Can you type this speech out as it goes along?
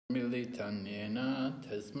Militanyena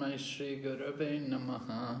tasmai Shri Gurave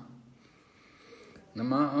Namaha.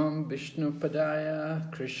 Namaham Vishnu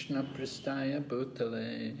Padaya Krishna Pristaya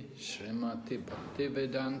Bhutale Srimati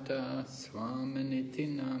Bhakti-vaibhava Swaminiti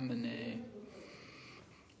Namane.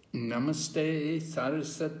 Namaste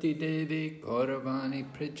Saraswati Devi Gauravani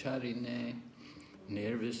Pracharine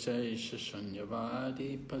Nirvishesha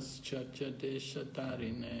Shanyavadi Paschatya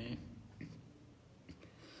Deshatarine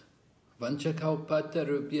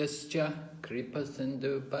Vanchakalpatarubhyascha Kripa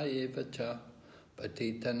Sindhu Bhayevacha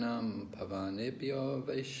Patitanam Pavanebhyo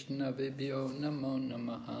Vaishnavibhyo Namo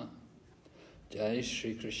Namaha. Jai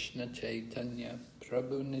Shri Krishna Chaitanya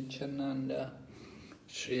Prabhu Nityananda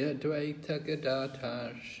Shri Advaita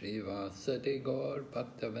Gadadhar Shri Vasadi Gaur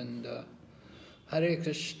Bhaktavinda. Hare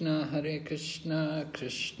Krishna Krishna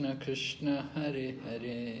Krishna Hare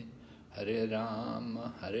Hare Hare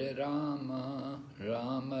Rama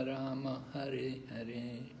Rama Rama Hare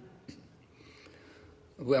Hare.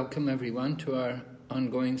 Welcome everyone to our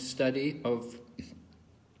ongoing study of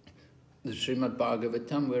the Srimad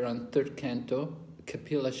Bhagavatam. We're on third canto,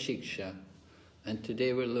 Kapila Shiksha, and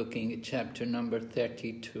today we're looking at chapter number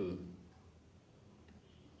 32.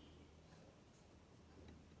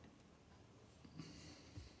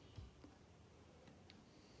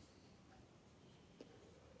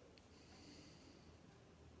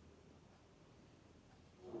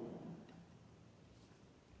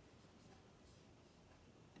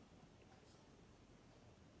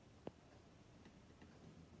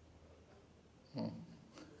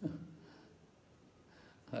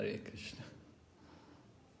 Hare Krishna.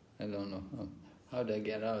 I don't know. How do I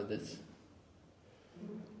get out of this?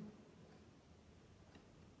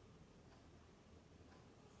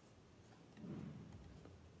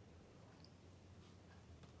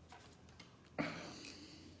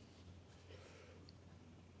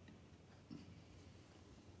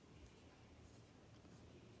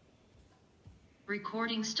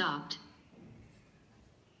 Recording stopped.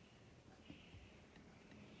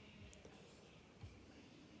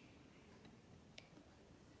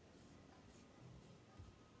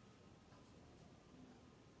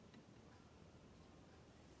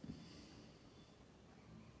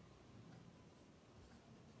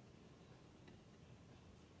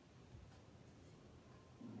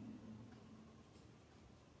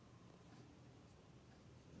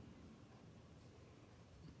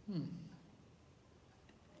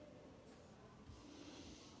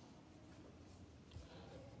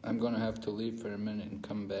 I'm going to have to leave for a minute and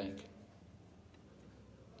come back.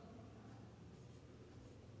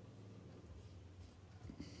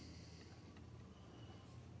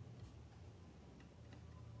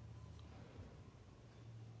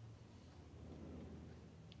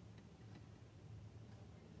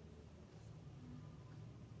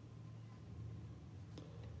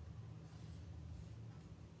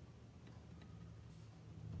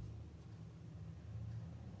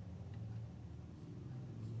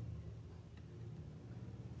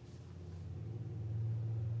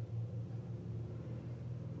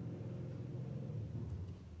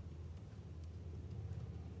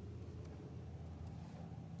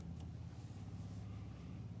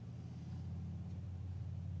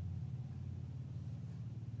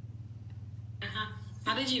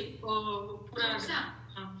 महाराज जी पूरा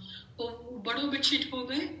वो बड़ो bedsheet हो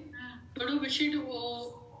गए बड़ो bedsheet वो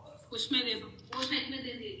उसमें दे वो side में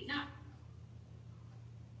दे देगी ना.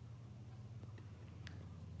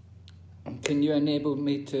 Can you enable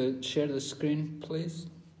me to share the screen, please?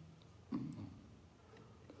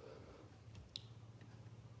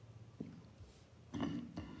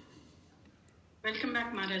 Welcome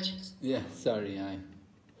back, Maharaj. Yeah, sorry, I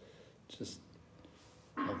just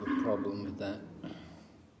have a problem with that.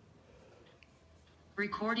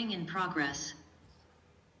 Recording in progress.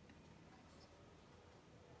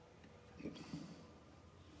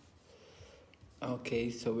 Okay,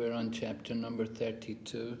 so we're on chapter number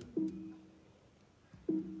 32.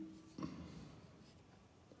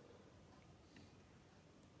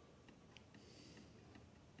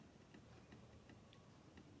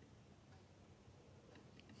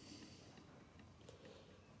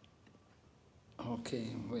 Okay,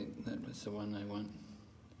 wait, that was the one I want.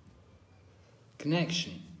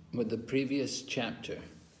 Connection with the previous chapter.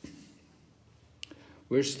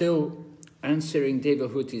 We're still answering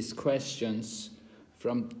Devahuti's questions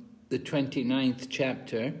from the 29th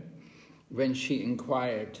chapter when she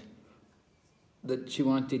inquired that she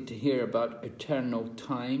wanted to hear about eternal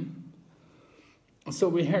time. So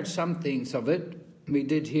we heard some things of it. We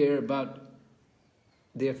did hear about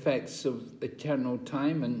the effects of eternal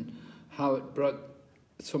time and how it brought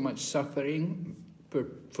so much suffering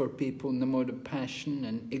for people in the mode of passion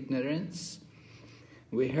and ignorance.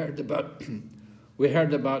 We heard about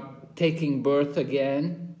taking birth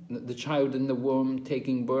again, the child in the womb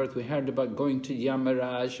taking birth. We heard about going to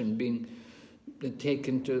Yamaraj and being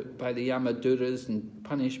taken by the Yamaduras and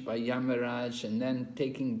punished by Yamaraj, and then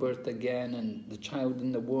taking birth again and the child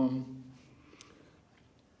in the womb.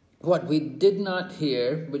 What we did not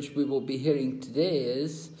hear, which we will be hearing today,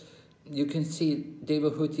 is, you can see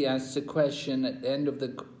Devahuti asks a question at the end of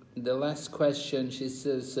the last question. She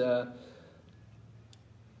says,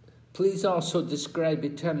 please also describe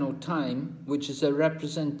eternal time, which is a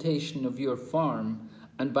representation of your form,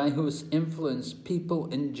 and by whose influence people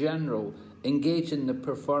in general engage in the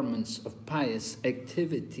performance of pious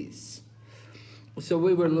activities. So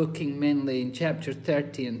we were looking mainly in chapter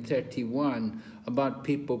 30 and 31 about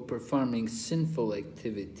people performing sinful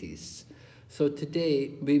activities. So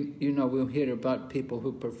today we'll hear about people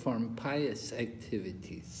who perform pious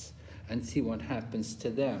activities and see what happens to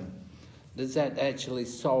them. Does that actually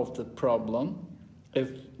solve the problem?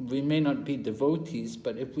 If we may not be devotees,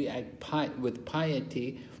 but if we act with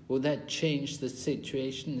piety, will that change the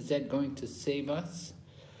situation? Is that going to save us?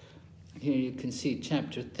 Here you can see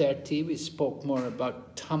chapter 30, we spoke more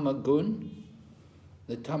about tamagun.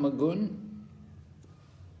 The tamagun,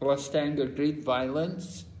 lust, anger, greed,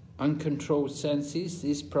 violence, uncontrolled senses,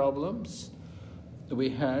 these problems. We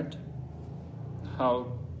heard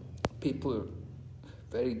how people are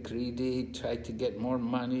very greedy, try to get more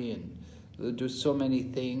money, and they'll do so many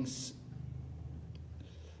things.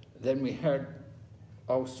 Then we heard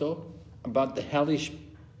also about the hellish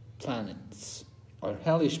planets, or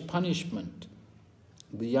hellish punishment.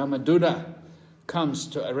 The Yamadura comes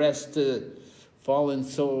to arrest the fallen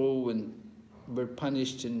soul, and we're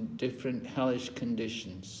punished in different hellish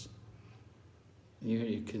conditions. Here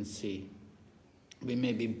you can see. We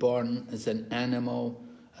may be born as an animal,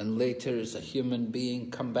 and later as a human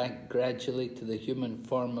being, come back gradually to the human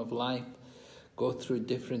form of life, go through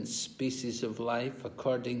different species of life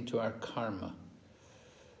according to our karma.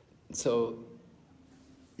 So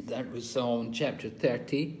that was all in chapter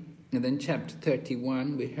 30. And then chapter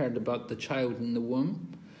 31, we heard about the child in the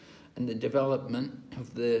womb and the development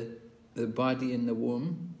of the body in the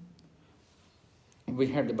womb. We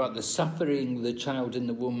heard about the suffering the child in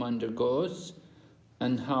the womb undergoes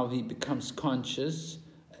and how he becomes conscious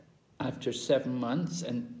after 7 months,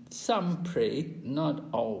 and some pray, not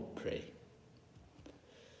all pray.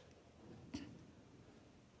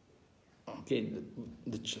 Okay,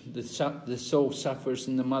 the soul suffers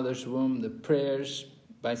in the mother's womb, the prayers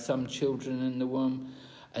by some children in the womb,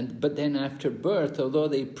 but then after birth, although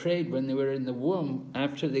they prayed when they were in the womb,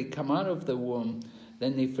 after they come out of the womb,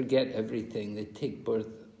 then they forget everything. They've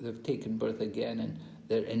taken birth again, and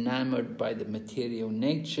they're enamored by the material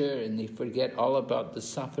nature, and they forget all about the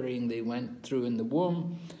suffering they went through in the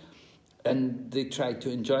womb, and they try to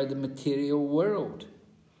enjoy the material world.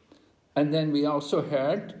 And then we also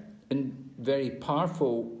heard, in a very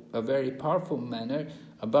powerful manner,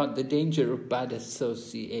 about the danger of bad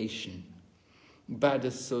association. Bad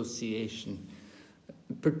association,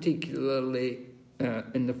 particularly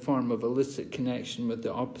in the form of illicit connection with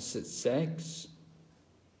the opposite sex,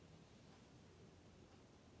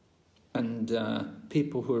 and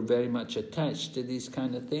people who are very much attached to these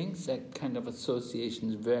kind of things. That kind of association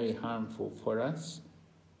is very harmful for us.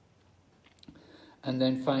 And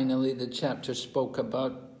then finally the chapter spoke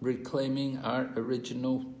about reclaiming our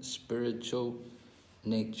original spiritual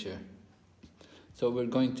nature. So we're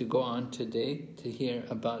going to go on today to hear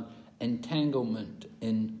about entanglement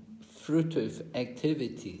in fruitive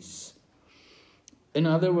activities. In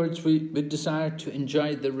other words, we desire to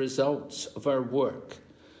enjoy the results of our work.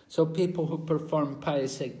 So people who perform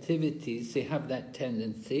pious activities, they have that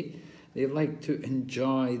tendency. They like to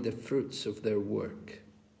enjoy the fruits of their work.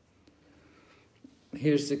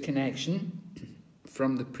 Here's the connection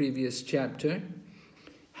from the previous chapter.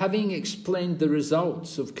 Having explained the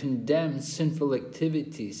results of condemned sinful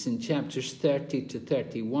activities in chapters 30 to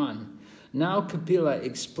 31, now Kapila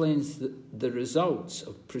explains the results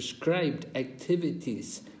of prescribed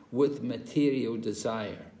activities with material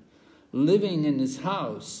desire. Living in his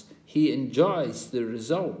house, he enjoys the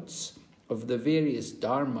results of the various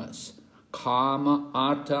dharmas, kama,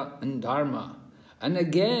 artha, and dharma, and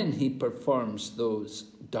again he performs those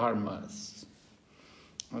dharmas.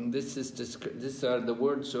 And these are the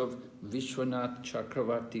words of Vishwanath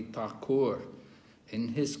Chakravarti Thakur in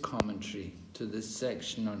his commentary to this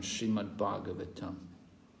section on Srimad Bhagavatam.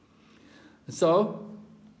 So,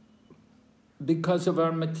 because of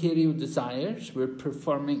our material desires, we're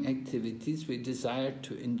performing activities. We desire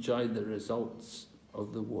to enjoy the results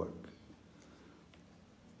of the work.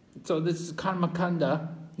 So this is karma kanda.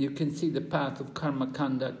 You can see the path of karma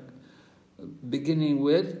kanda, beginning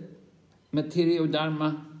with material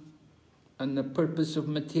dharma, and the purpose of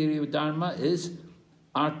material dharma is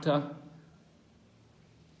artha,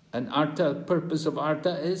 and purpose of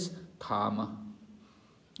artha is kama.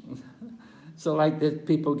 So like that,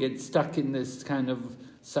 people get stuck in this kind of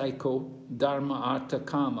cycle, dharma, artha,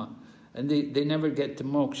 kama, and they never get to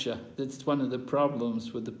moksha. That's one of the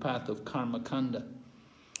problems with the path of karma kanda,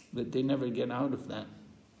 that they never get out of that.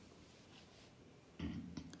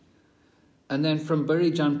 And then from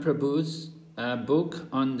Barijan Prabhu's book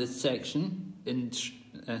on this section, in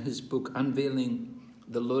his book Unveiling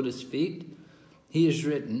the Lotus Feet, he has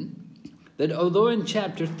written that although in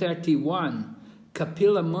chapter 31,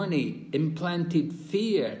 Kapila Muni implanted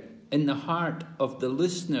fear in the heart of the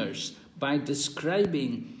listeners by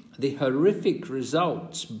describing the horrific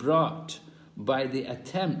results brought by the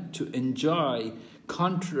attempt to enjoy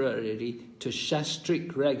contrary to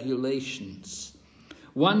Shastric regulations,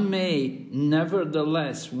 one may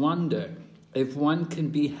nevertheless wonder if one can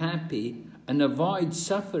be happy and avoid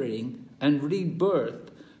suffering and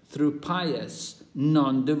rebirth through pious,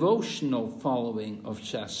 non-devotional following of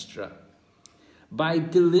Shastra. By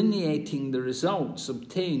delineating the results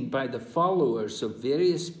obtained by the followers of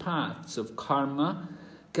various paths of karma,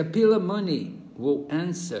 Kapila Muni will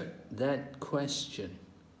answer that question.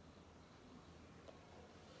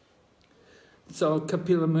 So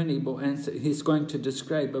Kapila Muni will answer, he's going to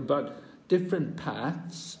describe about different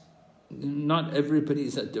paths. Not everybody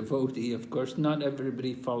is a devotee, of course. Not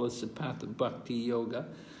everybody follows the path of bhakti yoga.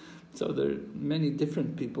 So there are many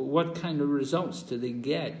different people. What kind of results do they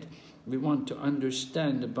get? We want to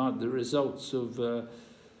understand about the results of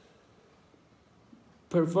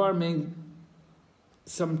performing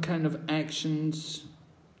some kind of actions,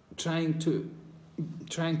 trying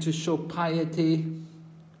to show piety,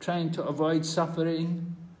 trying to avoid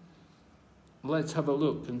suffering. Let's have a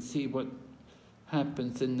look and see what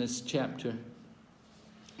happens in this chapter.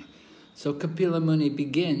 So Kapila Muni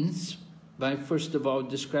begins by first of all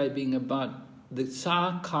describing about the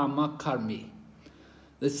sa-karma karmi.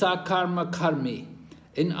 The sa-karma karmi.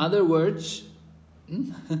 In other words,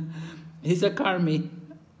 he's a karmi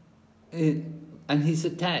and he's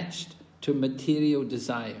attached to material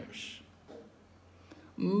desires.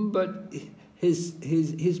 But he's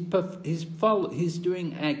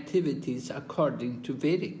doing activities according to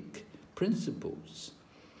Vedic principles.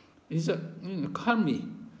 He's a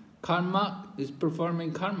karmi. Karma is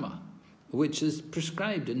performing karma, which is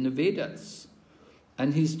prescribed in the Vedas.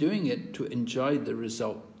 And he's doing it to enjoy the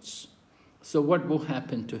results. So what will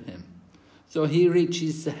happen to him? So he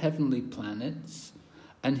reaches the heavenly planets,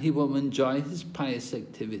 and he will enjoy his pious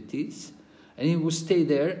activities, and he will stay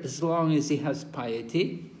there as long as he has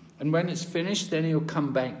piety, and when it's finished, then he'll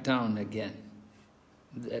come back down again.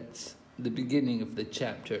 That's the beginning of the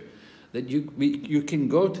chapter. That you can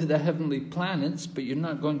go to the heavenly planets, but you're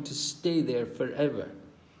not going to stay there forever.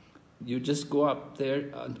 You just go up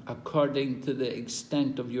there according to the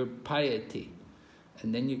extent of your piety,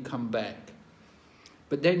 and then you come back.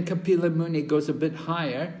 But then Kapila Muni goes a bit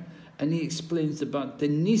higher, and he explains about the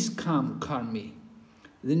niskam karmi.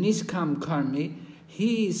 The niskam karmi,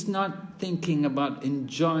 he's not thinking about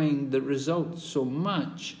enjoying the results so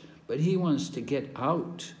much, but he wants to get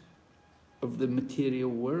out of the material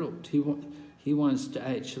world. He wants to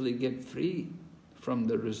actually get free from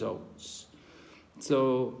the results.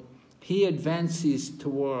 So he advances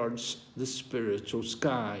towards the spiritual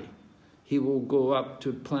sky. He will go up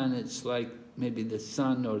to planets like maybe the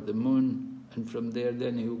sun or the moon, and from there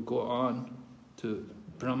then he will go on to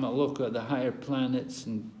Brahmaloka, the higher planets,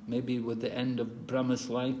 and maybe with the end of Brahma's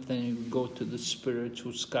life, then he will go to the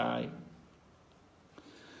spiritual sky.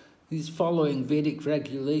 He's following Vedic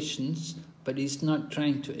regulations, but he's not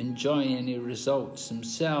trying to enjoy any results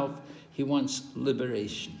himself. He wants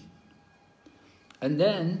liberation. And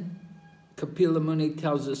then Kapila Muni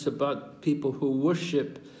tells us about people who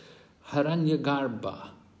worship Haranyagarbha.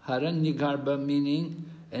 Haranyagarbha meaning,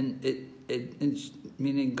 and it's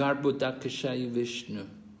meaning Garbhodakashaya Vishnu.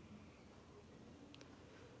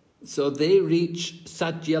 So they reach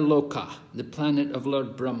Satyaloka, the planet of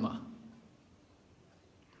Lord Brahma.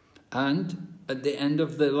 And at the end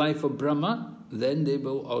of the life of Brahma, then they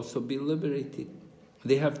will also be liberated.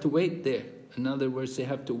 They have to wait there. In other words, they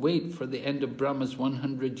have to wait for the end of Brahma's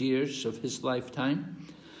 100 years of his lifetime.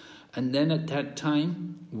 And then at that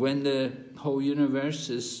time, when the whole universe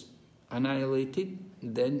is annihilated,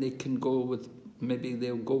 then they can go with, maybe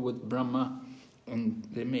they'll go with Brahma, and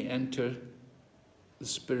they may enter the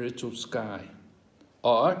spiritual sky.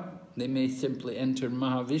 Or they may simply enter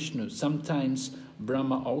Mahavishnu. Sometimes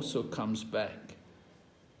Brahma also comes back.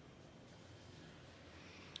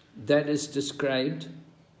 That is described,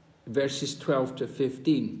 verses 12 to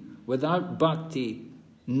 15. Without bhakti,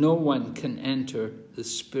 no one can enter the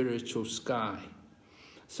spiritual sky.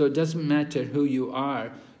 So it doesn't matter who you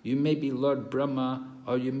are. You may be Lord Brahma,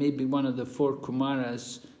 or you may be one of the 4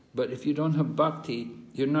 Kumaras, but if you don't have bhakti,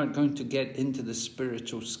 you're not going to get into the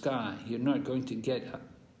spiritual sky. You're not going to get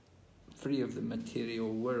free of the material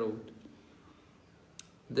world.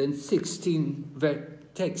 Then text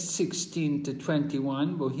 16 to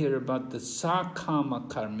 21, we'll hear about the Sakama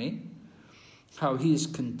Karmi, how he is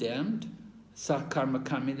condemned. Sakarma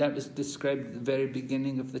Karmi, that was described at the very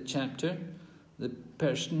beginning of the chapter. The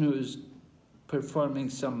person who is performing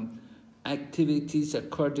some activities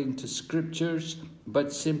according to scriptures,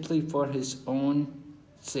 but simply for his own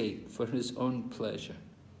sake, for his own pleasure.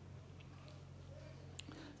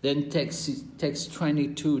 Then text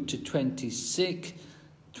 22 to 26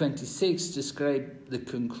 describe the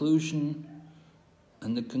conclusion,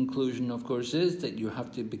 and the conclusion, of course, is that you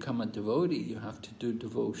have to become a devotee, you have to do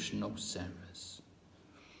devotional service.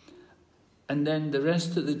 And then the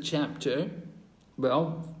rest of the chapter,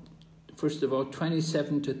 well, first of all,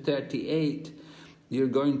 27 to 38, we're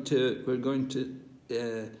going to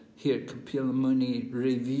hear Kapila Muni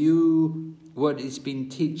review what he's been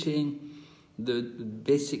teaching, the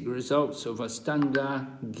basic results of Astanga,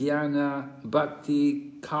 Jnana,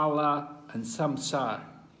 Bhakti, Kala, and Samsara.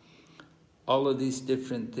 All of these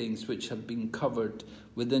different things which have been covered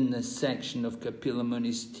within this section of Kapila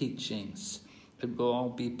Muni's teachings. It will all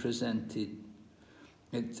be presented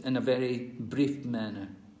in a very brief manner.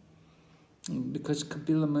 Because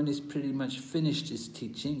Kapila Muni's pretty much finished his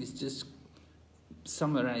teaching, he's just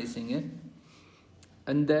summarizing it.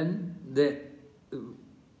 And then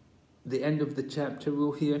the end of the chapter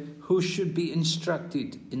we'll hear who should be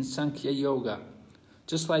instructed in Sankhya Yoga.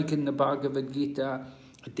 Just like in the Bhagavad Gita,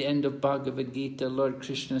 at the end of Bhagavad Gita, Lord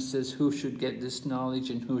Krishna says who should get this knowledge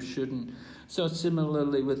and who shouldn't. So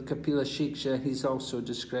similarly with Kapila Shiksha, he's also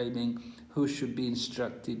describing who should be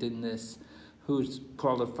instructed in this, who's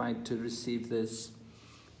qualified to receive this.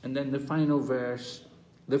 And then the final verse,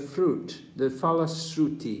 the fruit, the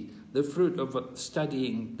phalasruti, the fruit of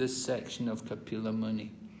studying this section of Kapila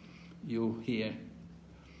Muni, you'll hear.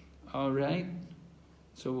 All right,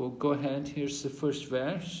 so we'll go ahead. Here's the first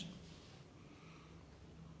verse.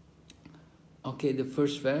 Okay, the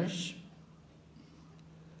first verse.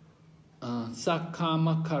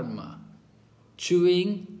 Sakama karma,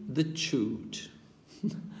 chewing the chewed.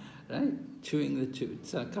 Right? Chewing the chewed.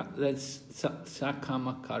 That's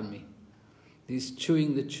sakama karmi. He's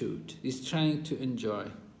chewing the chewed. He's trying to enjoy,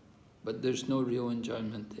 but there's no real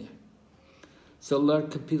enjoyment there. So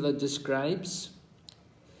Lord Kapila describes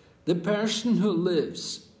the person who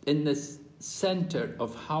lives in the center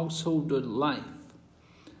of householder life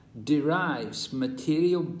derives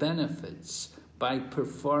material benefits by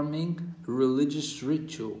performing religious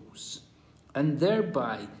rituals, and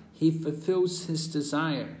thereby he fulfills his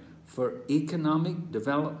desire for economic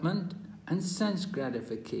development and sense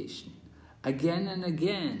gratification. Again and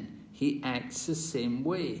again, he acts the same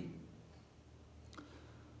way.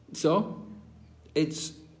 So,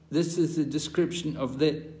 this is the description of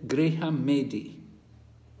the Grihamedi.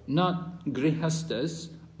 Not Grihastas,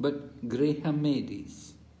 but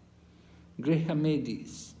Grihamedis.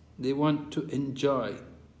 Grihamedis, they want to enjoy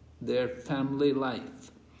their family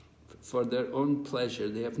life for their own pleasure.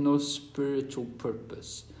 They have no spiritual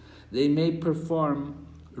purpose. They may perform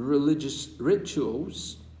religious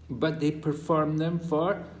rituals, but they perform them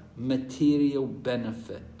for material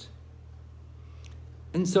benefit.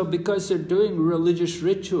 And so because they're doing religious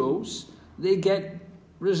rituals, they get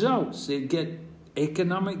results. They get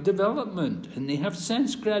economic development, and they have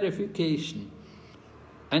sense gratification.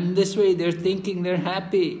 And this way they're thinking they're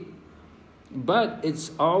happy. But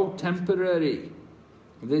it's all temporary.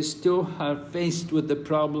 They still are faced with the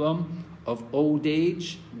problem of old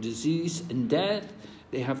age, disease, and death.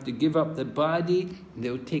 They have to give up the body,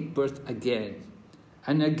 they'll take birth again.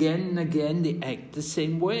 And again they act the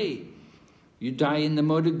same way. You die in the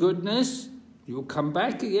mode of goodness, you'll come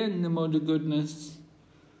back again in the mode of goodness.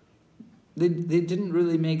 They didn't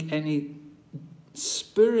really make any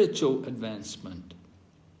spiritual advancement,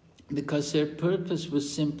 because their purpose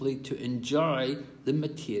was simply to enjoy the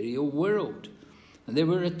material world. And they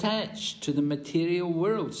were attached to the material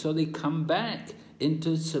world, so they come back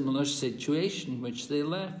into a similar situation which they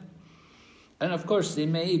left. And of course, they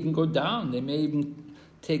may even go down. They may even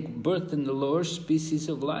take birth in the lower species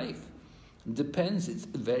of life. It depends. It's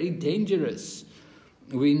very dangerous.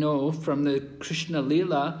 We know from the Krishna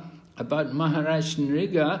Lila about Maharaj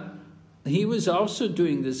Nriga, he was also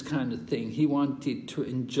doing this kind of thing. He wanted to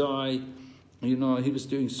enjoy, you know, he was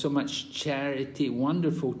doing so much charity,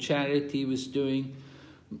 wonderful charity he was doing,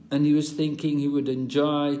 and he was thinking he would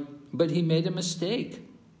enjoy, but he made a mistake.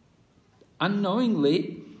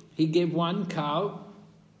 Unknowingly, he gave one cow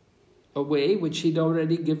away, which he'd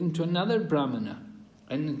already given to another Brahmana.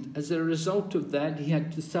 And as a result of that, he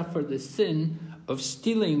had to suffer the sin of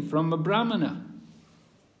stealing from a Brahmana.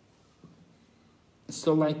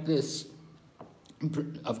 So like this,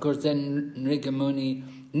 of course then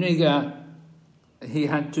Nriga, he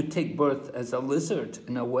had to take birth as a lizard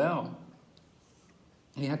in a well.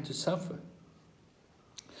 He had to suffer.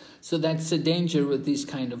 So that's the danger with these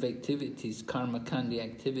kind of activities, karma-kandi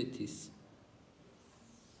activities.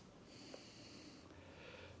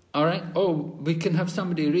 All right. Oh, we can have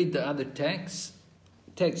somebody read the other texts.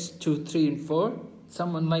 Text 2, 3, and 4.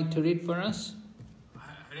 Someone like to read for us?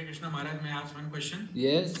 Hare Krishna Maharaj, may I ask one question?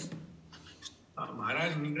 Yes.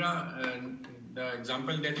 Maharaj Nigra, the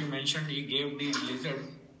example that you mentioned, he gave the lizard,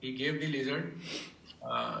 he gave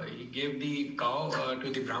the cow to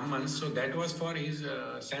the Brahmans, so that was for his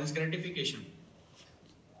sense gratification.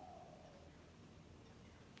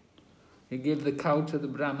 He gave the cow to the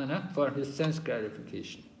Brahmana for his sense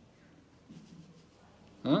gratification.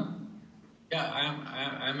 Huh? Yeah,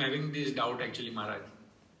 I am having this doubt actually, Maharaj.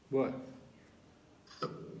 What? So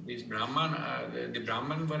this Brahman, the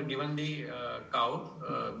Brahman were given the cow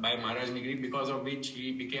by Maharaj Nigri, because of which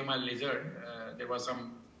he became a lizard. There was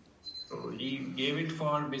some, so he gave it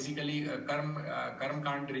for basically a karm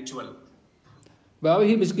kand ritual. Well,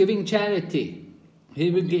 he was giving charity.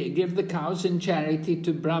 He would give the cows in charity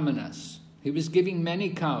to Brahmanas. He was giving many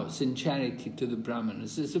cows in charity to the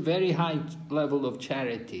Brahmanas. It's a very high level of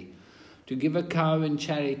charity. To give a cow in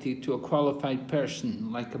charity to a qualified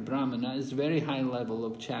person like a Brahmana is a very high level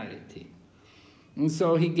of charity. And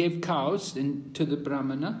so he gave cows to the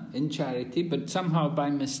Brahmana in charity, but somehow by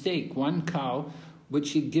mistake, one cow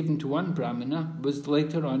which he'd given to one Brahmana was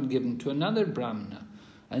later on given to another Brahmana.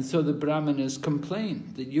 And so the Brahmanas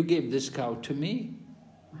complained that you gave this cow to me.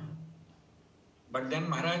 But then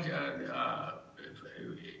Maharaj,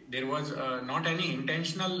 there was not any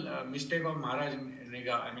intentional mistake of Maharaj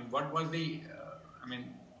Niga. I mean, what was the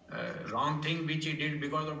wrong thing which he did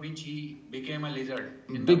because of which he became a lizard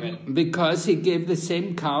in the well? Because he gave the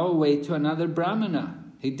same cow away to another Brahmana.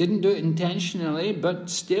 He didn't do it intentionally, but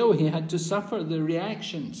still he had to suffer the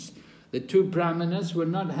reactions. The two Brahmanas were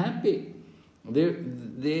not happy. The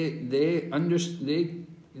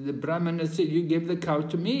Brahmana said, you give the cow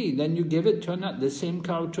to me, then you give it to the same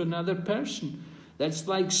cow to another person. That's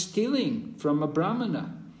like stealing from a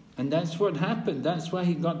Brahmana. And that's what happened. That's why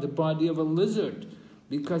he got the body of a lizard,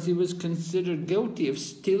 because he was considered guilty of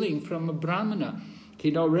stealing from a Brahmana.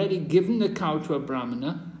 He'd already given the cow to a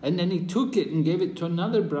Brahmana, and then he took it and gave it to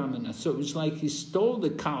another Brahmana. So it was like he stole the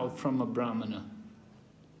cow from a Brahmana.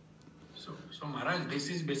 So Maharaj, this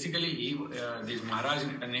is basically, this Maharaj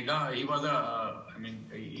Niga, he was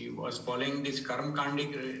he was following this karm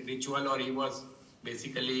kandik ritual, or he was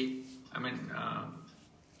basically, I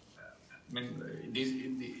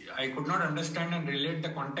could not understand and relate the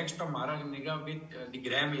context of Maharaj Niga with the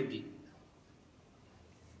Graham Edi.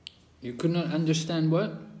 You could not understand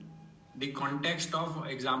what? The context of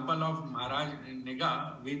example of Maharaj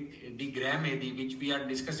Niga with the Graham Edi, which we are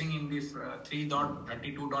discussing in this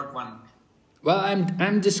 3.32.1. Well,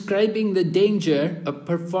 I'm describing the danger of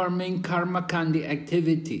performing karma-kandi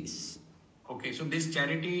activities. Okay, so this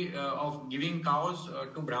charity of giving cows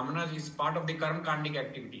to Brahmanas is part of the karma-kandic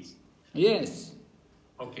activities. Yes.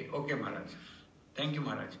 Okay, Maharaj. Thank you,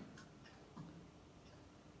 Maharaj.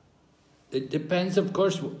 It depends, of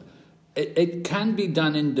course. It can be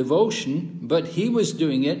done in devotion, but he was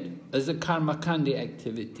doing it as a karma-kandi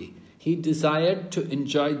activity. He desired to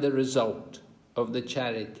enjoy the result of the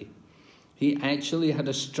charity. He actually had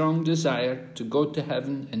a strong desire to go to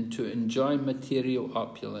heaven and to enjoy material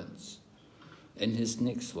opulence in his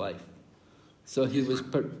next life. So he was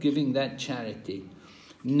giving that charity.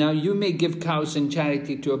 Now you may give cows in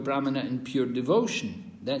charity to a Brahmana in pure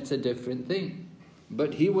devotion. That's a different thing.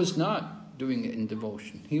 But he was not doing it in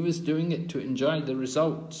devotion. He was doing it to enjoy the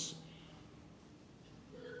results.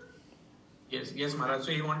 Yes, Maharaj.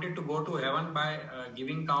 So he wanted to go to heaven by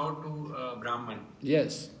giving cow to Brahman.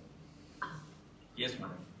 Yes. Yes,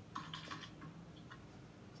 Maharaj.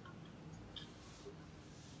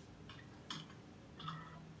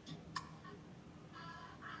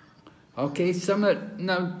 Okay,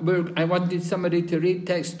 now I wanted somebody to read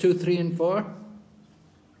text 2, 3, and 4.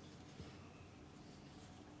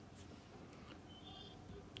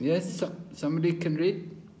 Yes, somebody can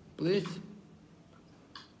read, please.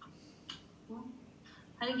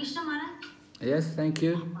 Hare Krishna Maharaj. Yes, thank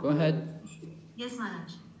you. Go ahead. Yes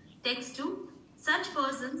Maharaj. Text 2. Such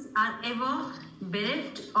persons are ever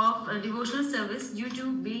bereft of devotional service due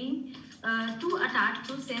to being too attached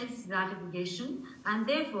to sense gratification, and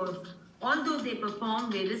therefore, although they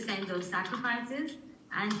perform various kinds of sacrifices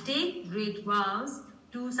and take great vows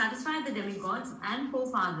to satisfy the demigods and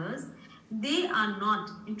forefathers, they are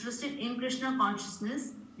not interested in Krishna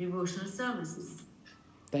consciousness devotional services.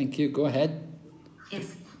 Thank you. Go ahead.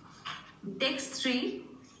 Yes. Text 3.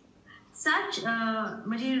 Such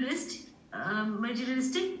materialistic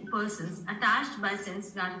persons attached by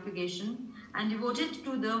sense gratification and devoted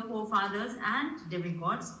to the forefathers and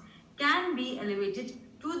demigods can be elevated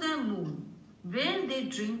to the moon, where they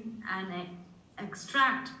drink an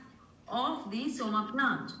extract of the soma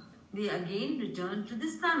plant. They again return to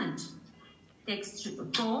this planet. Text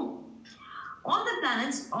 4. All the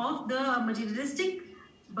planets of the materialistic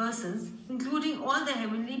persons, including all the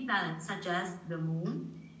heavenly planets such as the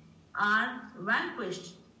moon, are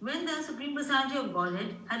vanquished when the Supreme Personality of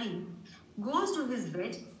Godhead, Hari, goes to his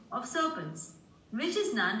bed of serpents, which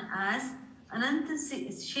is known as Ananta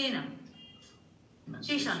Sheshan.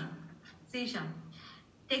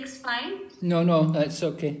 Text 5. No, that's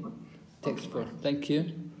okay. Text 4. Thank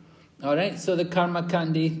you. All right, so the karma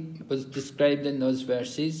kandi was described in those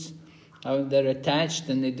verses. How they're attached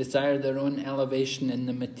and they desire their own elevation in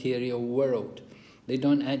the material world. They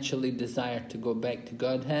don't actually desire to go back to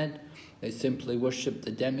Godhead. They simply worship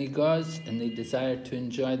the demigods and they desire to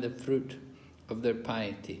enjoy the fruit of their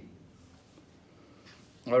piety.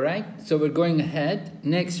 All right, so we're going ahead.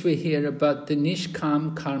 Next we hear about the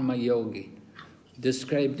Nishkam Karma Yogi,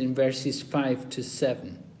 described in verses 5 to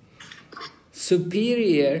 7.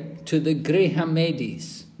 Superior to the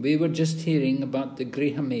Grihamedis, we were just hearing about the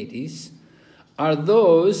Grihamedis, are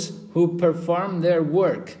those who perform their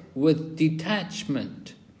work with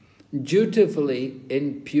detachment, dutifully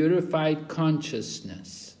in purified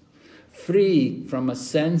consciousness, free from a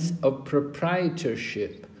sense of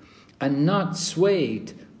proprietorship, and not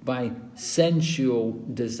swayed by sensual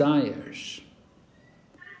desires.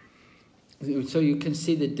 So you can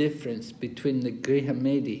see the difference between the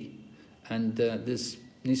Grihamedi and this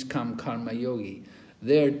Nishkam Karma Yogi.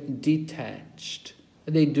 They're detached.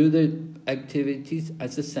 They do the activities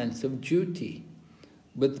as a sense of duty,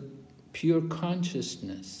 with pure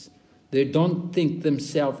consciousness. They don't think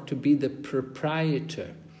themselves to be the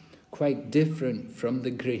proprietor, quite different from the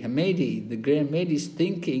Grihamedi. The Grihamedi's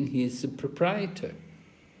thinking he is the proprietor.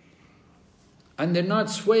 And they're not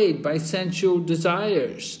swayed by sensual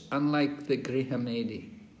desires, unlike the Grihamedi.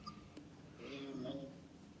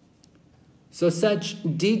 So such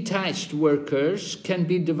detached workers can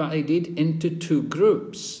be divided into two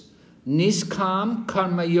groups: Nishkam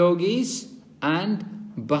Karma Yogis and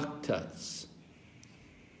Bhaktas.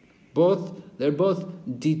 They're both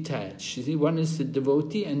detached. You see, one is the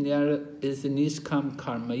devotee and the other is the Nishkam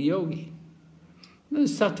Karma Yogi.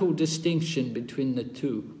 There's a subtle distinction between the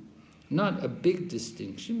two. Not a big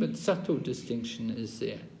distinction, but subtle distinction is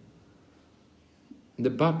there. The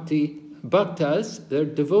Bhaktas, they're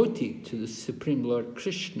devotee to the Supreme Lord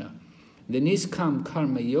Krishna. The Nishkam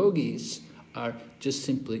Karma Yogis are just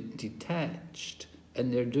simply detached,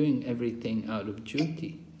 and they're doing everything out of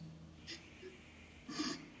duty.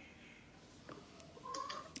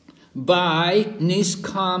 By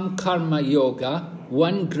Nishkam Karma Yoga,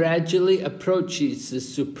 one gradually approaches the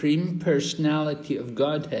Supreme Personality of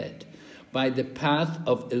Godhead by the path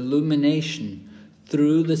of illumination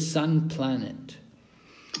through the sun planet.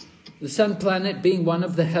 The sun planet being one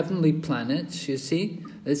of the heavenly planets, you see,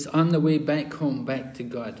 it's on the way back home, back to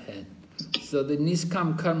Godhead. So the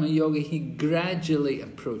Nishkam Karma Yogi, he gradually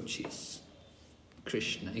approaches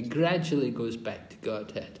Krishna. He gradually goes back to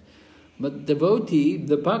Godhead. But devotee,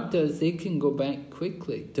 the bhaktas, they can go back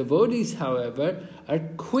quickly. Devotees, however, are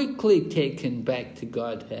quickly taken back to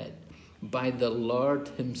Godhead by the Lord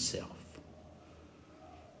himself.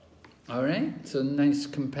 All right, so nice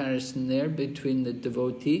comparison there between the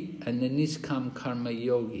devotee and the Nishkam Karma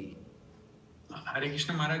Yogi. Hare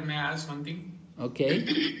Krishna Maharaj, may I ask one thing? Okay.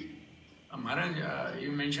 Maharaj,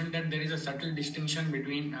 you mentioned that there is a subtle distinction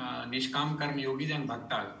between Nishkam Karma Yogis and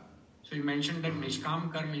Bhaktas. So you mentioned that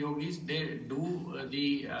Nishkam Karma Yogis, they do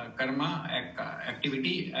the karma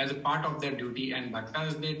activity as a part of their duty, and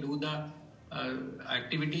Bhaktas, they do the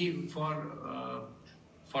activity for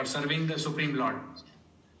serving the Supreme Lord.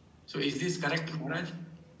 So is this correct, Maharaj?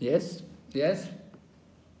 Yes, yes.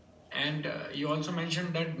 And you also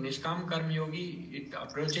mentioned that Nishkam Karma Yogi, it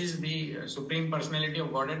approaches the Supreme Personality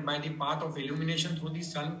of Godhead by the path of illumination through the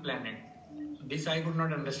sun planet. So this I could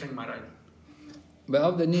not understand, Maharaj.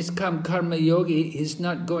 Well, the Niskam Karma Yogi, he's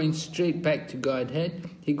not going straight back to Godhead.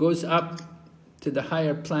 He goes up to the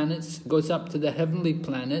higher planets, goes up to the heavenly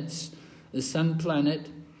planets. The sun planet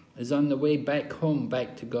is on the way back home,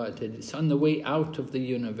 back to Godhead. It's on the way out of the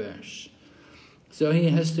universe. So he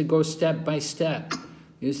has to go step by step.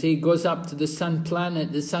 You see, he goes up to the sun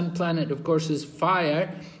planet. The sun planet, of course, is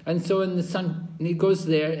fire. And so in the sun, he goes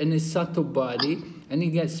there in his subtle body, and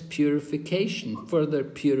he gets purification, further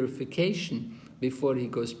purification, before he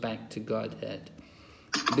goes back to Godhead.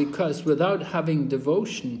 Because without having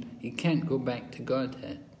devotion, he can't go back to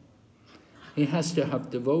Godhead. He has to have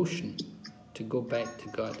devotion to go back to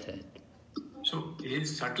Godhead. So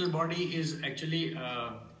his subtle body is actually,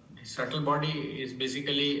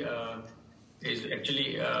 basically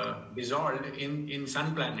dissolved in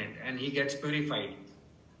sun planet, and he gets purified.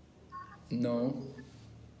 No.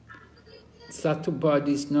 Subtle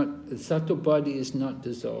body is not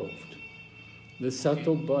dissolved. The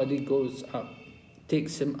subtle body goes up,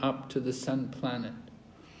 takes him up to the sun planet,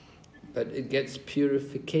 but it gets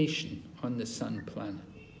purification on the sun planet.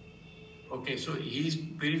 Okay, so he's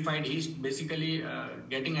purified, he's basically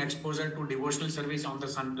getting exposure to devotional service on the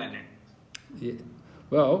sun planet. Yeah.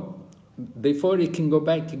 Well, before he can go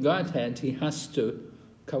back to Godhead, he has to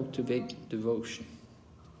cultivate devotion.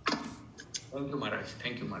 Thank you, Maharaj.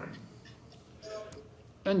 Thank you, Maharaj.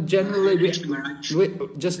 And generally, just a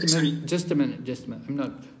minute.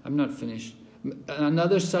 I'm not finished.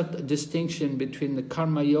 Another distinction between the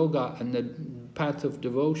karma yoga and the path of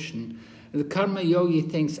devotion. The karma yogi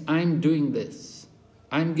thinks, I'm doing this,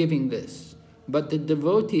 I'm giving this. But the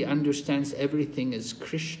devotee understands everything as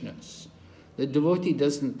Krishna's. The devotee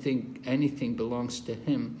doesn't think anything belongs to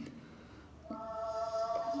him.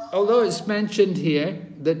 Although it's mentioned here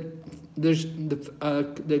that there's the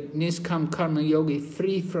Niskam Karma Yogi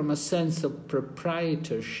free from a sense of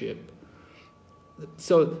proprietorship.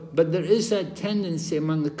 So, but there is that tendency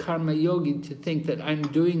among the Karma Yogi to think that I'm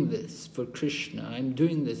doing this for Krishna, I'm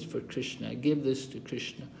doing this for Krishna, I give this to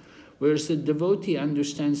Krishna. Whereas the devotee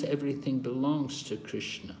understands everything belongs to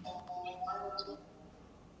Krishna.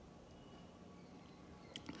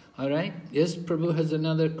 All right? Yes, Prabhu has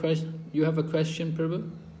another question. You have a question,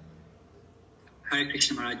 Prabhu? Hare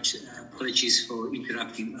Krishna Maharaj, apologies for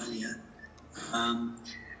interrupting earlier.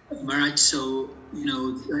 Maharaj, so,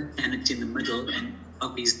 the planet in the middle and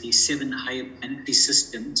obviously 7 higher planetary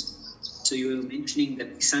systems. So you were mentioning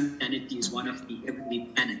that the sun planet is one of the heavenly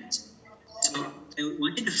planets. So I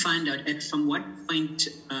wanted to find out from what point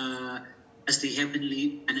does the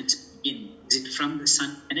heavenly planets begin? Is it from the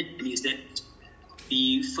sun planet, and is that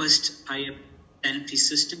the first higher planetary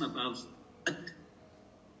system above Earth?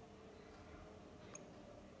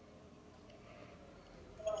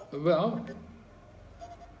 Well,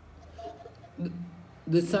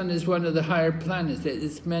 the sun is one of the higher planets.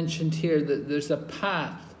 It's mentioned here that there's a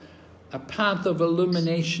path of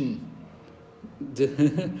illumination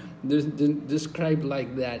described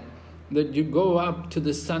like that you go up to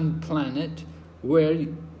the sun planet where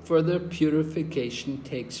further purification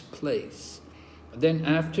takes place. Then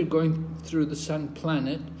after going through the sun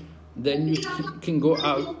planet, then you can go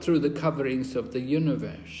out through the coverings of the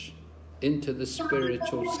universe into the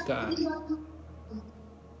spiritual sky.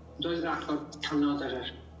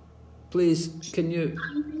 Please, can you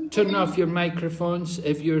turn off your microphones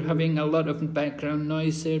if you're having a lot of background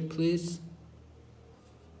noise there, please?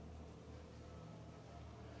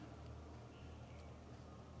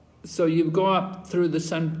 So you go up through the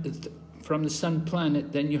sun, from the sun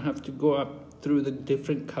planet, then you have to go up through the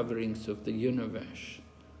different coverings of the universe.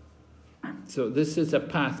 So this is a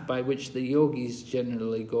path by which the yogis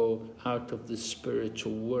generally go out of the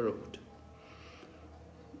spiritual world.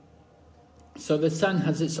 So the sun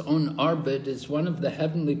has its own orbit, it's one of the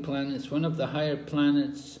heavenly planets, one of the higher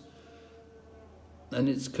planets, and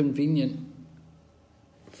it's convenient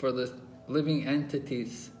for the living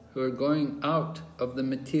entities who are going out of the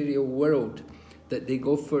material world that they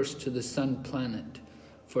go first to the sun planet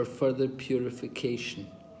for further purification,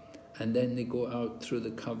 and then they go out through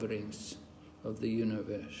the coverings of the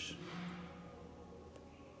universe.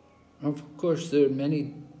 Of course, there are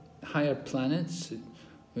many higher planets.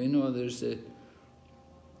 We know there's a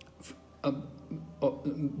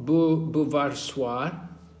Bhuvarswar,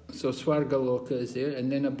 so Swargaloka is there,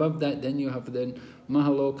 and then above that, then you have then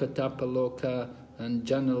Mahaloka, Tapaloka, and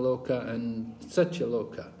Janaloka, and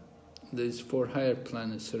Satyaloka. These 4 higher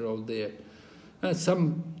planets are all there.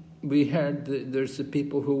 Some, we heard that there's the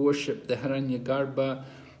people who worship the Hiranyagarbha,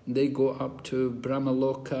 they go up to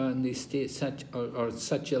Brahmaloka and they stay at or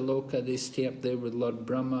Satyaloka, they stay up there with Lord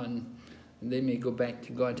Brahma, and they may go back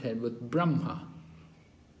to Godhead with Brahma.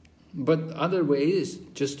 But the other way is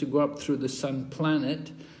just to go up through the sun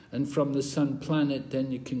planet, and from the sun planet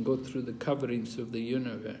then you can go through the coverings of the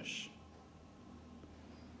universe.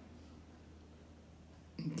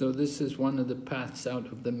 So this is one of the paths out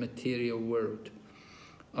of the material world.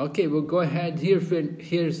 Okay, we'll go ahead. Here's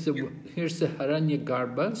the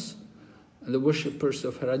Hiranyagarbhas, the worshippers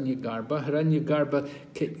of Hiranyagarbha. Hiranyagarbha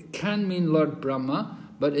can mean Lord Brahma,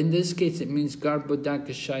 but in this case it means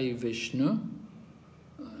Garbhodakashayi Vishnu.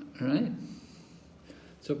 Right?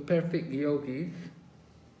 So perfect yogis,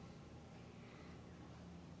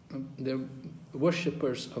 the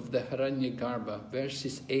worshippers of the Hiranyagarbha,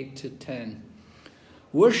 verses 8 to 10.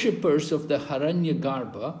 Worshippers of the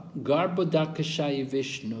Hiranyagarbha, Garbhodakashayi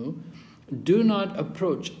Vishnu, do not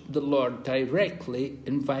approach the Lord directly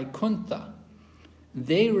in Vaikuntha.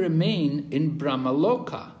 They remain in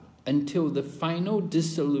Brahmaloka until the final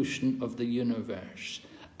dissolution of the universe,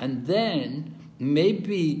 and then may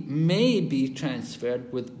be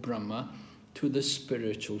transferred with Brahma to the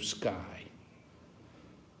spiritual sky.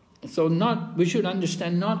 So we should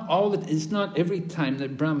understand, it's not every time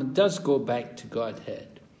that Brahma does go back to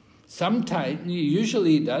Godhead. Sometimes,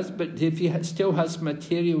 usually he does, but if he still has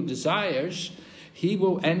material desires, he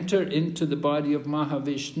will enter into the body of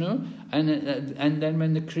Mahavishnu, and then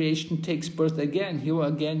when the creation takes birth again, he will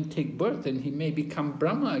again take birth, and he may become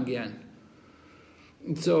Brahma again.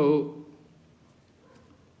 So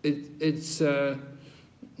it's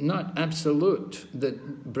not absolute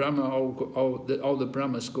that Brahma all the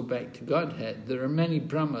Brahmas go back to Godhead. There are many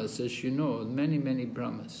Brahmas, as you know, many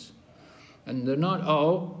Brahmas, and they're not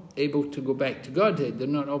all able to go back to Godhead. They're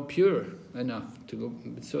not all pure enough to go.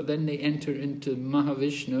 So then they enter into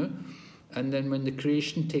Mahavishnu, and then when the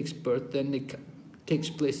creation takes birth, then it takes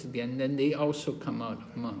place again. Then they also come out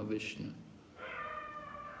of Mahavishnu.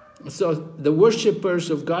 So the worshippers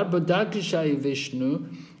of Garbhodakashayi Vishnu,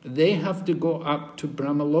 they have to go up to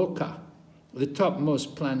Brahmaloka, the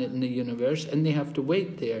topmost planet in the universe, and they have to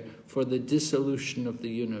wait there for the dissolution of the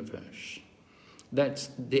universe. That's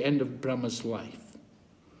the end of Brahma's life.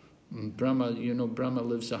 Brahma, Brahma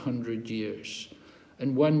lives 100 years.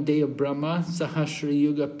 And one day of Brahma, Sahasra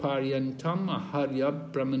Yuga Paryantam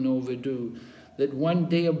Aharya Brahmano Vidu, that one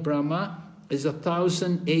day of Brahma is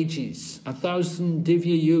 1,000 ages, 1,000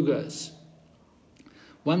 Divya Yugas,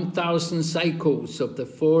 1,000 cycles of the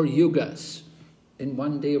 4 Yugas in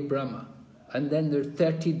one day of Brahma. And then there are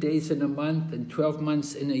 30 days in a month and 12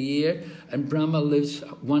 months in a year, and Brahma lives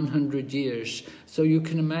 100 years. So you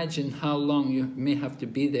can imagine how long you may have to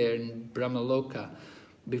be there in Brahmaloka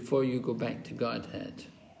before you go back to Godhead,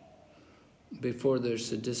 before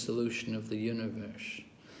there's a dissolution of the universe.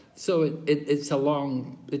 So it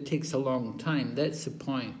takes a long time. That's the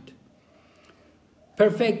point.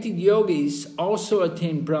 Perfected yogis also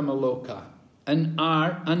attain Brahmaloka and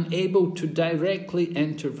are unable to directly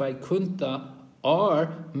enter Vaikuntha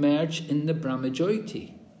or merge in the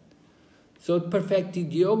Brahmajyoti. So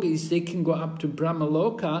perfected yogis, they can go up to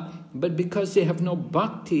Brahmaloka, but because they have no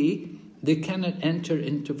bhakti, they cannot enter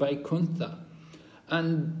into Vaikuntha.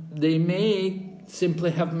 And they may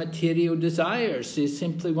simply have material desires. They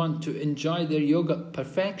simply want to enjoy their yoga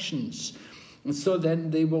perfections. And so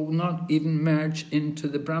then they will not even merge into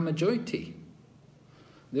the Brahmajyoti.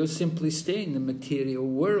 They'll simply stay in the material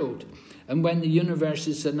world. And when the universe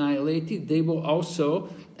is annihilated, they will also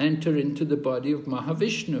enter into the body of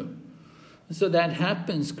Mahavishnu. So that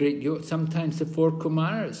happens, great yoga. Sometimes the 4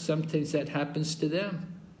 Kumaras, sometimes that happens to them.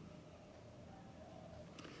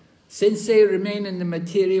 Since they remain in the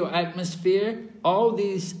material atmosphere, all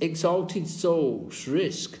these exalted souls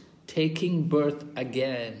risk taking birth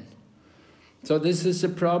again. So this is the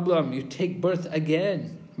problem. You take birth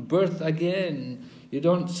again. You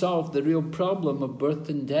don't solve the real problem of birth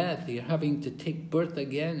and death. You're having to take birth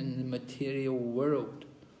again in the material world.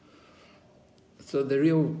 So the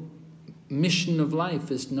real mission of life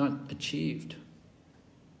is not achieved.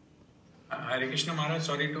 Hare Krishna Maharaj,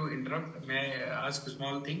 sorry to interrupt. May I ask a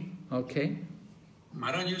small thing? Okay.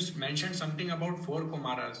 Maharaj, you mentioned something about 4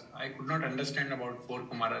 Kumaras. I could not understand about 4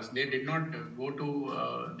 Kumaras. They did not go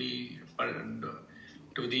to the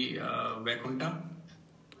Vaikuntha?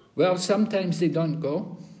 Well, sometimes they don't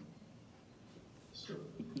go.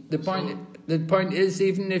 The point is,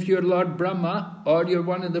 even if you're Lord Brahma or you're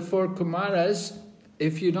one of the 4 Kumaras,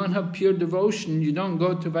 if you don't have pure devotion, you don't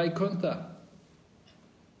go to Vaikuntha.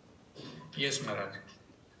 Yes, Maharaj.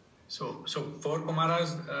 So 4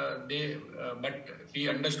 Kumaras, but we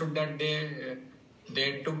understood that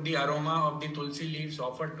they took the aroma of the tulsi leaves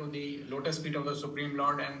offered to the lotus feet of the Supreme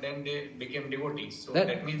Lord, and then they became devotees. So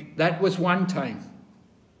that means that was one time.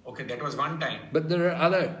 Okay, that was one time. But there are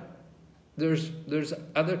other. there's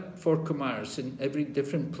other 4 Kumars in every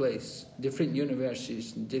different place, different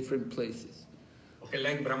universities, in different places. Okay,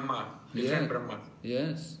 like Brahma, different Brahma.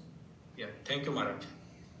 Yes. Yeah, thank you, Maharaj.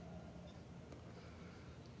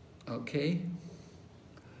 Okay.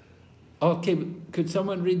 Okay, could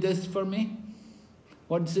someone read this for me?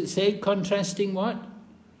 What does it say? Contrasting what?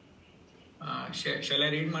 Shall I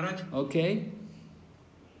read, Maharaj? Okay.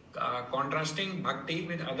 Contrasting bhakti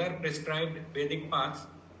with other prescribed Vedic paths,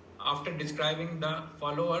 after describing the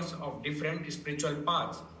followers of different spiritual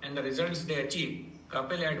paths and the results they achieve,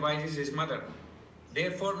 Kapil advises his mother,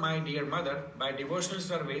 "Therefore, my dear mother, by devotional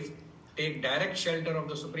service, take direct shelter of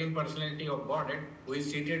the Supreme Personality of Godhead, who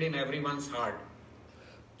is seated in everyone's heart."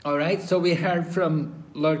 All right, so we heard from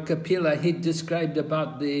Lord Kapila, he described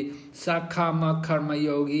about the Sakama Karma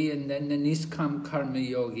Yogi and then the Niskam Karma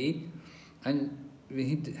Yogi. And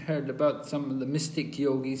we heard about some of the mystic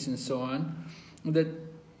yogis and so on, that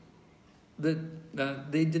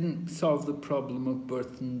they didn't solve the problem of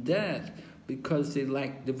birth and death because they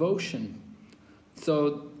lacked devotion.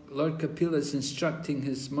 So Lord Kapila is instructing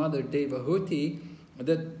his mother Devahuti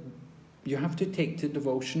that you have to take to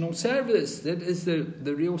devotional service. That is the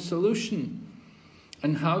real solution.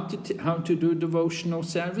 And how to do devotional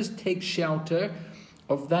service? Take shelter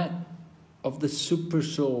of the super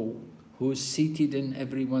soul who is seated in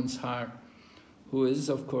everyone's heart, who is,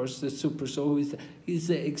 of course, the super soul. He's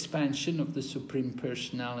the expansion of the Supreme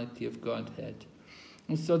Personality of Godhead.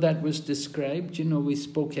 And so that was described. You know, we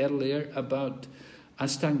spoke earlier about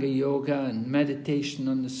Ashtanga Yoga and meditation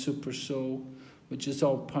on the super soul, which is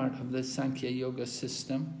all part of the Sankhya Yoga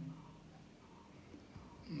system.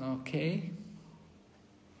 Okay.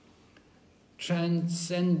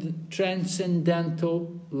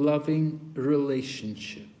 Transcendental loving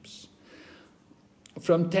relationships.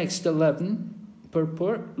 From text 11,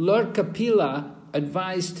 purport, Lord Kapila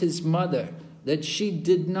advised his mother that she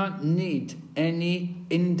did not need any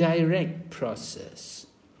indirect process.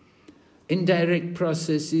 Indirect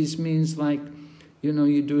processes means like, you know,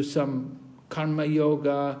 you do some karma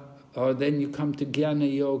yoga, or then you come to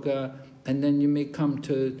jnana yoga, and then you may come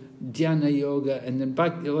to dhyana yoga, and then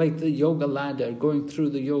back, like the yoga ladder, going through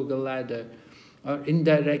the yoga ladder, or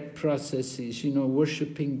indirect processes, you know,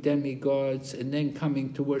 worshipping demigods, and then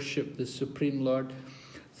coming to worship the Supreme Lord.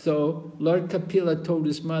 So Lord Kapila told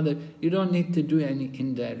his mother, you don't need to do any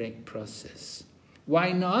indirect process.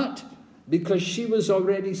 Why not? Because she was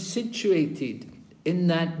already situated in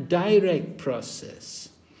that direct process,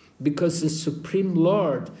 because the Supreme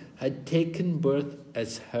Lord had taken birth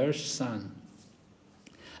as her son.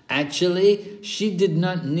 Actually, she did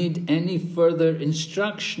not need any further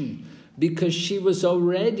instruction because she was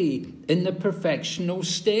already in the perfectional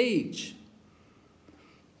stage.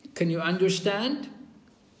 Can you understand?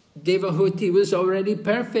 Devahuti was already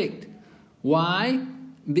perfect. Why?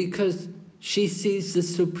 Because she sees the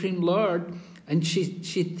Supreme Lord and she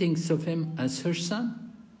thinks of him as her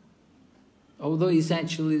son. Although he's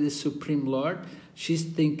actually the Supreme Lord, she's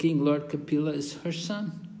thinking Lord Kapila is her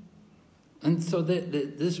son. And so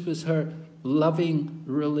this was her loving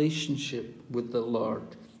relationship with the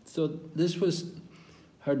Lord. So this was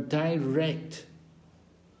her direct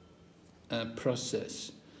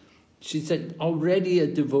process. She's already a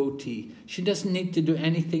devotee. She doesn't need to do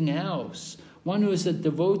anything else. One who is a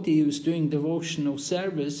devotee who's doing devotional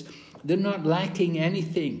service, they're not lacking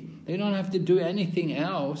anything. They don't have to do anything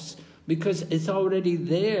else because it's already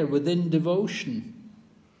there within devotion.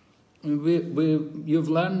 You've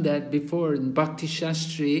learned that before in Bhakti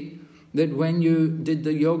Shastri, that when you did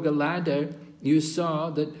the yoga ladder, you saw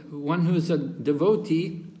that one who's a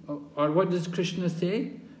devotee, or what does Krishna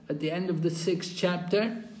say at the end of the 6th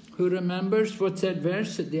chapter? Who remembers? What's that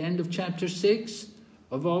verse at the end of chapter 6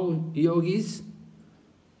 of all yogis?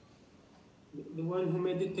 The one who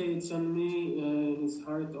meditates on me in his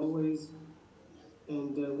heart always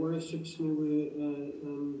and worships me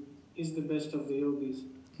is the best of the yogis.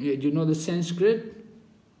 Yeah, do you know the Sanskrit?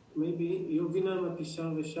 Maybe Yogina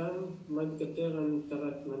Matishar Visham Madgateran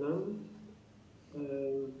Tarat Manam.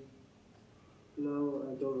 Now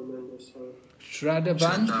I don't remember, sorry.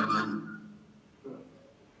 Shraddhavan?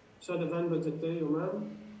 Shraddhavan Bhajate Yomam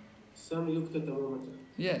Sam Yukta Tamamata.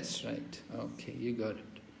 Yes, right. Okay, you got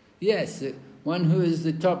it. Yes, the one who is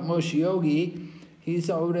the topmost yogi, he's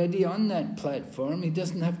already on that platform. He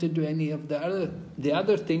doesn't have to do any of the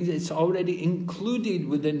other things. It's already included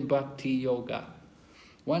within Bhakti Yoga.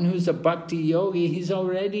 One who's a Bhakti yogi, he's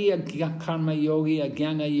already a karma yogi, a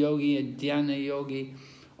jnana yogi, a dhyana yogi.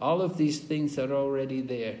 All of these things are already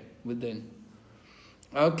there within.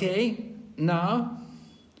 Okay, now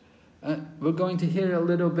we're going to hear a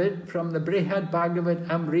little bit from the Brihad Bhagavat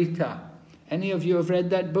Amrita. Any of you have read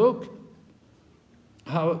that book?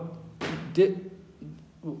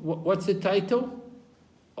 What's the title?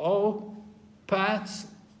 All paths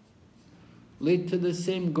lead to the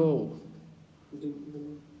same goal.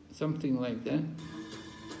 Something like that.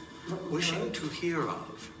 Wishing to hear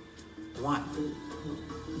of, 1,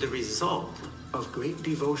 the result of great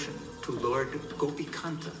devotion to Lord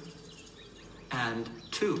Gopikanta, and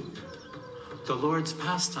 2, the Lord's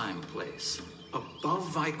pastime place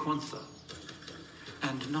above Vaikuntha,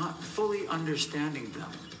 and not fully understanding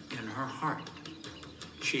them in her heart,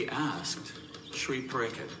 she asked Sri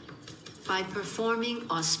Pariksit. By performing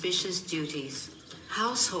auspicious duties,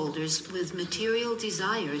 householders with material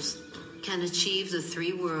desires can achieve the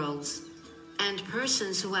 3 worlds, and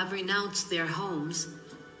persons who have renounced their homes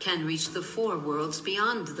can reach the 4 worlds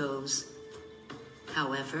beyond those.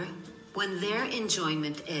 However, when their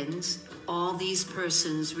enjoyment ends, all these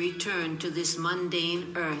persons return to this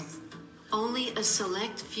mundane earth. Only a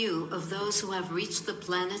select few of those who have reached the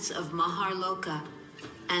planets of Maharloka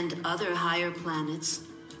and other higher planets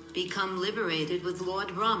become liberated with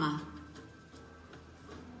Lord Rama.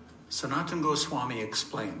 Sanatana Goswami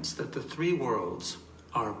explains that the 3 worlds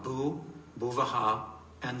are Bhu, Bhuvaha,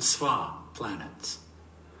 and Sva planets.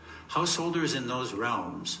 Householders in those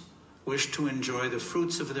realms wish to enjoy the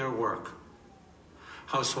fruits of their work.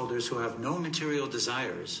 Householders who have no material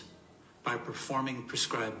desires, by performing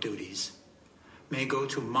prescribed duties, may go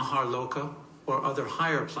to Maharloka or other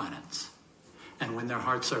higher planets, and when their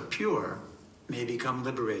hearts are pure, may become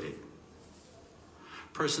liberated.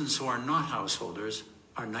 Persons who are not householders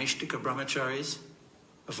are Naishtika brahmacharis,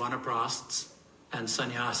 vanaprasts, and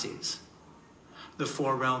sannyasis. The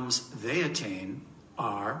 4 realms they attain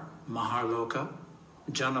are Maharloka,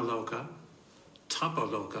 Janaloka,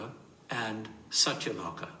 Tapaloka, and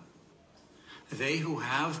Satyaloka. They who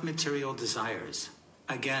have material desires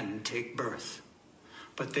again take birth,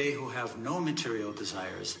 but they who have no material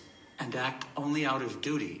desires and act only out of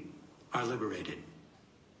duty are liberated.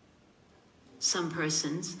 Some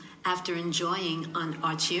persons, after enjoying on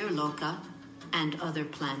Archir-loka and other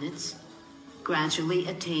planets, gradually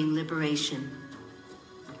attain liberation.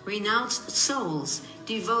 Renounced souls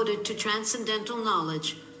devoted to transcendental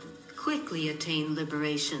knowledge quickly attain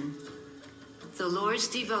liberation. The Lord's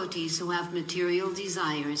devotees who have material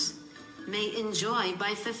desires may enjoy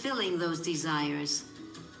by fulfilling those desires,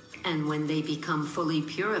 and when they become fully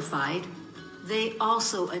purified, they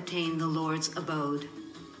also attain the Lord's abode.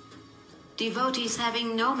 Devotees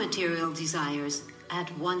having no material desires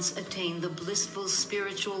at once attain the blissful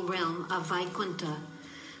spiritual realm of Vaikuntha,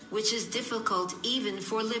 which is difficult even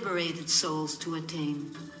for liberated souls to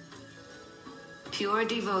attain. Pure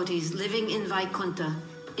devotees living in Vaikuntha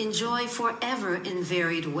enjoy forever in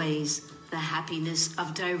varied ways the happiness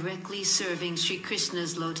of directly serving Sri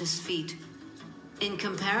Krishna's lotus feet. In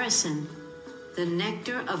comparison, the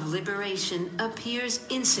nectar of liberation appears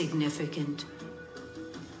insignificant.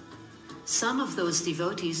 Some of those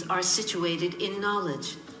devotees are situated in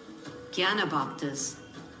knowledge, Jnana Bhaktas.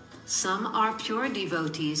 Some are pure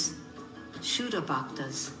devotees, Shuddha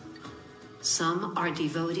Bhaktas. Some are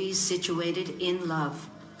devotees situated in love,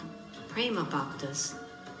 Prema Bhaktas.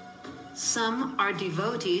 Some are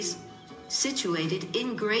devotees situated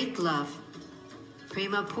in great love,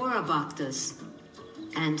 Prema Pura Bhaktas.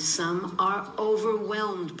 And some are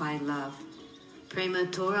overwhelmed by love,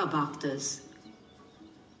 Prematura Bhaktas.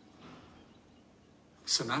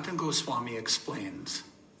 Sanatana Goswami explains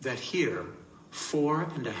that here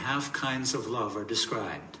 4.5 kinds of love are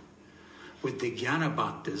described, with the Jnana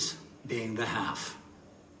Bhaktas being the half.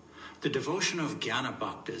 The devotion of Jnana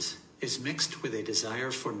Bhaktas is mixed with a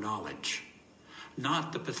desire for knowledge,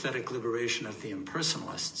 not the pathetic liberation of the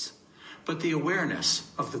impersonalists, but the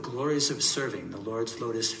awareness of the glories of serving the Lord's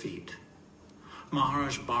lotus feet.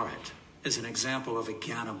 Maharaj Bharat is an example of a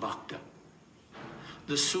Jnana Bhakta.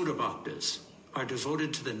 The Sudha Bhaktas are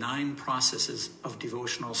devoted to the 9 processes of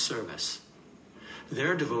devotional service.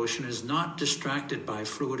 Their devotion is not distracted by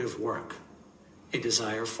fruitive work, a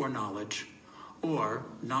desire for knowledge, or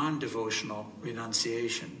non-devotional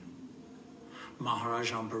renunciation.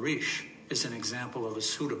 Maharaj Ambarish is an example of a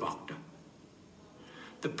Sudha Bhakta.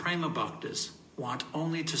 The Prema Bhaktas want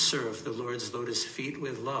only to serve the Lord's lotus feet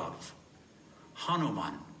with love.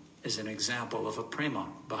 Hanuman is an example of a Prema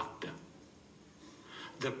Bhakta.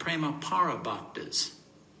 The Prema Para Bhaktas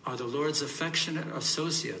are the Lord's affectionate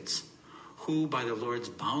associates who, by the Lord's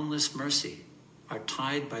boundless mercy, are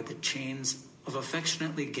tied by the chains of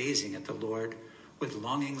affectionately gazing at the Lord with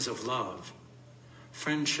longings of love,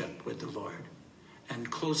 friendship with the Lord,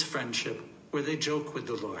 and close friendship where they joke with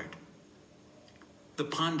the Lord. The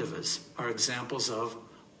Pandavas are examples of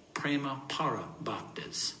prema para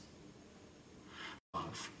bhaktas.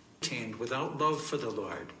 Love attained without love for the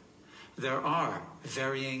Lord. There are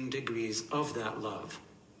varying degrees of that love.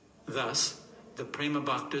 Thus, the prema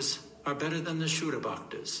bhaktas are better than the Shuddha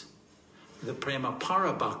bhaktas. The prema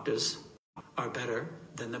para bhaktas are better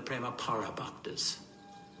than the prema para bhaktas.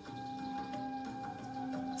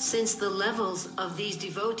 Since the levels of these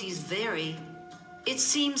devotees vary, it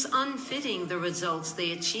seems unfitting the results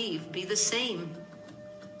they achieve be the same.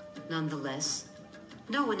 Nonetheless,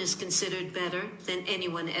 no one is considered better than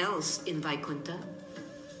anyone else in Vaikuntha.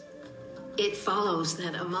 It follows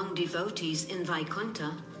that among devotees in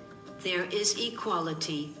Vaikuntha, there is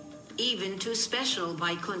equality, even to special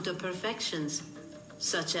Vaikuntha perfections,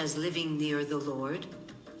 such as living near the Lord,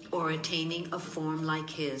 or attaining a form like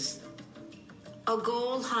His. A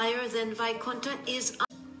goal higher than Vaikuntha is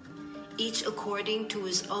each according to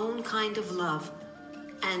his own kind of love,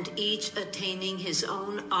 and each attaining his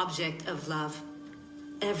own object of love.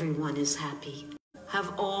 Everyone is happy,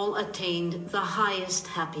 have all attained the highest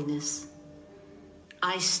happiness.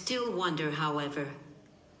 I still wonder, however,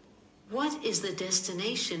 what is the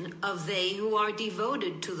destination of they who are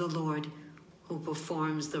devoted to the Lord, who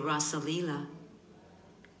performs the Rasa Leela?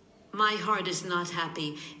 My heart is not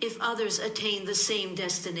happy if others attain the same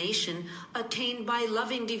destination attained by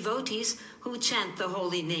loving devotees who chant the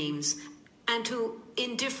holy names and who,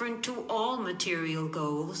 indifferent to all material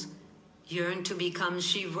goals, yearn to become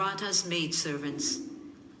Shivrata's maidservants.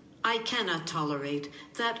 I cannot tolerate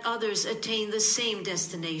that others attain the same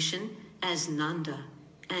destination as Nanda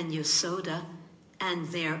and Yasoda and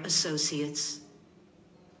their associates.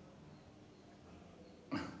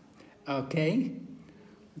 Okay.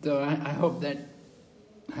 So I hope that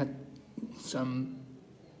had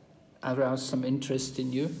aroused some interest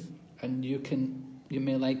in you, and you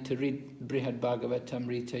may like to read Brihad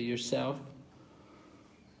Bhagavatamrita yourself.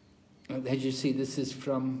 As you see, this is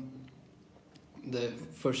from the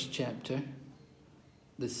first chapter,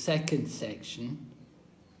 the second section,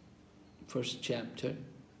 first chapter,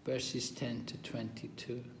 verses 10 to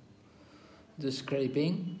 22,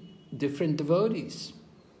 describing different devotees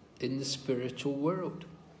in the spiritual world.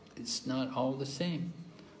 It's not all the same.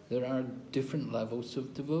 There are different levels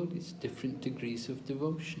of devotees, different degrees of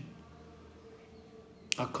devotion,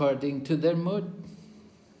 according to their mood.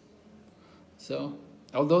 So,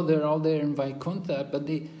 although they're all there in Vaikuntha, but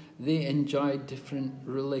they enjoy different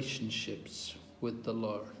relationships with the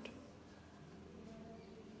Lord.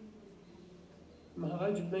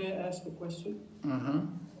 Maharaj, may I ask a question? Uh-huh.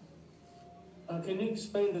 Can you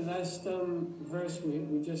explain the last verse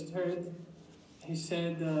we just heard? He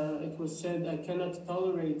said, it was said, I cannot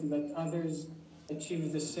tolerate that others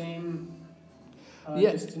achieve the same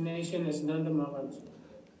destination as Nanda Maharaj.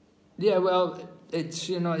 Yeah, well,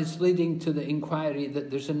 it's leading to the inquiry that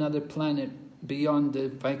there's another planet beyond the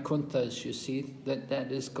Vaikunthas, you see,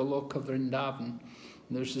 that is Goloka Vrindavan.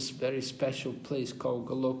 There's this very special place called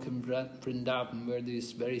Goloka Vrindavan where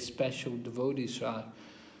these very special devotees are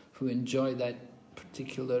who enjoy that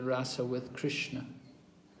particular rasa with Krishna.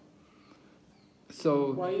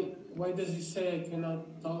 So why does he say I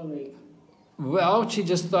cannot tolerate? Well, she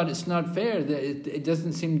just thought it's not fair. It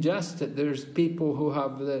doesn't seem just that there's people who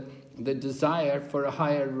have the desire for a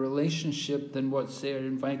higher relationship than what's there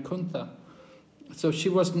in Vaikuntha. So she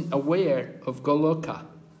wasn't aware of Goloka.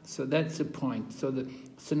 So that's the point. So the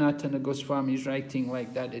Sanatana Goswami is writing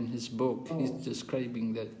like that in his book. Oh. He's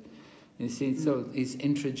describing that. You see, so he's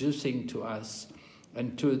introducing to us.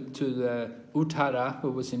 And to the Uttara,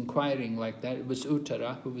 who was inquiring like that, it was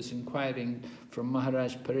Uttara who was inquiring from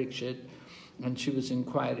Maharaj Parikshit, and she was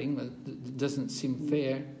inquiring that it doesn't seem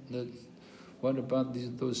fair, that what about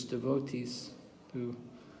those devotees who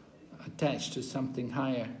attach to something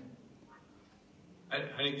higher?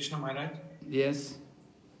 Hare Krishna Maharaj. Yes?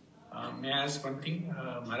 May I ask one thing,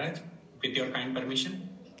 Maharaj, with your kind permission?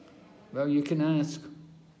 Well, you can ask.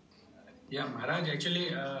 Yeah, Maharaj,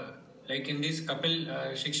 actually, like in this Kapil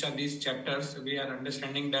Shiksha, these chapters, we are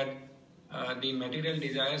understanding that the material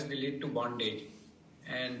desires, they lead to bondage.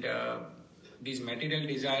 And these material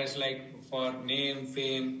desires, like for name,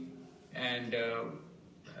 fame, and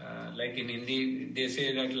like in Hindi, they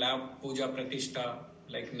say that love, puja, pratishtha,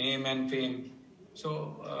 like name and fame.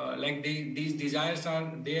 So, like these desires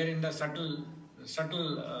are there in the subtle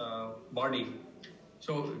body.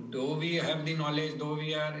 So, though we have the knowledge, though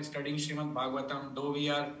we are studying Srimad Bhagavatam, though we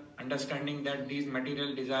are understanding that these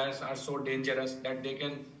material desires are so dangerous that they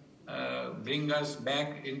can bring us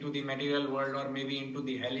back into the material world or maybe into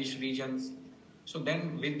the hellish regions. So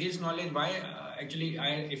then with this knowledge, why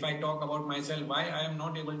if I talk about myself, why I am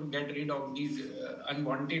not able to get rid of these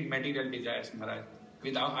unwanted material desires, Maharaj?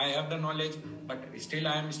 I have the knowledge, but still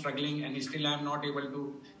I am struggling, and still I am not able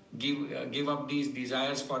to give up these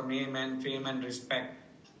desires for name and fame and respect.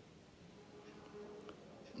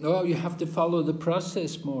 No, you have to follow the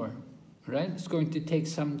process more, right? It's going to take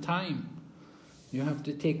some time. You have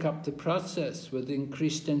to take up the process with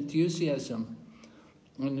increased enthusiasm.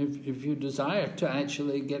 And if you desire to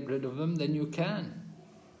actually get rid of them, then you can.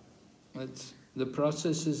 The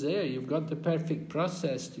process is there. You've got the perfect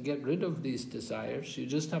process to get rid of these desires. You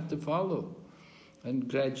just have to follow. And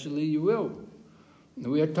gradually you will.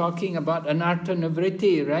 We are talking about anartha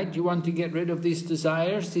nivritti, right? You want to get rid of these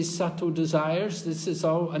desires, these subtle desires. This is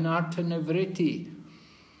all anartha nivritti.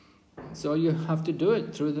 So you have to do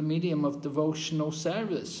it through the medium of devotional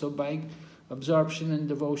service. So by absorption in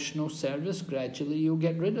devotional service, gradually you'll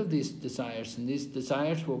get rid of these desires. And these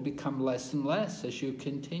desires will become less and less as you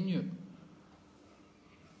continue.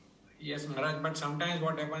 Yes, Maharaj, but sometimes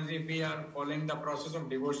what happens if we are following the process of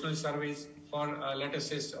devotional service for, let us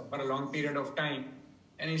say, for a long period of time,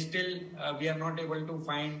 and still we are not able to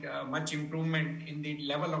find much improvement in the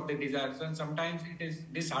level of the desires, and sometimes it is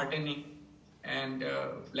disheartening, and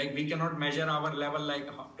like we cannot measure our level, like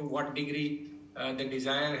to what degree the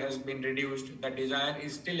desire has been reduced. The desire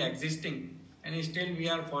is still existing, and still we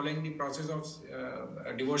are following the process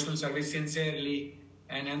of devotional service sincerely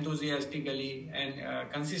and enthusiastically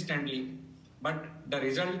and consistently, but the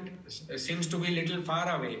result seems to be little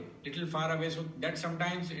far away, so that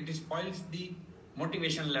sometimes it spoils the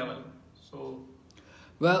motivation level. So,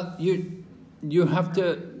 well, you have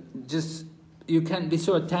to just, you can't be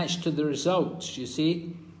so attached to the results, you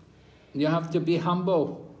see. You have to be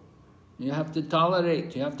humble. You have to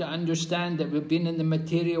tolerate. You have to understand that we've been in the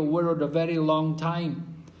material world a very long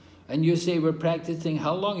time. And you say we're practicing.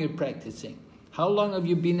 How long are you practicing? How long have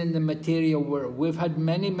you been in the material world? We've had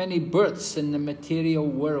many, many births in the material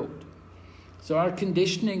world. So our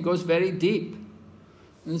conditioning goes very deep.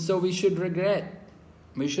 And so we should regret.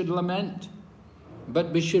 We should lament.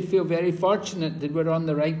 But we should feel very fortunate that we're on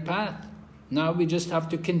the right path. Now we just have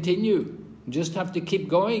to continue. We just have to keep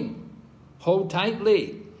going. Hold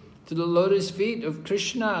tightly to the lotus feet of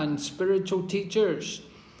Krishna and spiritual teachers.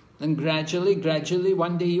 And gradually,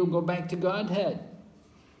 one day you'll go back to Godhead.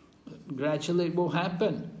 Gradually it will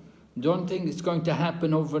happen. Don't think it's going to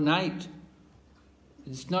happen overnight.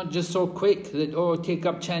 It's not just so quick that, oh, take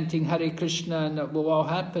up chanting Hare Krishna and it will all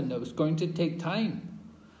happen. It's going to take time.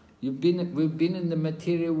 We've been in the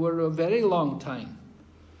material world a very long time.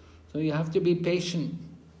 So you have to be patient.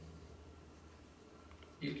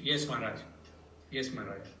 Yes, Maharaj. Yes,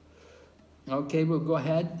 Maharaj. Okay, we'll go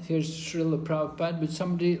ahead. Here's Srila Prabhupada. Would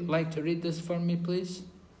somebody like to read this for me, please?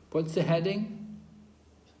 What's the heading?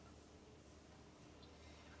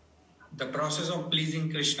 The process of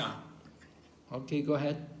pleasing Krishna. Okay, go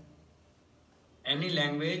ahead. Any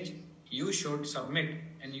language, you should submit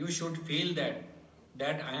and you should feel that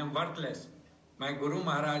I am worthless. My Guru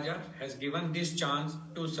Maharaja has given this chance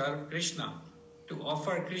to serve Krishna, to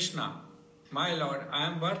offer Krishna. My Lord, I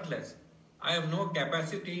am worthless. I have no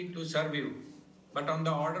capacity to serve you. But on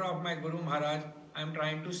the order of my Guru Maharaj, I am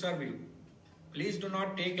trying to serve you. Please do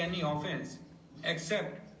not take any offense.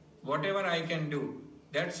 Accept whatever I can do.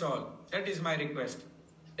 That's all. That is my request.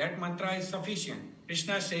 That mantra is sufficient.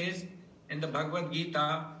 Krishna says in the Bhagavad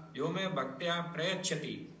Gita, Yome Bhaktya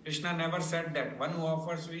Prayachati. Krishna never said that. One who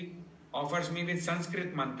offers me with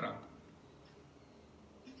Sanskrit mantra.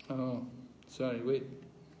 Oh, sorry, wait.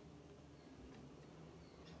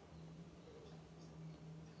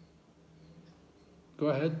 Go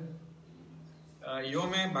ahead.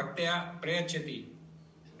 Yome Bhaktya Prayachati.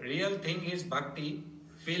 Real thing is bhakti,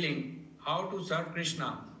 feeling how to serve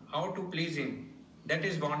Krishna, how to please him. That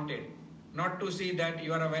is wanted. Not to see that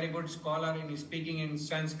you are a very good scholar in speaking in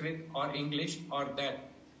Sanskrit or English or that.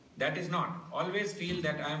 That is not. Always feel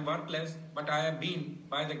that I am worthless, but I have been,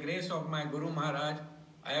 by the grace of my Guru Maharaj,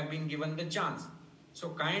 I have been given the chance. So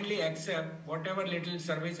kindly accept whatever little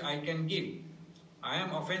service I can give. I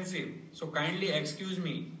am offensive, so kindly excuse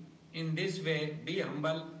me. In this way, be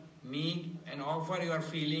humble, meek, and offer your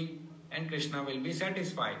feeling, and Krishna will be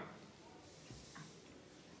satisfied.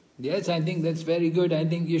 Yes, I think that's very good. I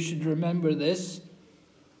think you should remember this.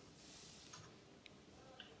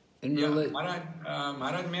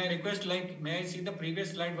 Maharaj, may I request, may I see the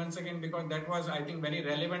previous slide once again, because that was, I think, very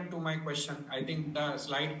relevant to my question. I think the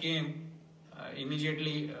slide came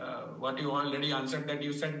immediately, what you already answered, that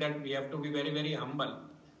you said that we have to be very, very humble,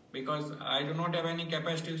 because I do not have any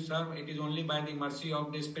capacity to serve. It is only by the mercy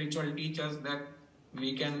of the spiritual teachers that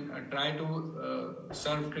we can try to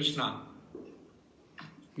serve Krishna.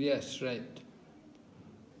 Yes, right.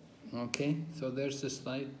 Okay, so there's the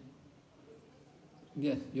slide.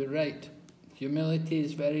 Yeah, you're right. Humility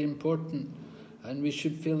is very important, and we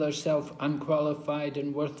should feel ourselves unqualified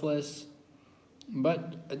and worthless,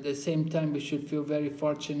 but at the same time we should feel very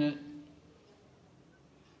fortunate.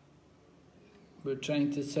 We're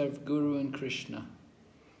trying to serve Guru and Krishna.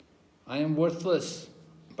 I am worthless.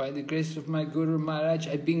 By the grace of my Guru Maharaj,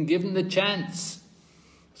 I've been given the chance.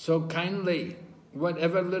 So kindly,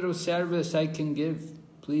 whatever little service I can give,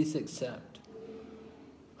 please accept.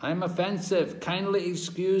 I'm offensive. Kindly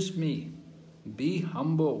excuse me. Be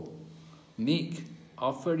humble, meek.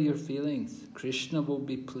 Offer your feelings. Krishna will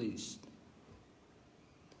be pleased.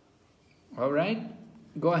 All right?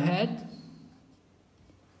 Go ahead.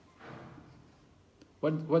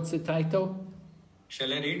 What's the title?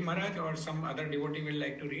 Shall I read, Maharaj, or some other devotee will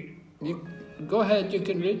like to read? Go ahead, you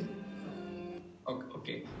can read.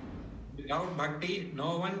 Okay. Without bhakti,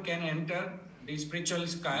 no one can enter the spiritual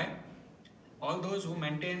sky. All those who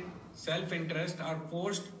maintain self-interest are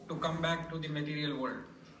forced to come back to the material world.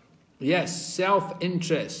 Yes,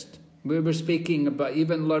 self-interest. We were speaking about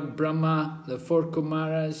even Lord Brahma, the four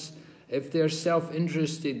Kumaras. If they're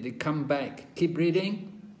self-interested, they come back. Keep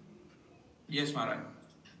reading. Yes, Maharaj.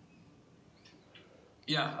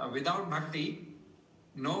 Yeah, without bhakti,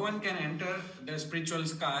 no one can enter the spiritual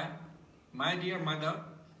sky. My dear mother,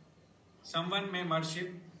 someone may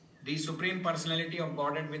worship the Supreme Personality of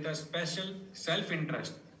Godhead with a special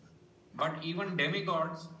self-interest. But even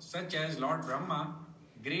demigods such as Lord Brahma,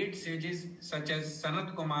 great sages such as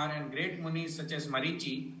Sanat Kumar and great munis such as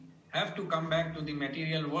Marichi have to come back to the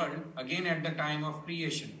material world again at the time of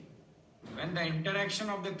creation. When the interaction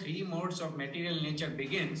of the three modes of material nature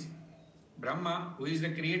begins, Brahma, who is the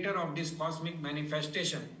creator of this cosmic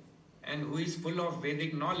manifestation and who is full of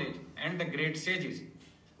Vedic knowledge, and the great sages,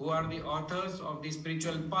 who are the authors of the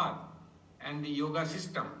spiritual path and the yoga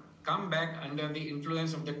system, come back under the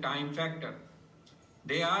influence of the time factor.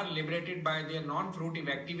 They are liberated by their non-fruitive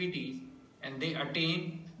activities and they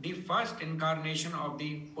attain the first incarnation of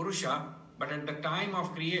the Purusha, but at the time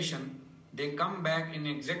of creation, they come back in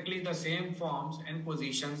exactly the same forms and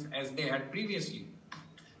positions as they had previously.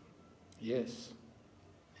 Yes.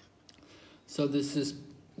 So this is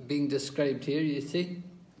being described here, you see.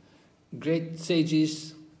 Great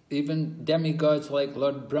sages, even demigods like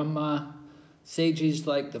Lord Brahma, sages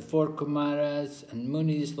like the four Kumaras, and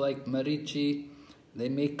munis like Marichi, they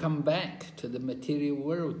may come back to the material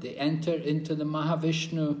world. They enter into the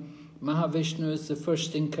Mahavishnu. Mahavishnu is the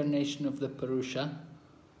first incarnation of the Purusha.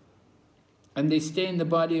 And they stay in the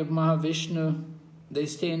body of Mahavishnu. They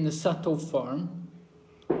stay in the subtle form.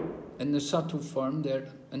 In the subtle form, they're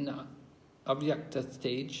in the Avyakta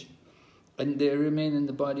stage. And they remain in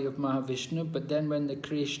the body of Mahavishnu. But then when the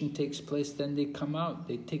creation takes place, then they come out.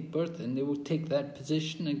 They take birth and they will take that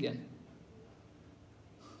position again.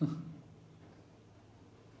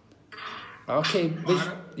 Okay,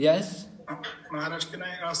 yes? Maharaj, can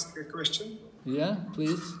I ask a question? Yeah,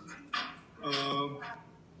 please.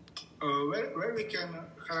 Where we can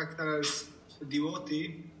characterize a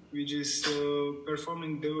devotee which is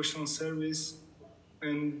performing devotional service,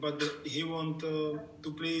 but he want to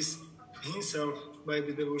please himself by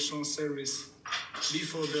the devotional service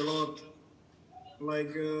before the Lord.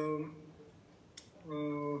 Like,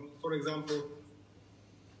 for example,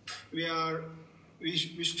 we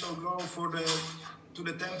shall go to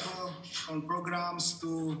the temple on programs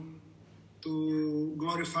to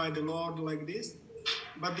glorify the Lord like this.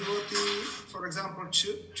 But devotee, for example,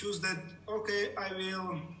 choose that, okay, I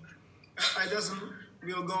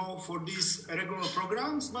will go for these regular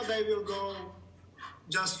programs, but I will go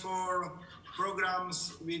just for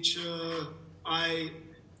programs which I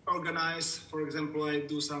organize. For example, I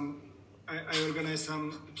organize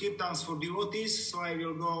some kirtans for devotees, so I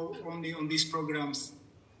will go only on these programs.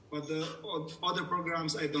 But the other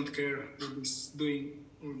programs, I don't care who is doing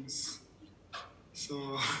all this.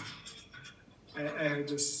 So I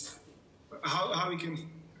just, how we can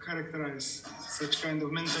characterize such kind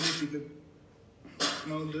of mentality that,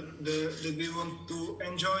 that we want to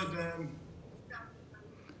enjoy the...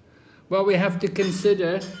 Well, we have to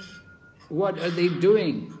consider what are they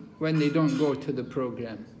doing when they don't go to the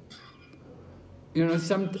program. There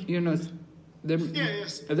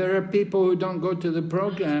are people who don't go to the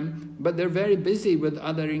program, but they're very busy with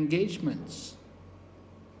other engagements.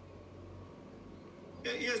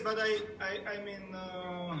 Yes, but I mean,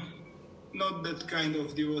 not that kind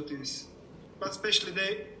of devotees. But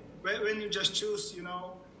especially when you just choose,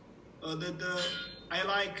 that I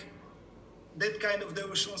like that kind of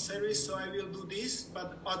devotional service, so I will do this,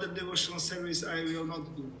 but other devotional service I will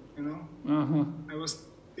not do, I was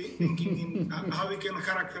thinking in how we can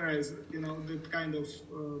characterize, that kind of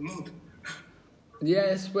mood.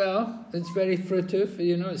 Yes, well, it's very fruitive.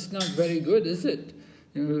 You know, it's not very good, is it?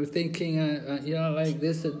 You know, thinking, you know, like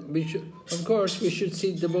this. We should, of course, we should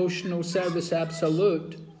see devotional service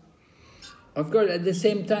absolute. Of course, at the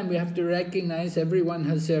same time, we have to recognize everyone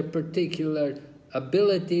has their particular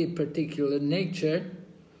ability, particular nature.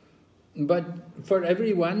 But for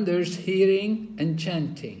everyone, there's hearing and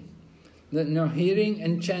chanting. No, hearing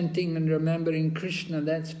and chanting and remembering Krishna,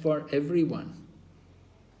 that's for everyone.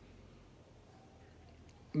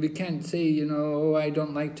 We can't say, you know, oh, I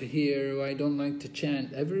don't like to hear, or I don't like to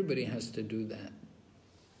chant. Everybody has to do that.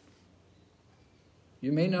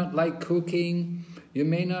 You may not like cooking, you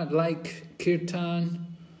may not like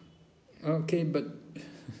kirtan, okay, but,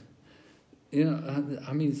 you know,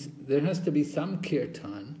 I mean, there has to be some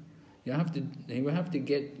kirtan. You have to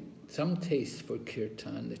get some taste for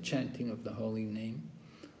kirtan, the chanting of the holy name.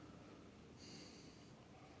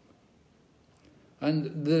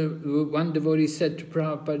 And the one devotee said to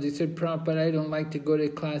Prabhupada, he said, Prabhupada, I don't like to go to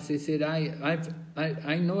class. He said,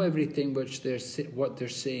 I know everything what they're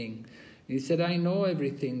saying. He said, I know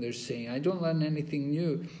everything they're saying. I don't learn anything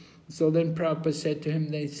new. So then Prabhupada said to him,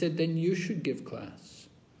 they said, then you should give class.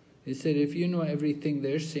 He said, if you know everything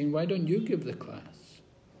they're saying, why don't you give the class?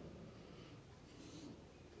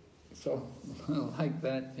 So, like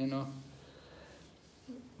that, you know.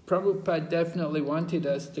 Prabhupada definitely wanted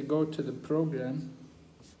us to go to the program.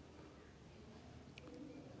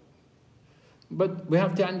 But we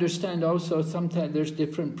have to understand also, sometimes there's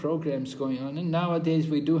different programs going on. And nowadays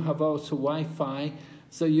we do have also Wi-Fi,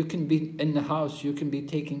 so you can be in the house, you can be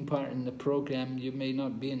taking part in the program. You may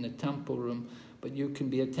not be in the temple room, but you can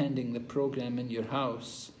be attending the program in your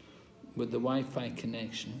house with the Wi-Fi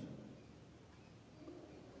connection.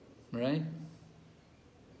 Right?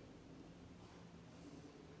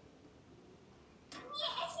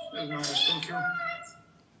 Thank you.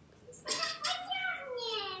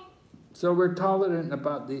 So we're tolerant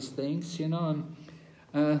about these things, you know,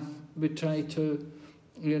 and we try to,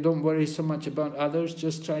 you know, don't worry so much about others,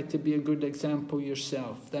 just try to be a good example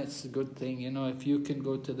yourself. That's a good thing, you know, if you can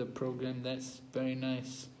go to the program, that's very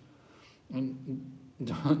nice. And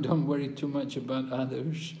don't worry too much about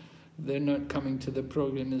others. They're not coming to the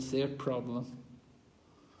program, it's their problem.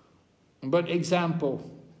 But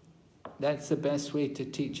example, that's the best way to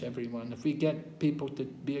teach everyone. If we get people to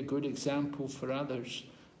be a good example for others,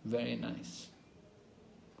 very nice.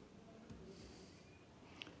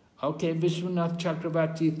 Okay, Vishwanath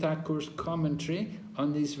Chakravarti Thakur's commentary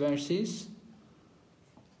on these verses.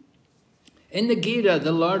 In the Gita,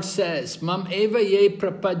 the Lord says, Mam eva ye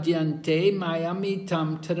prapadyante mayami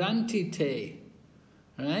tam taranti te.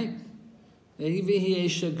 Right?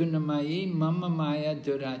 Vihyesha gunamayi mama maya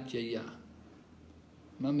durajaya.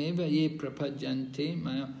 Mameva ye prapadyante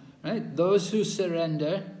maya. Right? Those who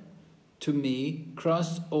surrender to me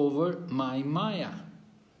cross over my maya.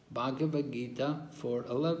 Bhagavad Gita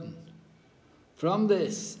 4:11. From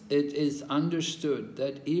this, it is understood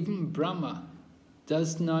that even Brahma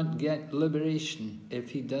does not get liberation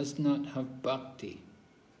if he does not have bhakti.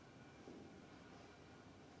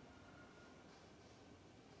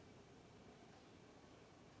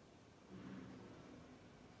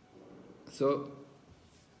 So,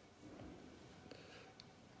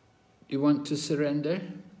 you want to surrender?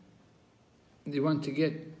 You want to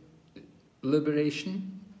get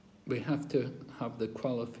liberation? We have to have the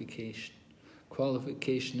qualification.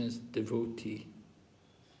 Qualification is devotee.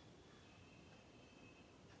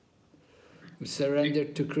 We surrender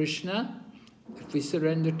to Krishna. If we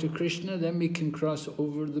surrender to Krishna, then we can cross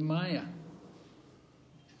over the Maya.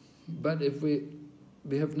 But if we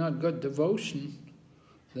have not got devotion,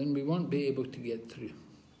 then we won't be able to get through.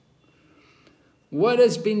 What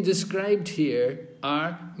has been described here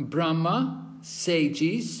are Brahma,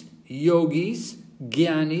 sages, yogis,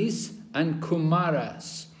 jnanis, and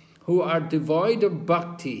kumaras, who are devoid of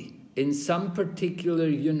bhakti in some particular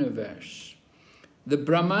universe. The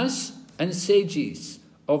Brahmas and sages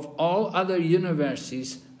of all other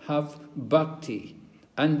universes have bhakti,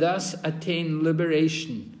 and thus attain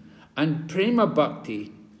liberation, and prema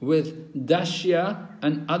bhakti with dasya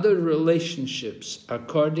and other relationships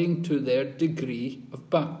according to their degree of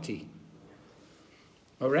bhakti.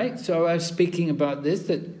 Alright, so I was speaking about this,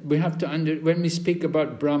 that we have to when we speak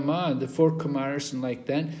about Brahma, the four Kumaras and like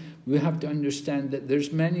that, we have to understand that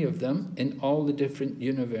there's many of them in all the different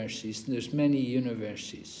universes. There's many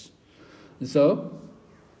universes. So,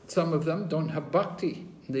 some of them don't have bhakti.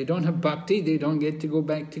 They don't have bhakti, they don't get to go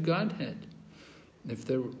back to Godhead if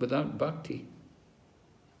they're without bhakti.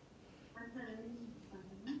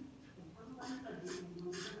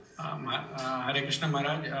 Hare Krishna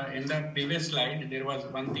Maharaj, in the previous slide, there was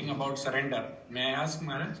one thing about surrender. May I ask,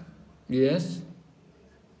 Maharaj? Yes.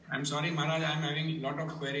 I'm sorry, Maharaj, I'm having a lot of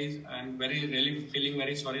queries. I'm really feeling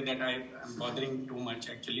very sorry that I'm bothering too much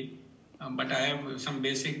actually. But I have some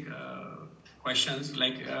basic questions.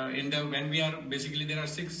 Like when we are, basically there are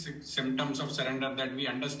six symptoms of surrender that we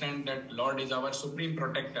understand that Lord is our supreme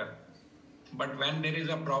protector. But when there is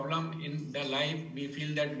a problem in the life we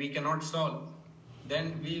feel that we cannot solve,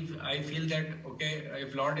 then I feel that, okay,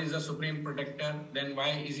 if Lord is the supreme protector, then why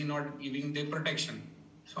is He not giving the protection?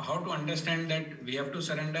 So how to understand that we have to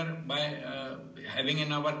surrender by having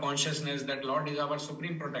in our consciousness that Lord is our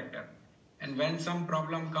supreme protector. And when some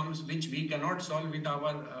problem comes which we cannot solve with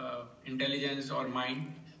our intelligence or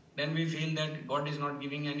mind, then we feel that God is not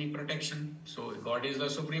giving any protection. So God is the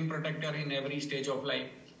supreme protector in every stage of life.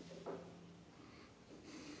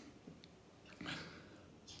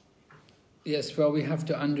 Yes, well, we have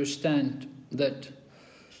to understand that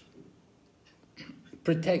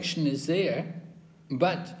protection is there,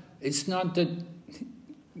 but it's not that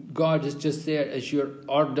God is just there as your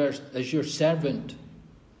order, as your servant.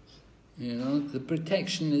 You know, the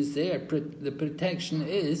protection is there. The protection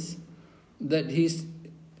is that He's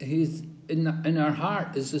in our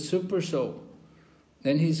heart as the super soul.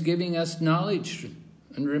 And He's giving us knowledge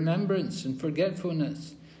and remembrance and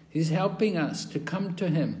forgetfulness. He's helping us to come to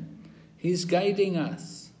Him. He's guiding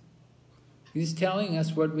us. He's telling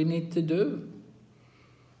us what we need to do.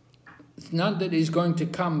 It's not that He's going to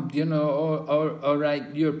come, you know, all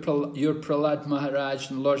right, you're Prahlad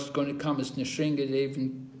Maharaj and the Lord's going to come as Nrsingadev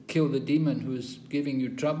and kill the demon who's giving you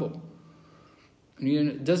trouble. You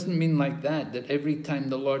know, it doesn't mean like that every time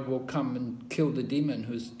the Lord will come and kill the demon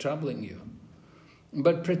who's troubling you.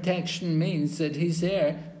 But protection means that He's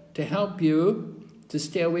there to help you to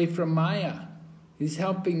stay away from Maya. He's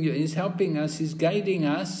helping you, He's helping us, He's guiding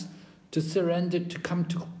us to surrender, to come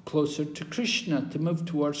closer to Krishna, to move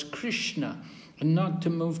towards Krishna, and not to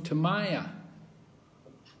move to Maya.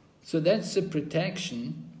 So that's the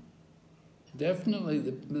protection.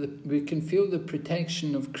 Definitely, we can feel the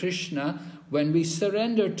protection of Krishna when we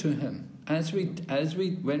surrender to Him,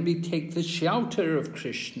 when we take the shelter of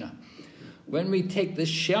Krishna. When we take the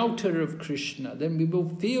shelter of Krishna, then we will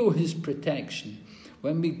feel His protection.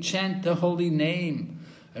 When we chant the holy name,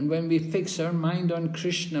 and when we fix our mind on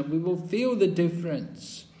Krishna, we will feel the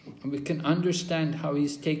difference. And we can understand how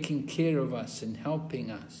He's taking care of us and helping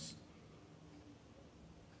us.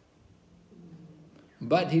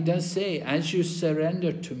 But He does say, as you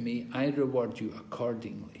surrender to me, I reward you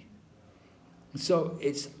accordingly. So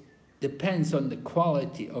it depends on the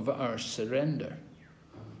quality of our surrender.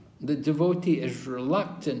 The devotee is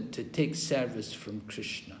reluctant to take service from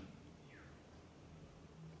Krishna.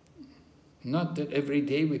 Not that every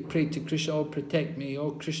day we pray to Krishna, oh, protect me, oh,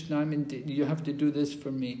 Krishna, you have to do this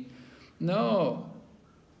for me. No.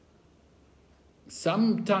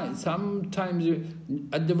 Sometimes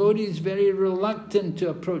a devotee is very reluctant to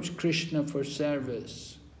approach Krishna for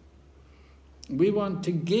service. We want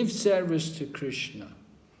to give service to Krishna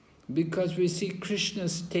because we see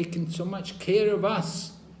Krishna's taken so much care of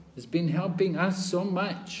us. He's been helping us so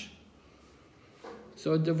much.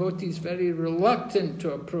 So a devotee is very reluctant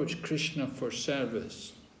to approach Krishna for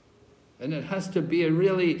service. And it has to be a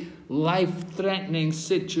really life-threatening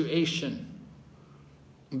situation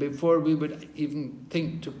before we would even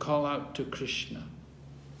think to call out to Krishna.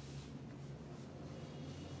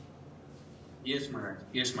 Yes, Maharaj.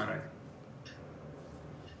 Yes, Maharaj.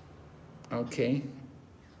 Okay,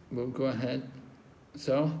 we'll go ahead.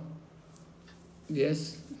 So,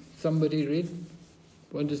 yes, somebody read.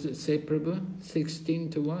 What does it say, Prabhu? 16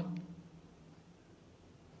 to what?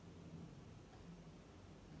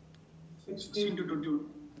 16 to 21.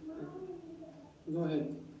 Go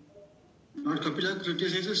ahead. Lord Kapila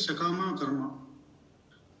criticizes Sakama Karma.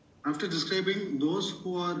 After describing those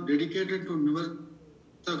who are dedicated to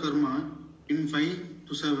Nivarta Karma in 5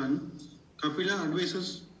 to 7, Kapila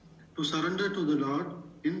advises to surrender to the Lord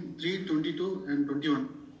in 3:22 and 21.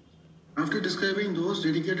 After describing those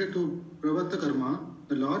dedicated to Pravarta Karma,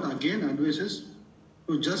 the Lord again advises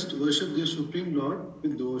to just worship their Supreme Lord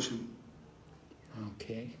with devotion.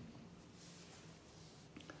 Okay.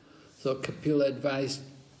 So Kapila advised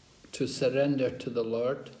to surrender to the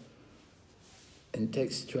Lord in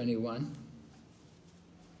text 21.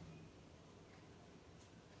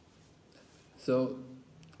 So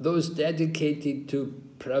those dedicated to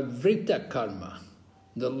Pravrita Karma,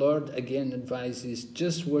 the Lord again advises,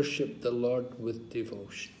 just worship the Lord with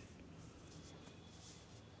devotion.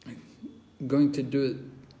 I'm going to do it.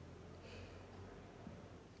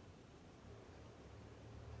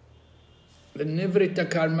 The Nivrita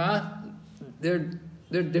Karma,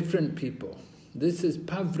 they're different people. This is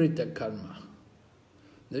pavrita karma.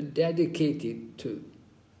 They're dedicated to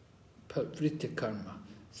pavrita karma.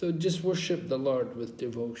 So just worship the Lord with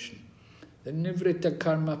devotion. The nivrita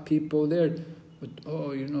karma people, they're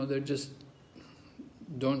just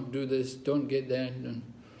don't do this, don't get that, and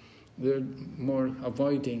they're more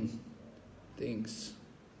avoiding things.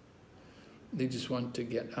 They just want to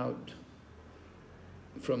get out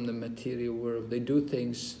from the material world. They do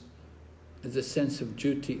things as a sense of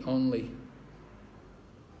duty only.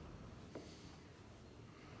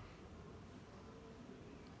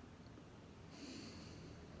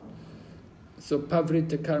 So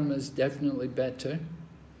pavrita karma is definitely better.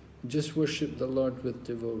 Just worship the Lord with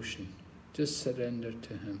devotion. Just surrender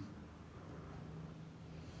to Him.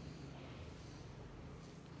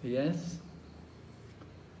 Yes?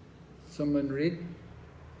 Someone read?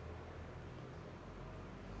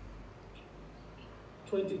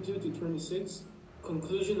 22 to 26,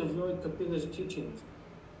 conclusion of Lord Kapila's teachings.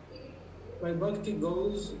 By Bhakti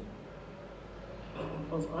goals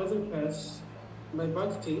of other paths, by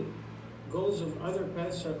Bhakti, goals of other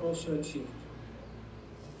paths are also achieved.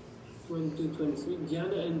 22-23,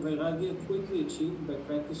 Jnana and Vairagya quickly achieved by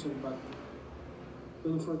practice of Bhakti.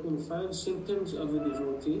 24-25, symptoms of a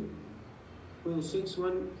devotee.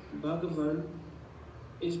 26-1, Bhagavan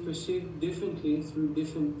is perceived differently through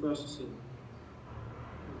different processing.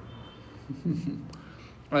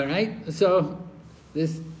 All right, so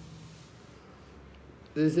this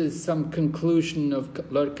is some conclusion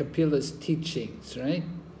of Lord Kapila's teachings, right?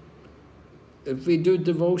 If we do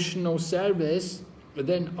devotional service,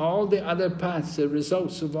 then all the other paths, the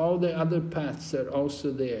results of all the other paths are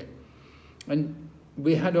also there. And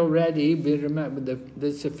we had already, we remember,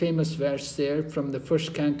 there's a famous verse there from the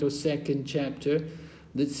first canto, second chapter,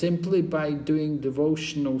 that simply by doing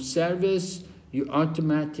devotional service, you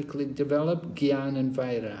automatically develop Gyan and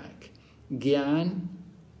Vairag. Gyan,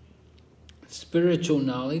 spiritual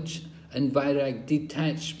knowledge, and Vairag,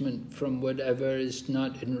 detachment from whatever is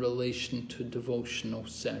not in relation to devotional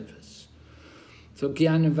service. So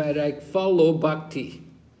Gyan and Vairag follow Bhakti.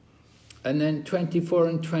 And then 24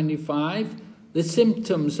 and 25, the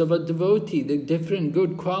symptoms of a devotee, the different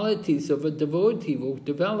good qualities of a devotee will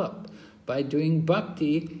develop. By doing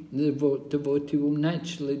Bhakti, the devotee will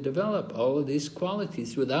naturally develop all of these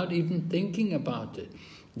qualities without even thinking about it.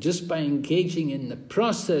 Just by engaging in the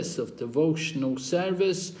process of devotional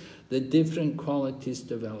service, the different qualities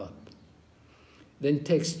develop. Then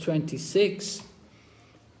text 26,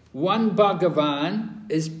 one Bhagavan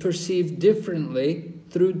is perceived differently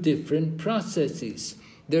through different processes.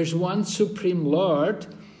 There's one Supreme Lord,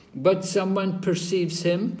 but someone perceives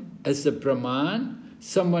Him as the Brahman,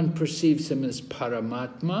 someone perceives Him as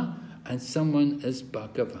Paramatma, and someone as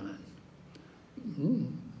Bhagavan.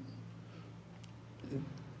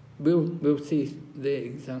 We'll see the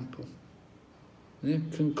example. The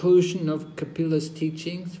conclusion of Kapila's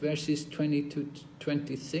teachings, verses 22 to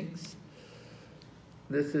 26.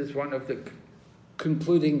 This is one of the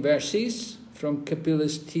concluding verses from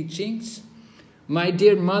Kapila's teachings. My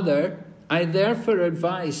dear mother, I therefore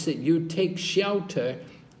advise that you take shelter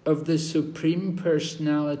of the Supreme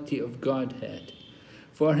Personality of Godhead,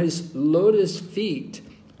 for His lotus feet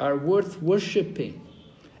are worth worshipping.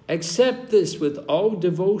 Accept this with all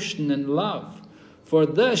devotion and love, for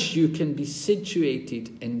thus you can be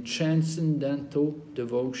situated in transcendental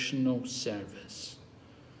devotional service.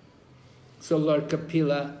 So Lord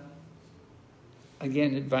Kapila,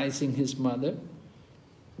 again advising his mother,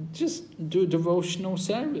 just do devotional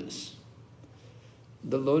service.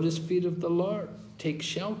 The lotus feet of the Lord. Take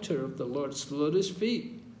shelter of the Lord's lotus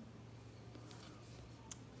feet.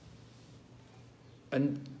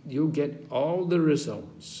 And you'll get all the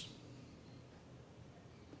results.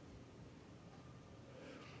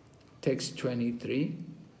 Text 23.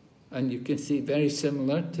 And you can see very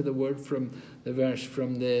similar to the word from the verse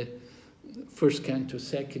from the first canto,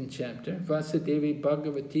 second chapter. Vasudevi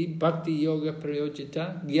Bhagavati Bhakti Yoga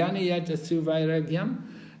Prayojita Jnana Yata Suvairagyam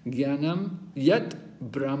Jnanam Yat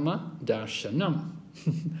Brahma Darshanam.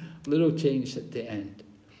 Little change at the end.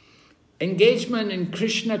 Engagement in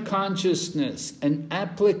Krishna consciousness and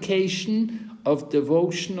application of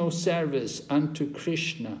devotional service unto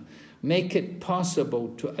Krishna make it possible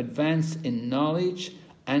to advance in knowledge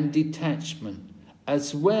and detachment,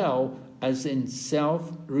 as well as in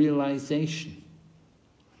self-realization.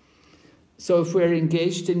 So if we're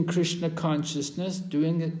engaged in Krishna consciousness,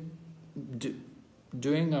 doing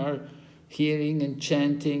our hearing and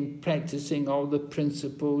chanting, practicing all the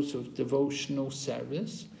principles of devotional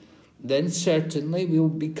service, then certainly we'll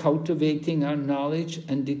be cultivating our knowledge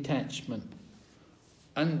and detachment.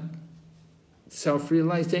 And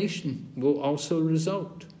self-realization will also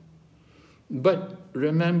result. But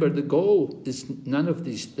remember, the goal is none of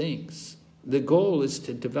these things. The goal is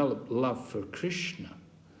to develop love for Krishna.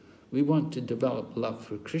 We want to develop love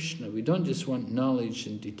for Krishna. We don't just want knowledge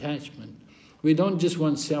and detachment. We don't just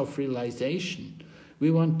want self-realization. We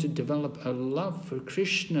want to develop a love for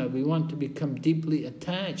Krishna. We want to become deeply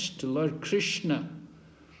attached to Lord Krishna.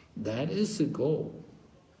 That is the goal.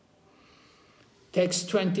 Text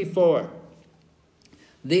 24.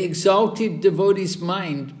 The exalted devotee's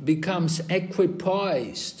mind becomes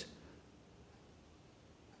equipoised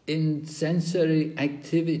in sensory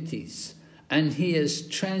activities, and he is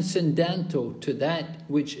transcendental to that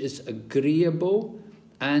which is agreeable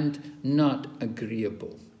and not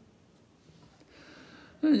agreeable.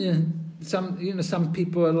 Some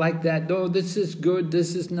people are like that. Oh, this is good,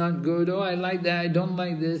 this is not good. Oh, I like that, I don't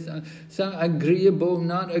like this. Some agreeable,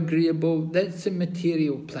 not agreeable. That's a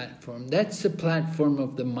material platform. That's the platform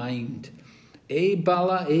of the mind. E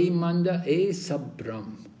bala, e manda, e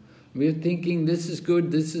sabram. We're thinking this is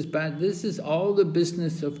good, this is bad. This is all the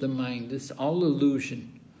business of the mind. It's all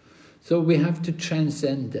illusion. So we have to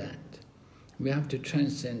transcend that. We have to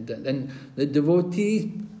transcend that. And the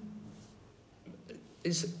devotee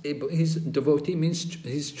devotee means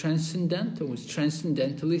he's transcendental, he's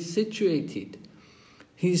transcendentally situated.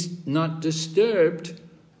 He's not disturbed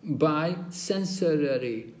by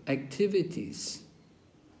sensory activities.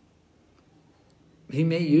 He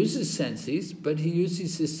may use his senses, but he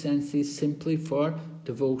uses his senses simply for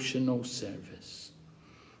devotional service.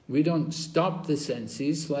 We don't stop the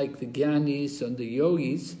senses like the jnanis and the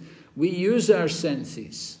yogis. We use our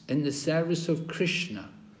senses in the service of Krishna,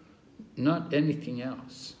 not anything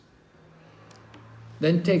else.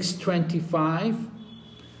 Then text 25.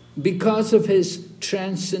 Because of his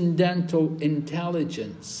transcendental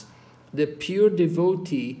intelligence, the pure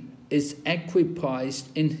devotee is equipoised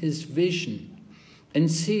in his vision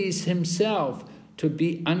and sees himself to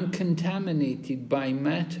be uncontaminated by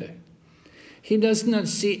matter. He does not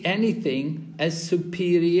see anything as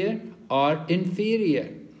superior or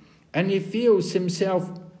inferior, and he feels himself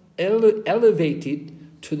elevated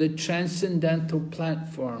to the transcendental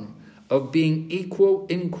platform of being equal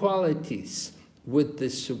in qualities with the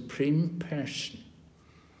Supreme Person.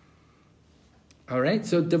 All right,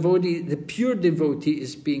 so devotee, the pure devotee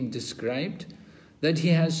is being described, that he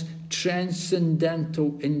has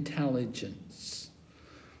transcendental intelligence.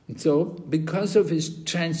 And so, because of his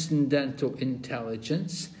transcendental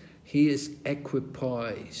intelligence, he is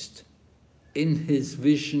equipoised in his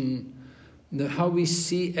vision, how we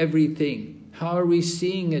see everything. How are we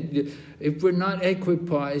seeing it? If we're not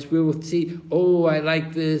equipoised, we will see, oh, I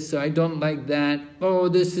like this, I don't like that. Oh,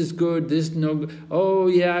 this is good, this is no good. Oh,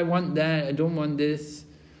 yeah, I want that, I don't want this.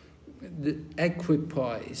 The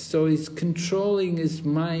equipoised. So he's controlling his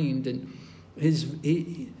mind, and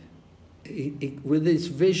with his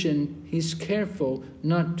vision, he's careful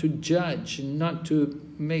not to judge and not to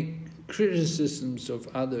make criticisms of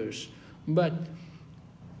others. But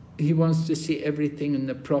he wants to see everything in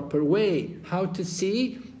the proper way. How to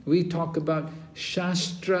see? We talk about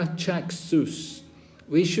Shastra Chaksus.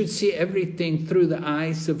 We should see everything through the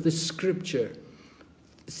eyes of the scripture.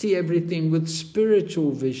 See everything with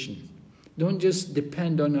spiritual vision. Don't just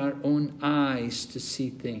depend on our own eyes to see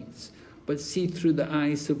things, but see through the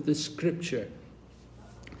eyes of the scripture.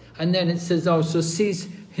 And then it says also, sees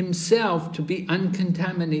himself to be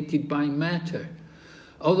uncontaminated by matter.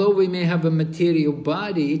 Although we may have a material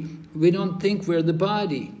body, we don't think we're the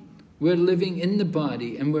body. We're living in the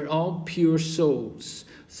body, and we're all pure souls.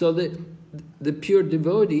 So that the pure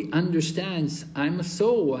devotee understands, I'm a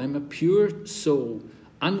soul, I'm a pure soul,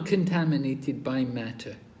 uncontaminated by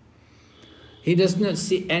matter. He does not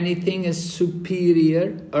see anything as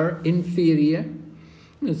superior or inferior.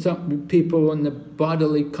 Some people on the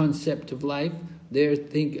bodily concept of life, they're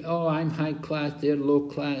thinking, oh, I'm high class, they're low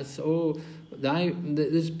class. Oh,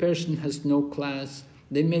 this person has no class.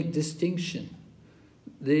 They make distinction.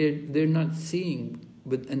 They're not seeing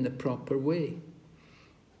in the proper way.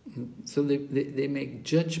 So they make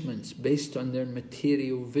judgments based on their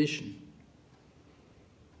material vision.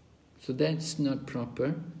 So that's not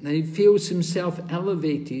proper. And he feels himself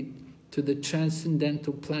elevated to the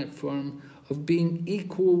transcendental platform of being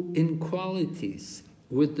equal in qualities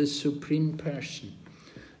with the Supreme Person.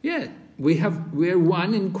 Yeah, we're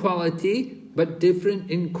one in quality, but different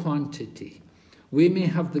in quantity. We may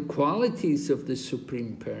have the qualities of the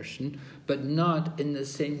Supreme Person, but not in the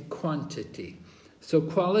same quantity. So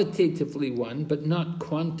qualitatively one, but not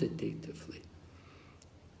quantitatively.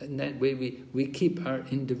 And that way we keep our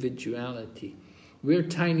individuality. We're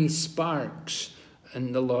tiny sparks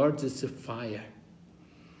and the Lord is the fire.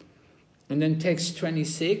 And then text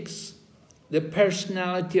 26, the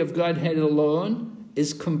personality of Godhead alone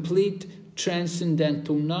is complete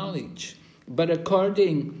transcendental knowledge, but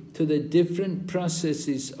according to the different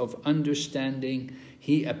processes of understanding,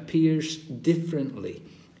 he appears differently,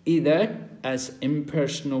 either as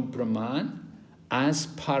impersonal Brahman, as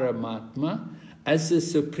Paramatma, as the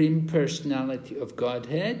Supreme Personality of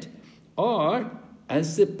Godhead, or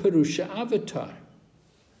as the Purusha Avatar.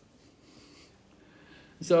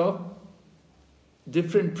 So,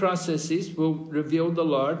 different processes will reveal the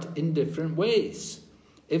Lord in different ways.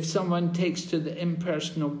 If someone takes to the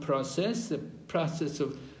impersonal process, the process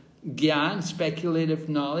of Gyan, speculative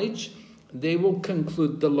knowledge, they will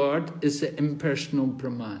conclude the Lord is the impersonal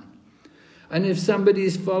Brahman. And if somebody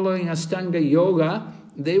is following Astanga Yoga,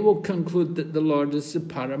 they will conclude that the Lord is the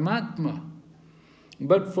Paramatma.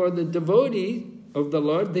 But for the devotee of the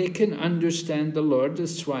Lord, they can understand the Lord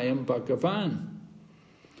as Swayam Bhagavan.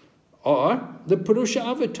 Or the Purusha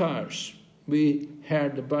avatars. We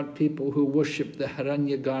heard about people who worship the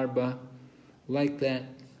Hiranyagarbha like that.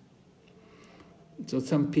 So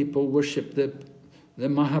some people worship the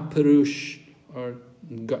Mahapurush or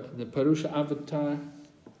the Purusha avatar.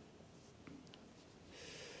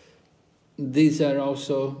 These are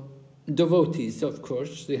also devotees, of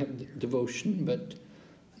course. They have devotion, but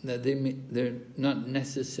they're not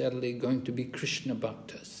necessarily going to be Krishna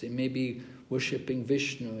Bhaktas. They may be worshipping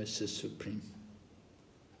Vishnu as the Supreme.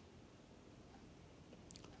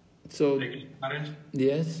 So, Maharaj?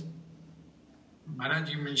 Yes? Maharaj,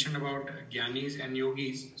 you mentioned about Jnanis and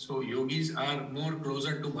Yogis. So Yogis are more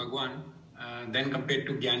closer to Bhagwan than compared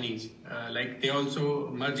to Jnanis. Like they also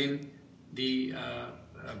merge in the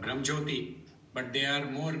Brahmjyoti, but they are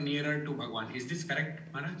more nearer to Bhagwan. Is this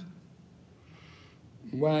correct, Maharaj?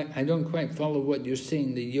 Why? I don't quite follow what you're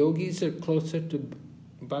saying. The Yogis are closer to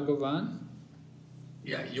Bhagavan?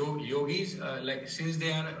 Yeah, yogis, like since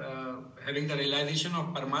they are having the realization of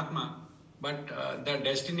Paramatma, but the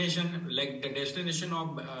destination, like the destination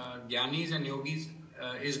of Jnanis and Yogis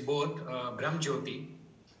is both Brahmjyoti.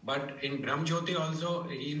 But in Brahmjyoti also,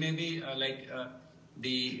 he may be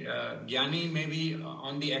the Jnani may be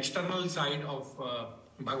on the external side of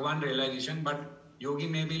Bhagwan realization, but Yogi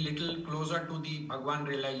may be little closer to the Bhagwan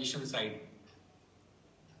realization side.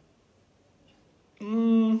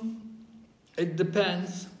 It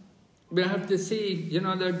depends. We have to see, there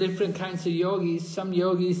are different kinds of yogis. Some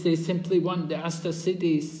yogis, they simply want the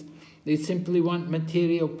Astasiddhis. They simply want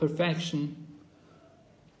material perfection.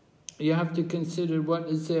 You have to consider what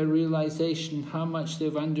is their realization, how much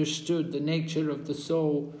they've understood the nature of the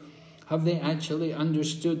soul. Have they actually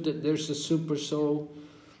understood that there's a super soul?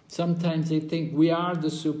 Sometimes they think we are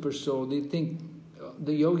the super soul. They think,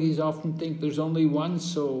 the yogis often think there's only one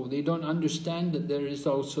soul. They don't understand that there is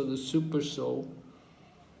also the super soul.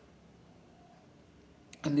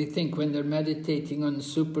 And they think when they're meditating on the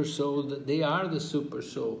super soul that they are the super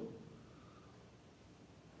soul.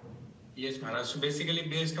 Yes, Maharaj. So basically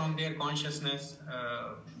based on their consciousness,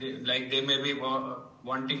 they may be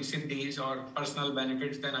wanting siddhis or personal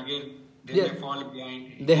benefits, then again they may fall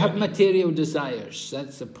behind. They have material desires,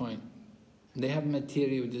 that's the point. They have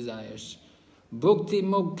material desires. Bhakti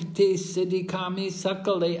mukti siddhikami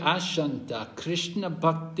sakale ashanta. Krishna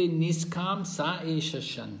bhakti niskam sa esha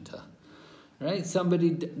shanta. Right?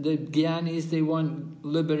 The Jnanis, they want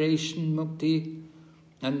liberation, mukti,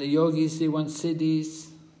 and the yogis, they want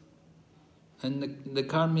siddhis, and the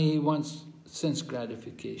karmi, he wants sense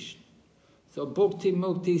gratification. So bhakti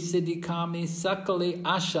mukti siddhikami sakale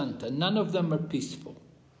ashanta. None of them are peaceful.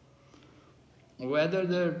 Whether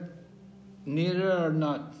they're nearer or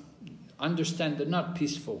not, understand they're not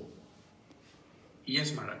peaceful.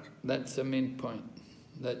 Yes, Maharaj. That's the main point.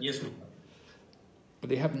 Yes, Maharaj.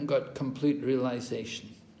 They haven't got complete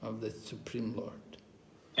realization of the Supreme Lord.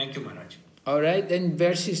 Thank you, Maharaj. All right, then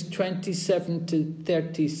verses 27 to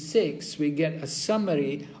 36, we get a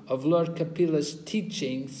summary of Lord Kapila's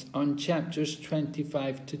teachings on chapters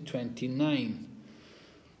 25 to 29.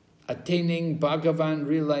 Attaining Bhagavan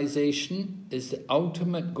realization is the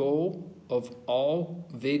ultimate goal of all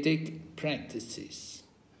Vedic practices.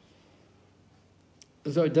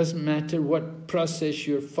 So it doesn't matter what process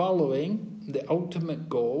you're following, the ultimate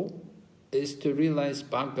goal is to realize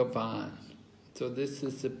Bhagavan. So this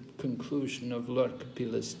is the conclusion of Lord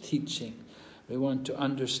Kapila's teaching. We want to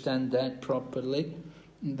understand that properly,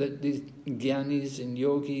 that these Jnanis and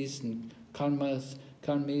Yogis and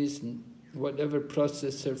Karmis and whatever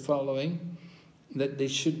process they're following, that they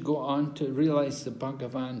should go on to realize the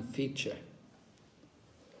Bhagavan feature.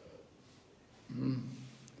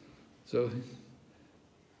 So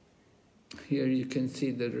here you can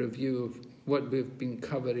see the review of what we've been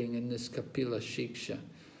covering in this Kapila Shiksha.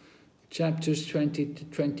 Chapters 20 to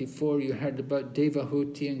 24, you heard about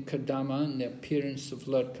Devahuti and Kadama and the appearance of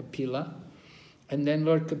Lord Kapila. And then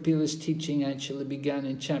Lord Kapila's teaching actually began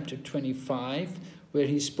in chapter 25, where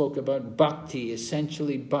he spoke about Bhakti,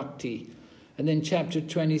 essentially Bhakti. And then chapter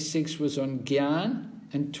 26 was on Gyan,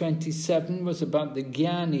 and 27 was about the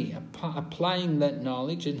Jnani, applying that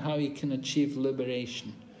knowledge and how he can achieve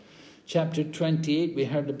liberation. Chapter 28, we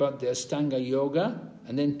heard about the Astanga Yoga,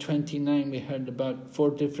 and then 29, we heard about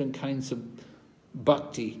 4 different kinds of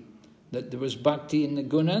Bhakti. That there was Bhakti in the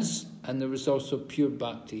Gunas, and there was also pure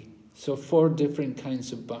Bhakti. So 4 different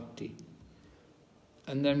kinds of Bhakti.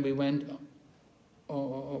 And then we went,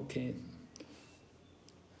 okay.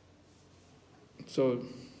 So,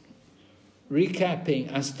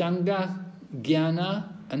 recapping, Astanga,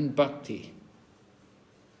 Jnana and Bhakti.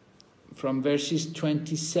 From verses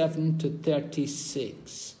 27 to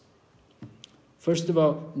 36. First of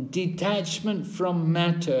all, detachment from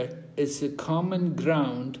matter is the common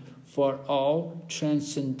ground for all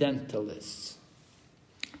transcendentalists.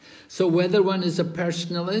 So whether one is a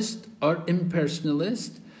personalist or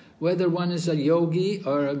impersonalist, whether one is a yogi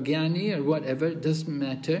or a jnani or whatever, it doesn't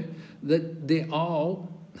matter, that they all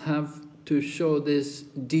have to show this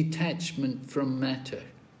detachment from matter.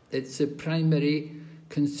 It's a primary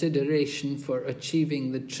consideration for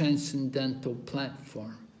achieving the transcendental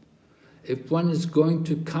platform. If one is going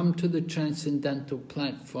to come to the transcendental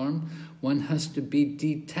platform, one has to be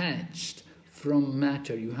detached from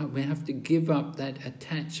matter. We have to give up that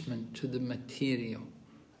attachment to the material.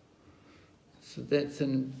 So that's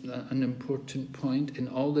an important point in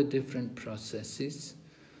all the different processes.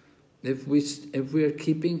 If we are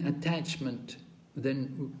keeping attachment,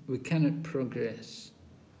 then we cannot progress.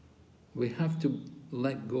 We have to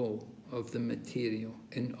let go of the material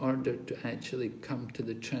in order to actually come to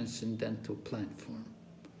the transcendental platform.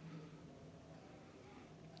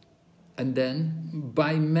 And then,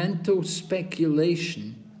 by mental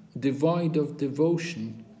speculation, devoid of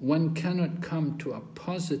devotion, one cannot come to a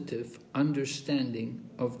positive understanding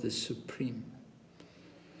of the Supreme.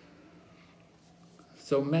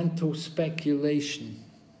 So mental speculation,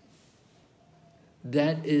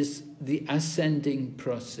 that is the ascending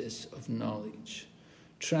process of knowledge.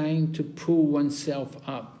 Trying to pull oneself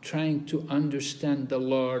up, trying to understand the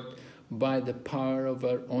Lord by the power of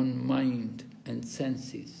our own mind and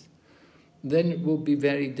senses. Then it will be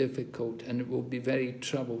very difficult and it will be very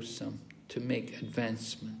troublesome to make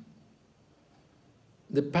advancement.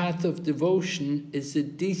 The path of devotion is a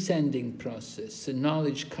descending process. The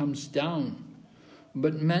knowledge comes down.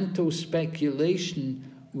 But mental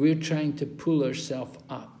speculation, we're trying to pull ourselves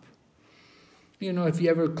up. You know, if you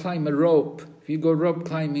ever climb a rope, if you go rope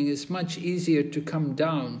climbing, it's much easier to come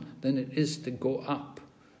down than it is to go up.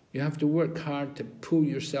 You have to work hard to pull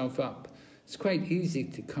yourself up. It's quite easy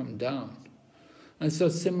to come down. And so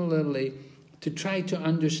similarly, to try to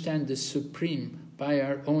understand the Supreme by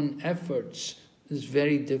our own efforts is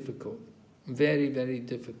very difficult. Very, very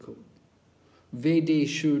difficult.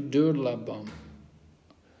 Vedeshu durlabham.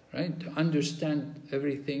 Right? To understand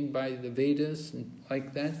everything by the Vedas and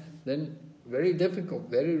like that, then very difficult,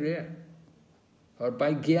 very rare. Or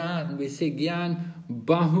by Gyan, we say Gyan,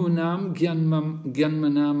 Bahunam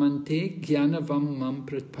Gyanmanamante Gyanavam Mam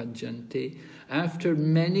Pratpajante. After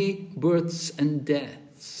many births and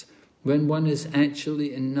deaths, when one is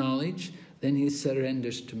actually in knowledge, then he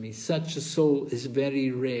surrenders to me. Such a soul is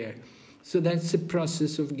very rare. So that's the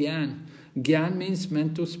process of Gyan. Gyan means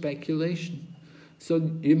mental speculation.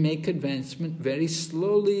 So you make advancement very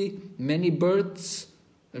slowly, many births,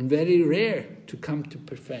 and very rare to come to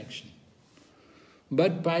perfection.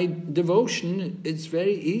 But by devotion, it's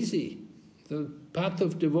very easy. The path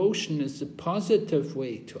of devotion is the positive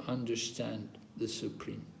way to understand the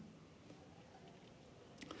Supreme.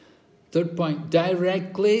 Third point,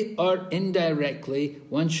 directly or indirectly,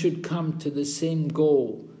 one should come to the same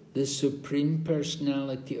goal, the Supreme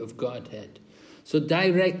Personality of Godhead. So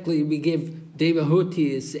directly, we give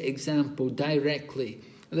Devahuti as the example, directly.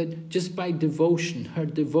 That just by devotion, her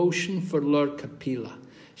devotion for Lord Kapila,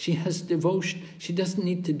 she has devotion. She doesn't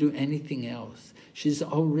need to do anything else. She's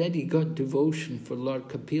already got devotion for Lord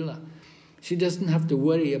Kapila. She doesn't have to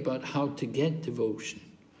worry about how to get devotion.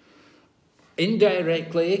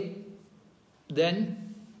 Indirectly,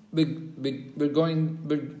 then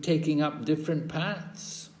we're taking up different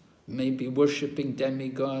paths. Maybe worshipping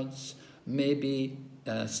demigods, maybe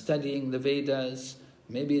studying the Vedas,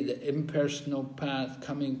 maybe the impersonal path,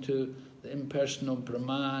 coming to the impersonal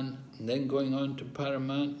Brahman, and then going on to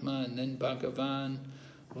Paramatma, and then Bhagavan,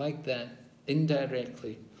 like that,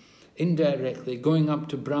 indirectly. indirectly, going up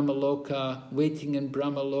to Brahmaloka, waiting in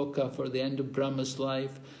Brahmaloka for the end of Brahma's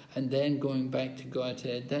life, and then going back to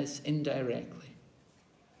Godhead. That's indirectly.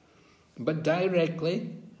 But directly,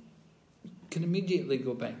 you can immediately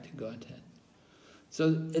go back to Godhead.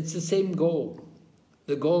 So it's the same goal.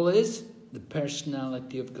 The goal is the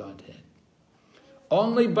personality of Godhead.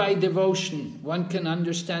 Only by devotion one can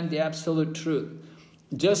understand the absolute truth,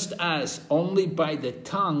 just as only by the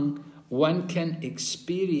tongue one can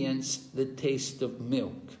experience the taste of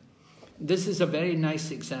milk. This is a very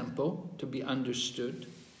nice example to be understood.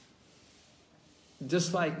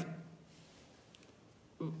 Just like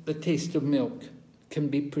the taste of milk can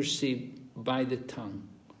be perceived by the tongue.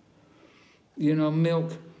 You know,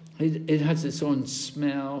 milk, it has its own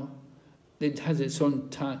smell, it has its own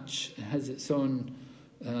touch, it has its own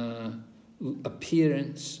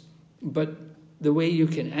appearance, but the way you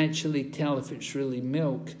can actually tell if it's really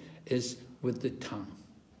milk is with the tongue.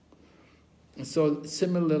 And so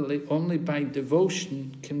similarly, only by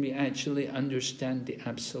devotion can we actually understand the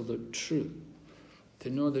absolute truth. To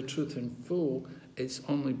know the truth in full, it's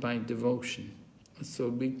only by devotion. So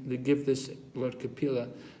they give this, Lord Kapila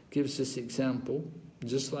gives this example,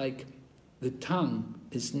 just like the tongue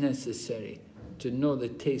is necessary to know the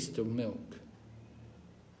taste of milk.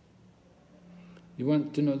 You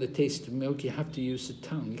want to know the taste of milk, you have to use the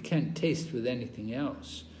tongue. You can't taste with anything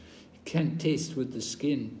else. You can't taste with the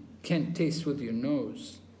skin. You can't taste with your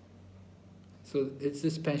nose. So it's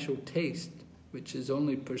a special taste which is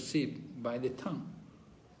only perceived by the tongue.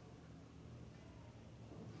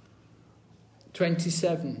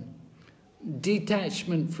 27.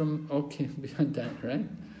 Detachment from, okay, we had that, right?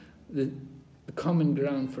 The common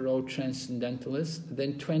ground for all transcendentalists.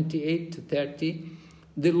 Then 28 to 30.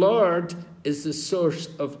 The Lord is the source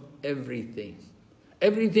of everything.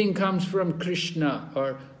 Everything comes from Krishna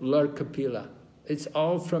or Lord Kapila. It's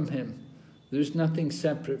all from him. There's nothing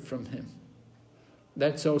separate from him.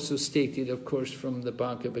 That's also stated, of course, from the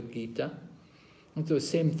Bhagavad Gita. And so the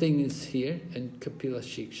same thing is here in Kapila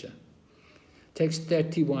Shiksha. Text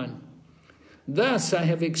 31. Thus I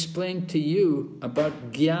have explained to you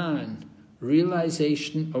about Gyan,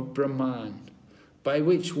 realization of Brahman, by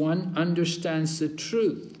which one understands the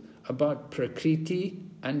truth about Prakriti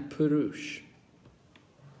and Purush.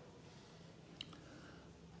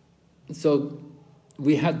 So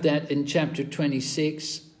we had that in chapter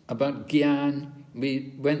 26 about Gyan.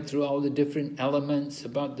 We went through all the different elements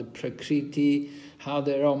about the Prakriti, how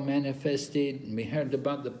they're all manifested. And we heard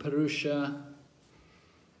about the Purusha.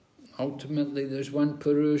 Ultimately there's one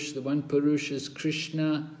Purush. The one Purush is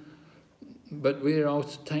Krishna. But we're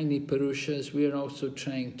also tiny Purushas, we're also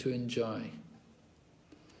trying to enjoy.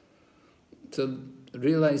 So,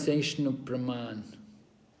 realization of Brahman.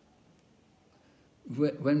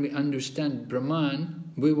 When we understand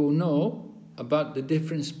Brahman, we will know about the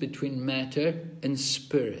difference between matter and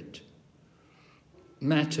spirit.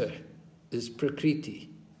 Matter is Prakriti,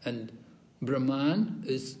 and Brahman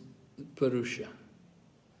is Purusha.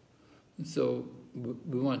 So,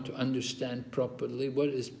 we want to understand properly what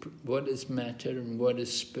is matter and what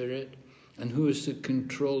is spirit, and who is the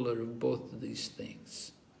controller of both of these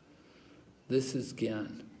things. This is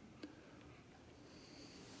Gyan.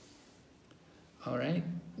 All right,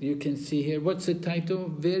 you can see here, what's the title?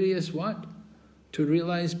 Various what? To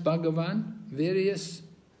realize Bhagavan? Various?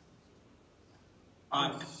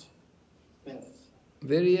 Arts. Yes.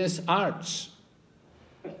 Various arts.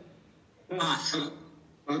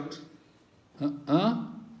 What?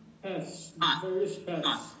 Paths. Various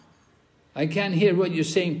paths. I can't hear what you're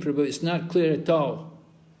saying, Prabhu. It's not clear at all.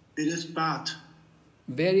 Various paths.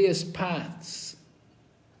 Various paths.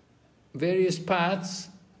 Various paths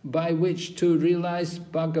by which to realize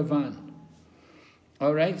Bhagavan.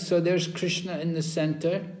 All right, so there's Krishna in the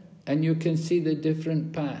center, and you can see the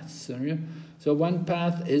different paths. So one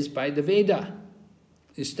path is by the Veda.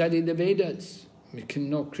 You study the Vedas. You can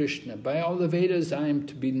know Krishna. By all the Vedas I am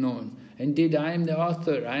to be known. Indeed, I am the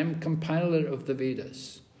author, I am compiler of the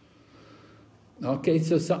Vedas. Okay,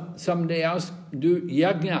 so somebody else do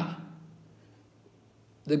yajna.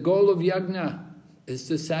 The goal of yajna is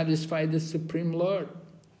to satisfy the Supreme Lord.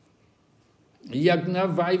 Yajna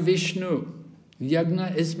vai Vishnu.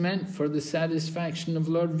 Yajna is meant for the satisfaction of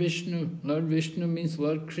Lord Vishnu. Lord Vishnu means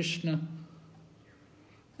Lord Krishna.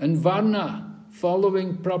 And Varna,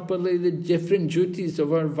 following properly the different duties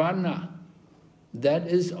of our Varna, that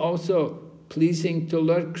is also pleasing to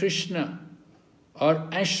Lord Krishna. Or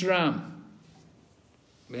ashram.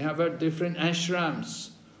 We have our different ashrams,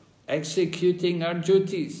 executing our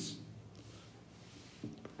duties.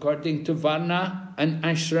 According to Varna and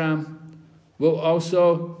ashram, will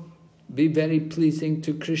also be very pleasing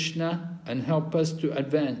to Krishna and help us to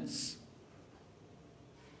advance.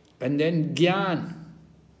 And then Gyan,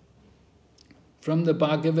 from the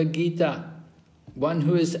Bhagavad Gita, one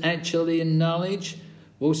who is actually in knowledge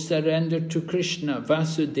will surrender to Krishna,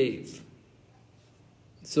 Vasudeva.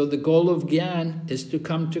 So the goal of Gyan is to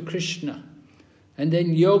come to Krishna. And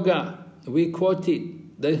then Yoga, we quoted,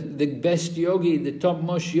 the best yogi, the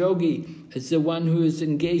topmost yogi, is the one who is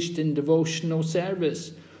engaged in devotional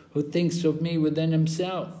service, who thinks of me within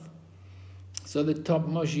himself. So the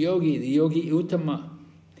topmost yogi, the Yogi Uttama,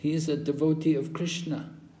 he is a devotee of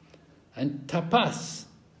Krishna. And tapas,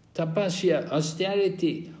 tapasya,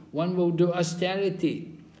 austerity, one will do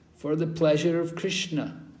austerity for the pleasure of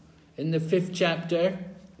Krishna. In the 5th chapter,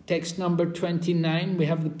 text number 29, we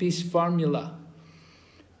have the peace formula.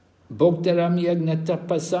 Bhoktaram yagna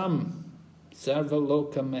tapasam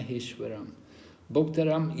sarvaloka maheshwaram.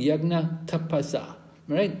 Bhoktaram yagna tapasa.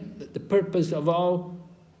 Right? The purpose of all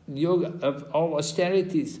yoga, of all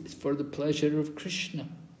austerities, is for the pleasure of Krishna.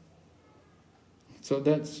 So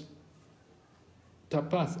that's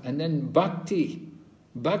tapas. And then bhakti.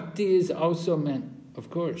 Bhakti is also meant, of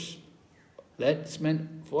course, that's meant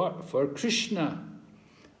for Krishna.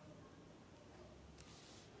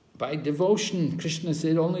 By devotion, Krishna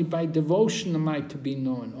said, only by devotion am I to be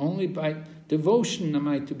known. Only by devotion am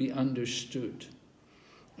I to be understood.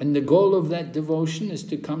 And the goal of that devotion is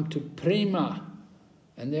to come to prema.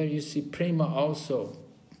 And there you see prema also.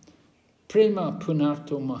 Prema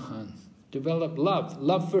punarto mahan. Develop love.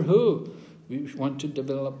 Love for who? We want to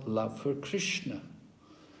develop love for Krishna.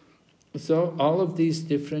 So all of these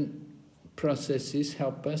different processes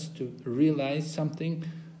help us to realize something,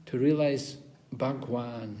 to realize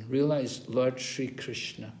Bhagwan, realize Lord Sri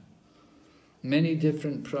Krishna. Many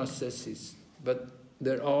different processes, but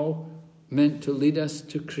they're all meant to lead us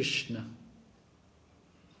to Krishna.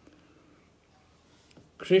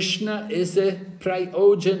 Krishna is a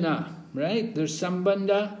prayojana, right? There's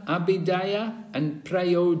Sambandha, Abhidaya, and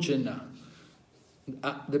Prayojana.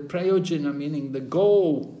 The Prayojana meaning the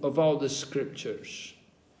goal of all the scriptures.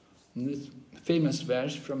 And this famous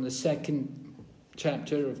verse from the 2nd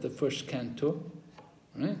chapter of the 1st canto,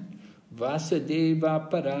 right? Vasudeva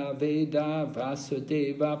para Veda,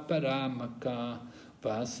 Vasudeva para Maka,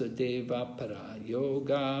 Vasudeva para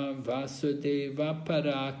Yoga, Vasudeva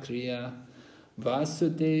para Kriya,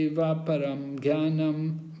 Vasudeva param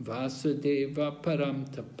Jnanam, Vasudeva param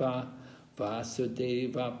Tapa,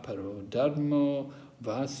 Vasudeva paro Dharmo,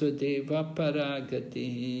 Vasudeva para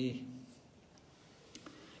Gati.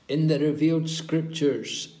 In the revealed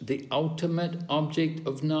scriptures, the ultimate object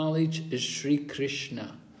of knowledge is Sri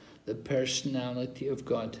Krishna, the personality of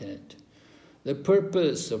Godhead. The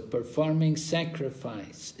purpose of performing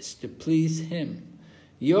sacrifice is to please Him.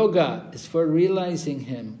 Yoga is for realizing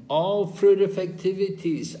Him. All fruitive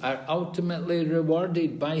activities are ultimately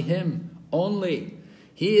rewarded by Him only.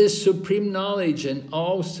 He is supreme knowledge, and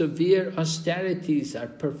all severe austerities are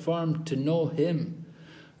performed to know Him.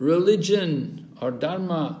 Religion or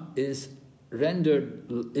dharma is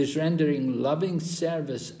rendering loving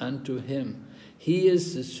service unto Him. He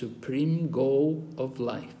is the supreme goal of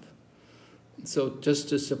life. So just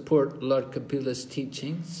to support Lord Kapila's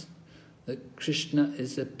teachings, that Krishna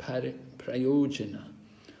is a prayojana.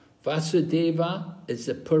 Vasudeva is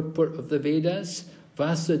the purport of the Vedas.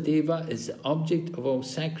 Vasudeva is the object of all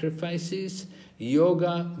sacrifices.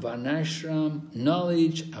 Yoga, Varnashram,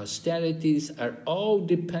 knowledge, austerities are all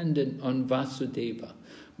dependent on Vasudeva.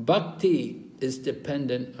 Bhakti is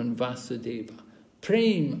dependent on Vasudeva.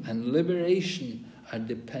 Prem and liberation are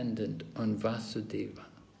dependent on Vasudeva.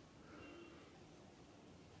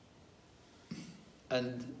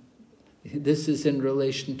 And this is in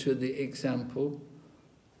relation to the example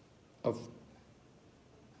of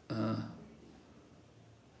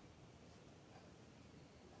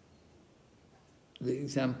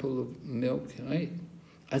milk, right?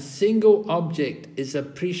 A single object is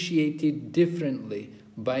appreciated differently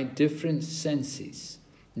by different senses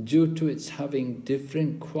due to its having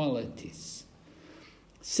different qualities.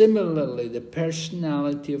 Similarly, the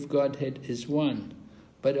personality of Godhead is one,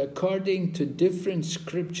 but according to different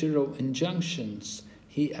scriptural injunctions,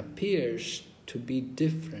 He appears to be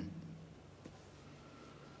different.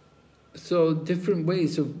 So different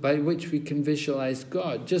ways by which we can visualize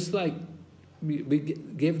God. Just like we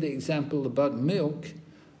gave the example about milk,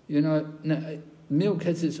 you know, milk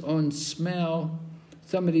has its own smell.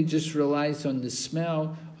 Somebody just relies on the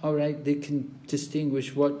smell. All right, they can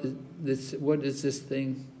distinguish what is this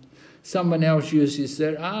thing. Someone else uses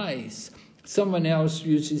their eyes. Someone else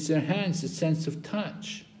uses their hands, the sense of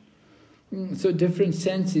touch. So different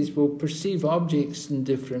senses will perceive objects in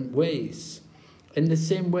different ways. In the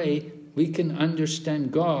same way, we can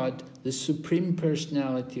understand God, the Supreme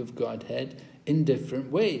Personality of Godhead, in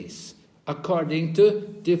different ways, according to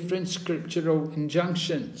different scriptural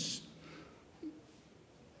injunctions.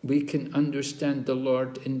 We can understand the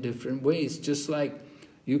Lord in different ways, just like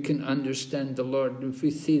you can understand the Lord. If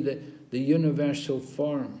we see the universal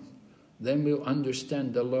form, then we'll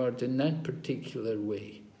understand the Lord in that particular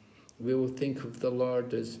way. We will think of the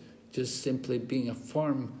Lord as just simply being a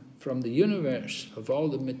form from the universe of all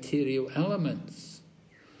the material elements.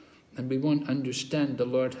 And we won't understand the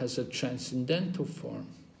Lord has a transcendental form.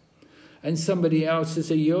 And somebody else is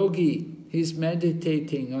a yogi. He's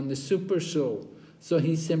meditating on the super soul. So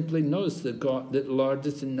he simply knows that God, that Lord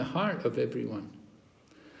is in the heart of everyone.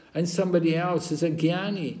 And somebody else is a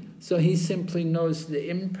jnani. So he simply knows the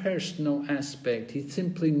impersonal aspect. He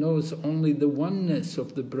simply knows only the oneness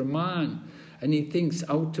of the Brahman. And he thinks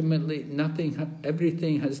ultimately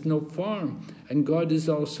everything has no form. And God is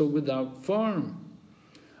also without form.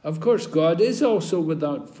 Of course, God is also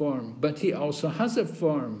without form, but he also has a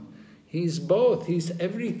form. He's both. He's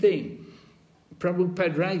everything.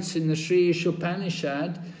 Prabhupada writes in the Sri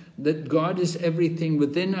Ishopanishad that God is everything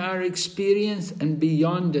within our experience and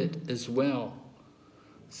beyond it as well.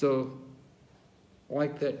 So,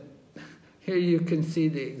 like that, here you can see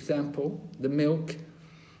the example, the milk,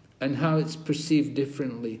 and how it's perceived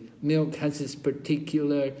differently. Milk has this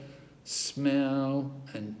particular smell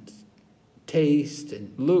and taste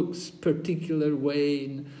and looks particular way.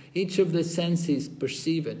 And each of the senses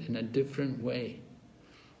perceive it in a different way.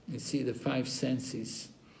 You see the 5 senses.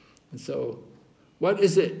 And so, what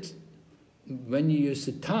is it? When you use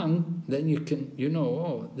the tongue, then you know,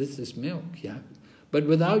 oh, this is milk, yeah. But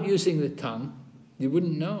without using the tongue, you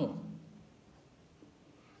wouldn't know.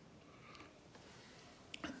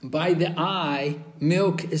 By the eye,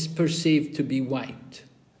 milk is perceived to be white.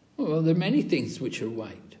 Well, there are many things which are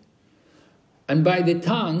white. And by the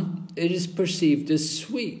tongue, it is perceived as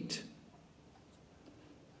sweet.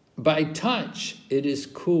 By touch, it is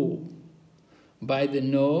cool. By the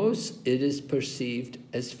nose, it is perceived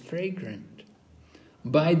as fragrant.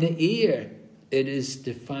 By the ear, it is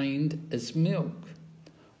defined as milk.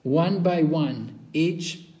 One by one,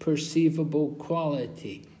 each perceivable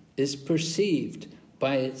quality is perceived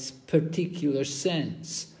by its particular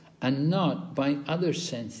sense and not by other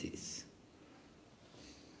senses.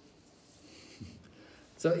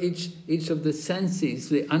 So each of the senses,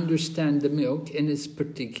 they understand the milk in its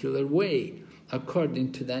particular way,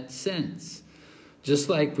 according to that sense. Just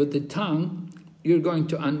like with the tongue, you're going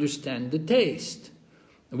to understand the taste.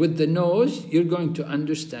 With the nose, you're going to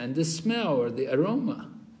understand the smell or the aroma.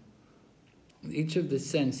 Each of the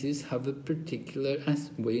senses have a particular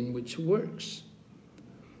way in which it works.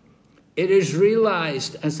 It is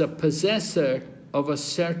realized as a possessor of a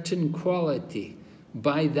certain quality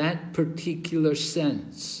by that particular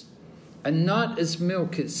sense, and not as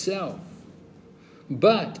milk itself.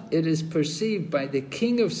 But it is perceived by the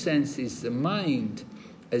king of senses, the mind,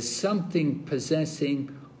 as something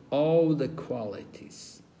possessing all the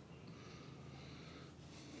qualities.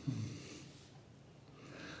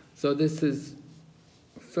 So this is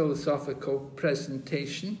a philosophical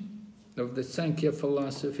presentation of the Sankhya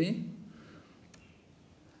philosophy.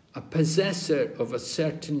 A possessor of a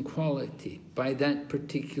certain quality by that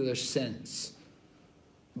particular sense,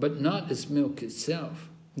 but not as milk itself.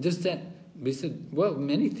 Just that, we said, well,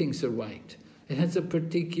 many things are white. It has a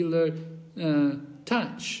particular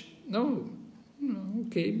touch. No,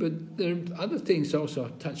 okay, but there are other things also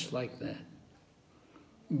touched like that.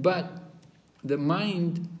 But the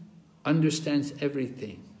mind understands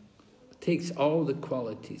everything, takes all the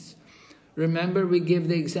qualities. Remember we gave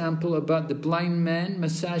the example about the blind man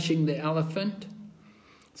massaging the elephant?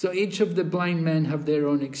 So each of the blind men have their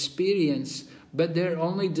own experience, but they're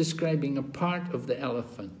only describing a part of the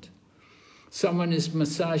elephant. Someone is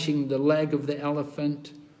massaging the leg of the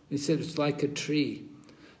elephant. He said it's like a tree.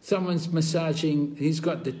 Someone's massaging, he's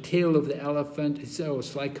got the tail of the elephant. He said, oh,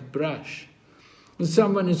 it's like a brush. And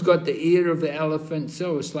someone has got the ear of the elephant,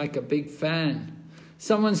 so it's like a big fan.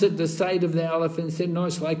 Someone's at the side of the elephant and said, no,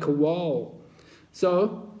 it's like a wall.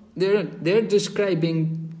 So they're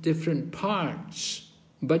describing different parts,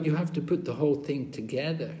 but you have to put the whole thing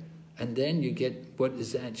together, and then you get what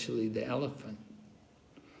is actually the elephant.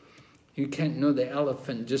 You can't know the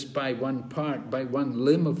elephant just by one part, by one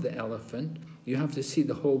limb of the elephant. You have to see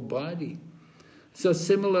the whole body. So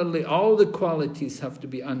similarly, all the qualities have to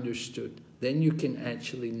be understood. Then you can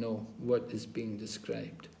actually know what is being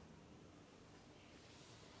described.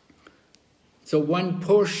 So one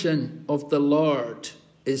portion of the Lord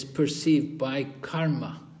is perceived by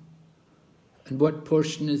karma. And what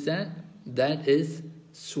portion is that? That is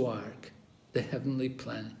Swarg, the heavenly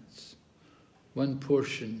planets. One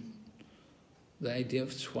portion, the idea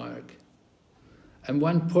of Swarg. And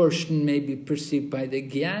one portion may be perceived by the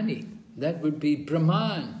Jnani. That would be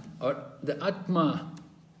Brahman, or the Atma.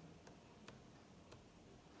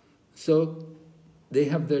 So they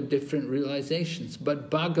have their different realizations.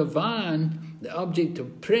 But Bhagavan, the object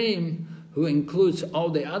of Prem, who includes all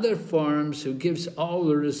the other forms, who gives all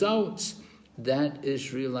the results, that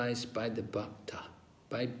is realized by the Bhakta,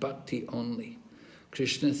 by Bhakti only.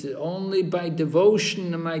 Krishna says, only by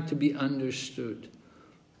devotion am I to be understood.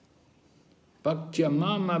 Bhaktya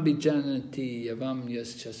mama bijanati yavam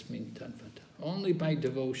yaschasmin tadvata. Only by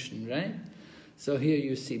devotion, right? So here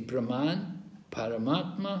you see Brahman,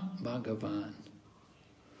 Paramatma, Bhagavan.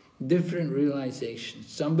 Different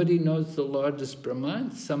realizations. Somebody knows the Lord is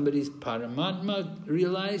Brahman, somebody's Paramatma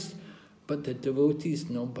realized, but the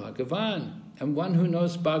devotees know Bhagavan. And one who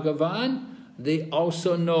knows Bhagavan, they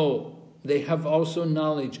also know, they have also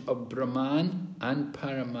knowledge of Brahman and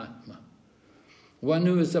Paramatma. One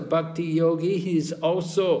who is a bhakti yogi, he is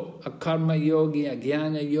also a karma yogi, a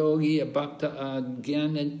jnana yogi, a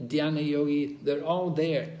dhyana yogi. They're all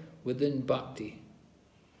there within bhakti.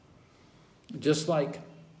 Just like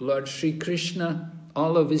Lord Sri Krishna,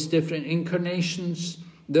 all of his different incarnations,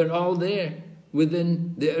 they're all there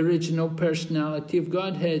within the original personality of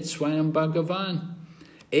Godhead, Swayam Bhagavan.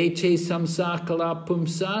 Eche samsakala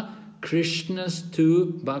pumsa, Krishnas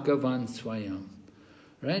tu Bhagavan Swayam.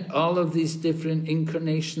 Right? All of these different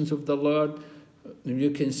incarnations of the Lord,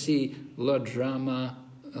 you can see Lord Rama,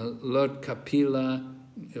 Lord Kapila,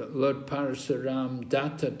 Lord Parasuram,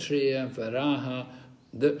 Dattatreya, Varaha,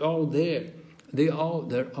 they're all there. They're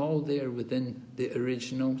all there within the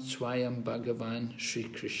original Swayam Bhagavan Sri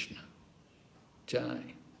Krishna.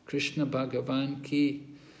 Jai. Krishna Bhagavan ki.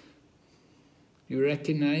 You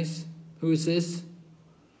recognize? Who is this?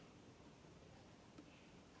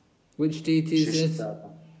 Which deity is this?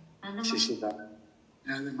 Radha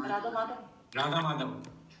Madhav.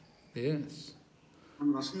 Yes.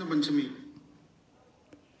 On Vasanta Panchami.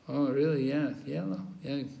 Oh, really? Yeah, yellow.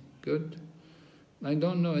 Yeah, good. I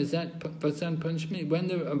don't know, is that Vasant Panchami? When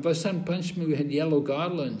the Vasant Panchami we had yellow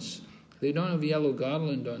garlands. They don't have yellow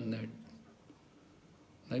garland on there.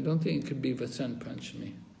 I don't think it could be Vasant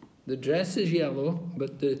Panchami. The dress is yellow,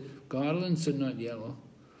 but the garlands are not yellow.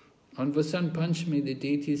 On Vasant Panchami, the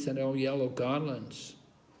deities had all yellow garlands.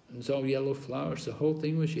 It was all yellow flowers. The whole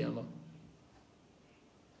thing was yellow.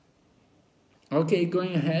 Okay,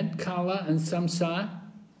 going ahead. Kala and Samsa,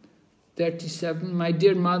 37. My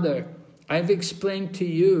dear mother, I've explained to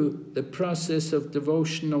you the process of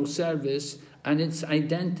devotional service and its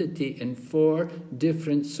identity in 4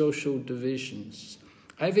 different social divisions.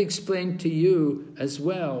 I've explained to you as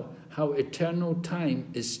well how eternal time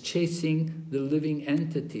is chasing the living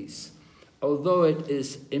entities, although it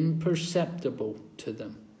is imperceptible to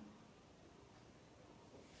them.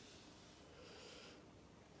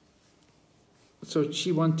 So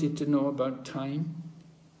she wanted to know about time.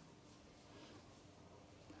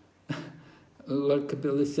 Lord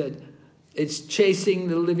Kapila said, it's chasing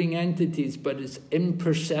the living entities, but it's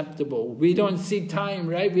imperceptible. We don't see time,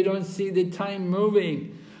 right? We don't see the time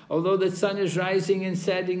moving. Although the sun is rising and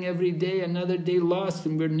setting every day, another day lost,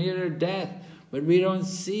 and we're nearer death. But we don't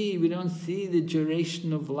see the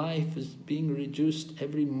duration of life as being reduced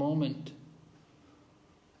every moment.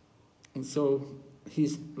 And so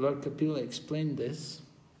Lord Kapila explained this.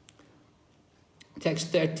 Text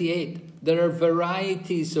 38, there are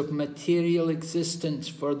varieties of material existence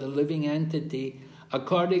for the living entity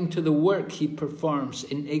according to the work he performs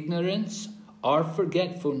in ignorance or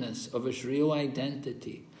forgetfulness of his real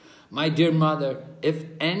identity. My dear mother, if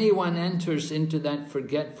anyone enters into that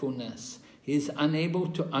forgetfulness, he is unable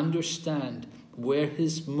to understand where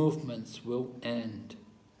his movements will end.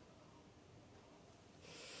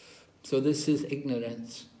 So this is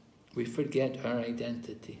ignorance. We forget our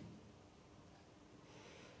identity.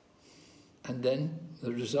 And then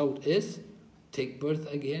the result is take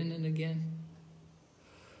birth again and again.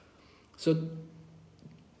 So,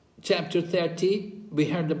 chapter 30, we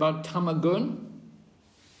heard about Tamagun,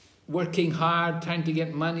 working hard, trying to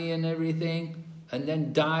get money and everything, and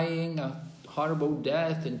then dying a horrible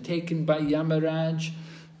death and taken by Yamaraj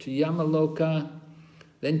to Yamaloka.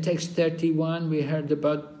 Then text 31, we heard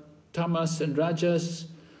about Tamas and Rajas,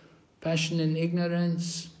 passion and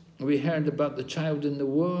ignorance. We heard about the child in the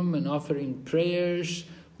womb and offering prayers,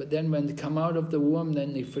 but then when they come out of the womb,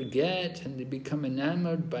 then they forget and they become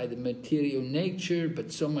enamored by the material nature,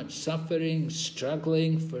 but so much suffering,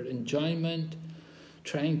 struggling for enjoyment.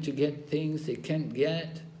 trying to get things they can't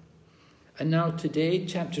get. And now today,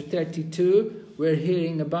 chapter 32, we're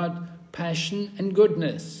hearing about passion and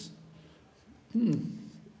goodness.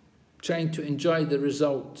 Trying to enjoy the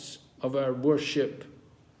results of our worship.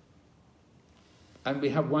 And we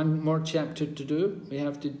have one more chapter to do. We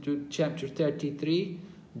have to do chapter 33,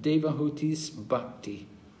 Devahuti's Bhakti,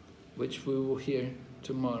 which we will hear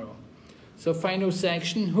tomorrow. So final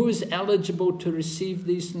section, who is eligible to receive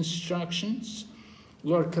these instructions?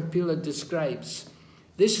 Lord Kapila describes,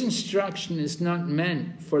 this instruction is not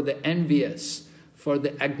meant for the envious, for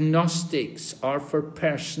the agnostics, or for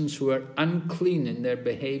persons who are unclean in their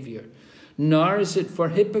behavior, nor is it for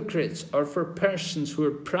hypocrites or for persons who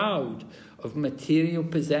are proud of material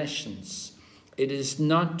possessions. It is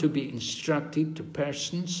not to be instructed to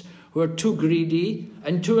persons who are too greedy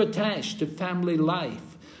and too attached to family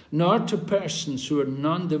life, nor to persons who are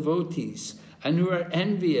non-devotees and who are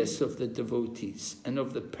envious of the devotees and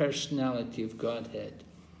of the personality of Godhead.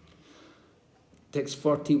 Text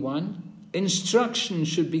 41, instruction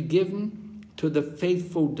should be given to the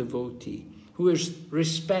faithful devotee who is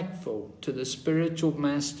respectful to the spiritual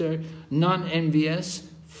master, non-envious,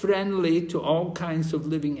 friendly to all kinds of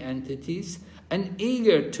living entities, and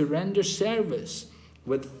eager to render service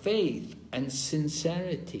with faith and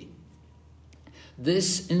sincerity.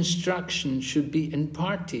 This instruction should be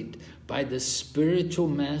imparted by the spiritual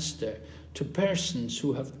master to persons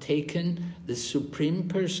who have taken the Supreme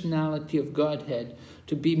Personality of Godhead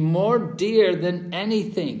to be more dear than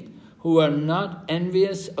anything, who are not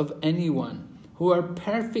envious of anyone, who are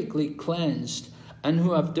perfectly cleansed, and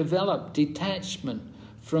who have developed detachment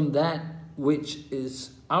from that which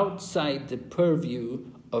is outside the purview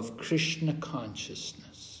of Krishna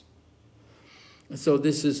consciousness. So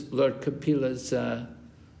this is Lord Kapila's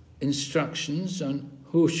instructions on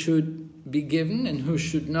who should be given and who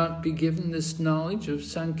should not be given this knowledge of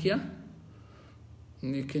Sankhya.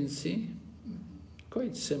 And you can see,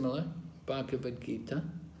 quite similar, Bhagavad Gita.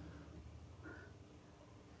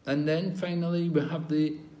 And then finally we have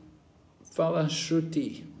the Phala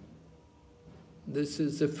Shruti. This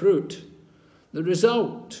is the fruit, the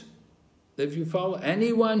result. If you follow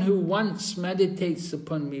anyone who once meditates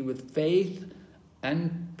upon me with faith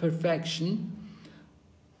and perfection,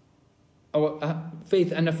 or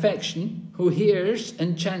faith and affection, who hears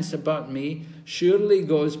and chants about me, surely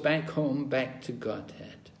goes back home, back to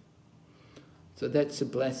Godhead. So that's the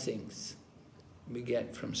blessings we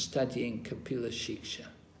get from studying Kapila Shiksha.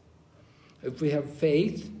 If we have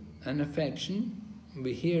faith and affection,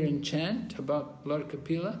 we hear and chant about Lord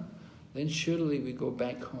Kapila, then surely we go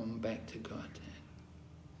back home, back to Godhead.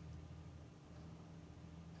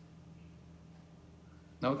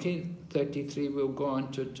 Okay, 33, we'll go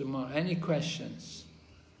on to tomorrow. Any questions?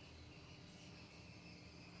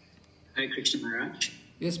 Hare Krishna Maharaj.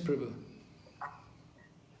 Yes, Prabhu.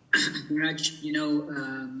 Maharaj, you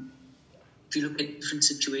know, if you look at different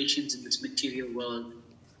situations in this material world,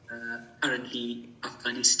 currently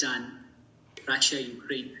Afghanistan, Russia,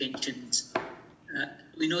 Ukraine tensions,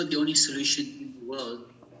 we know the only solution in the world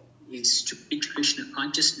is to preach Krishna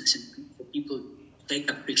consciousness and for people to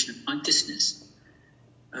take up Krishna consciousness.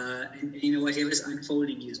 And you know, whatever is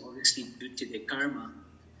unfolding is obviously due to their karma.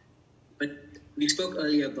 But we spoke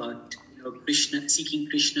earlier about, you know, Krishna, seeking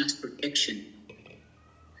Krishna's protection.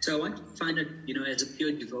 So I want to find out, you know, as a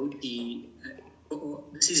pure devotee, or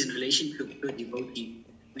this is in relation to a pure devotee,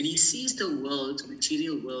 when he sees the world,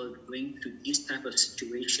 material world, going through these type of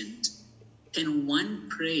situations, can one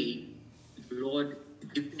pray to the Lord to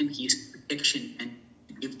give them his protection and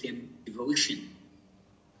to give them devotion?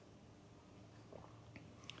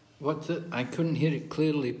 What's it? I couldn't hear it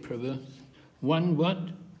clearly, Prabhu. One what?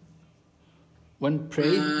 One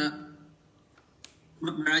pray?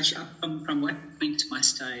 Maharaj, from what point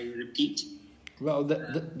must I repeat? Well,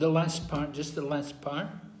 the last part, just the last part.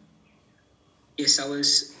 Yes, I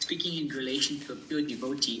was speaking in relation to a pure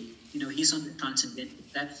devotee. You know, he's on the transcendental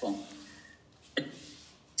platform. But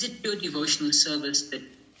is it pure devotional service that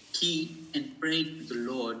he can pray to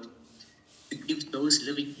the Lord to give those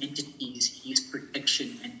living entities his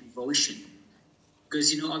protection and devotion?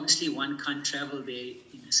 Because, you know, obviously one can't travel there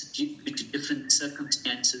due to different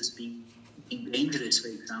circumstances, being dangerous, for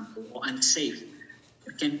example, or unsafe.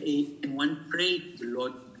 But can one pray to the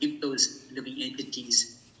Lord to give those living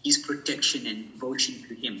entities his protection and devotion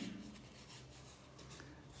to him?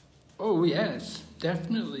 Oh yes,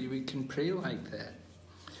 definitely we can pray like that.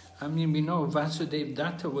 I mean, we know Vasudeva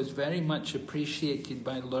Datta was very much appreciated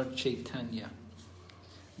by Lord Chaitanya.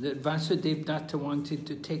 That Vasudeva Datta wanted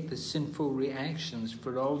to take the sinful reactions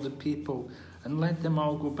for all the people and let them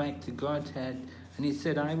all go back to Godhead And he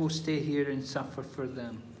said, I will stay here and suffer for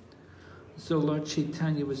them. So Lord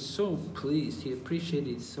Chaitanya was so pleased, he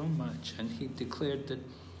appreciated it so much, and he declared that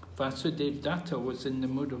Vasudeva Datta was in the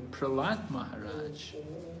mood of Prahlad Maharaj.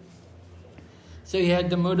 So he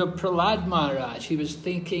had the mood of Prahlad Maharaj. He was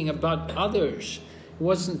thinking about others. He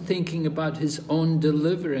wasn't thinking about his own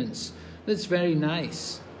deliverance. That's very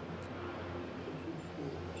nice.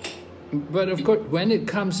 But of course, when it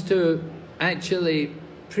comes to actually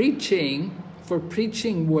preaching, for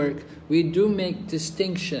preaching work, we do make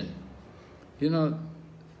distinction. You know,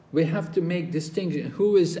 we have to make distinction.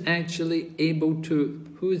 Who is actually able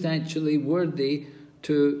to, who is actually worthy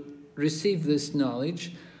to receive this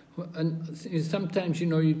knowledge? And sometimes, you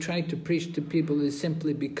know, you try to preach to people, they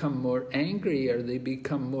simply become more angry or they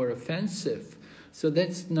become more offensive. So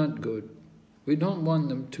that's not good. We don't want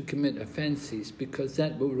them to commit offenses because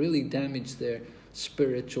that will really damage their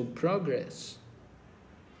spiritual progress.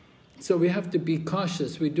 So we have to be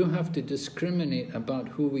cautious. We do have to discriminate about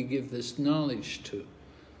who we give this knowledge to.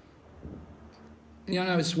 You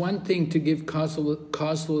know, it's one thing to give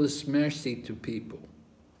causeless mercy to people.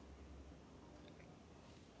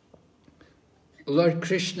 Lord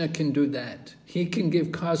Krishna can do that. He can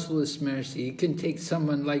give causeless mercy. He can take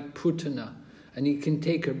someone like Putana and he can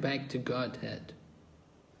take her back to Godhead.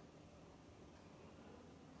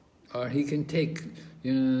 Or he can take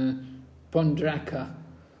Pundraka,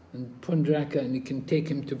 and he can take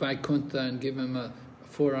him to Vaikuntha and give him a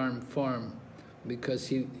four-arm form because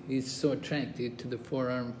he's so attracted to the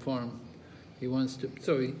four-arm form. He wants to...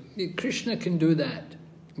 So Krishna can do that,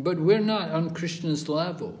 but we're not on Krishna's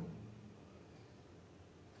level.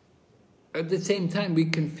 At the same time, we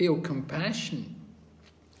can feel compassion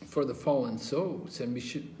for the fallen souls, and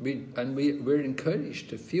we're encouraged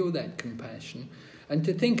to feel that compassion and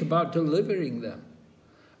to think about delivering them.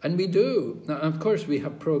 And we do. Now, of course, we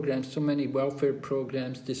have programs, so many welfare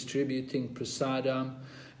programs, distributing prasadam,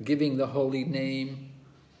 giving the holy name.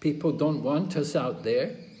 People don't want us out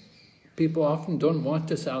there. People often don't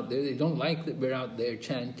want us out there. They don't like that we're out there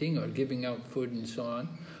chanting or giving out food and so on.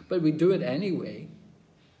 But we do it anyway.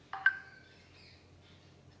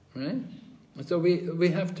 Right? So we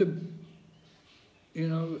have to, you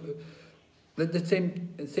know, at the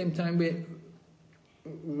same time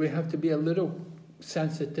we have to be a little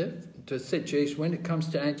sensitive to a situation when it comes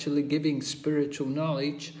to actually giving spiritual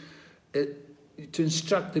knowledge, to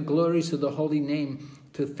instruct the glories of the holy name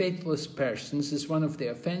to faithless persons is one of the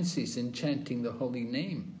offenses in chanting the holy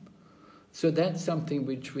name. So that's something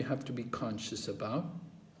which we have to be conscious about.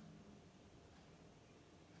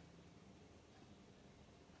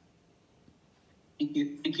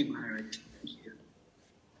 Thank you, Maharaj. Thank you.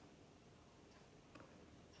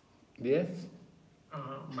 Yes?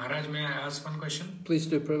 Maharaj, may I ask one question? Please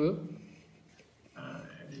do, Prabhu.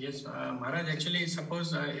 Yes, Maharaj, actually,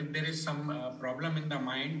 suppose if there is some problem in the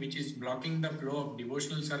mind which is blocking the flow of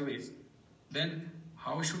devotional service, then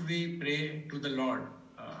how should we pray to the Lord?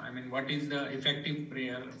 I mean, what is the effective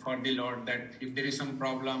prayer for the Lord that if there is some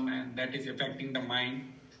problem and that is affecting the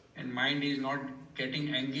mind, and mind is not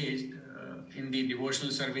getting engaged in the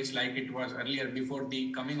devotional service like it was earlier before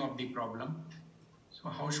the coming of the problem? So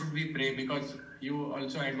how should we pray? Because you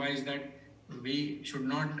also advise that we should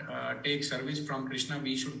not take service from Krishna,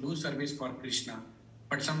 we should do service for Krishna.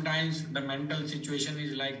 But sometimes the mental situation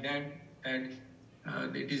is like that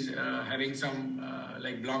it is having some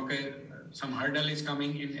like blockade, some hurdle is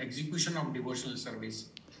coming in execution of devotional service.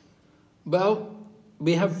 Well,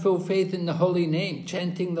 we have full faith in the holy name,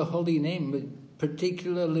 chanting the holy name,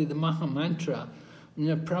 particularly the Maha Mantra.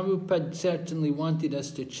 Now, Prabhupada certainly wanted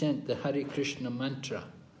us to chant the Hare Krishna mantra.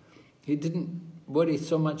 He didn't worry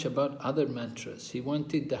so much about other mantras. He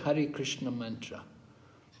wanted the Hare Krishna mantra.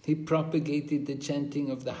 He propagated the chanting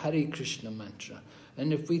of the Hare Krishna mantra.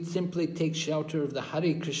 And if we simply take shelter of the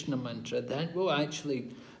Hare Krishna mantra, that will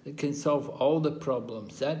actually, it can solve all the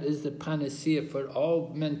problems. That is the panacea for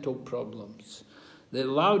all mental problems. The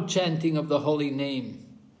loud chanting of the holy name,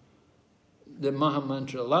 the Maha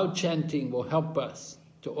Mantra, loud chanting will help us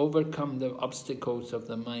to overcome the obstacles of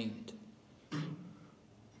the mind.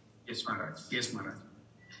 Yes, Maharaj. Yes, Maharaj.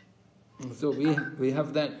 So we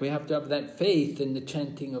have to have that faith in the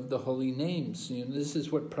chanting of the holy names. You know, this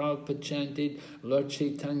is what Prabhupada chanted. Lord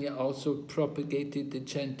Chaitanya also propagated the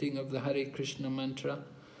chanting of the Hare Krishna mantra.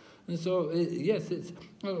 And so, yes, it's,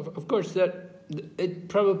 of course,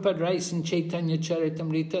 Prabhupada writes in Chaitanya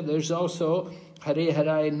Charitamrita, there's also Hare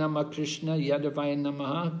Hare Nama Krishna Yadavaya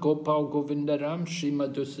Namaha Gopal Govindaram Sri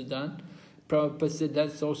Madhusudan. Prabhupada said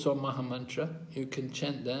that's also a Maha Mantra. You can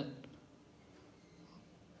chant that.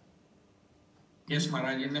 Yes,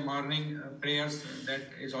 Maharaj. In the morning prayers, that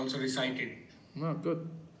is also recited. Oh, good.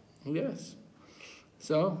 Yes.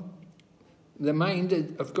 So, the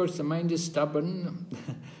mind, of course, the mind is stubborn.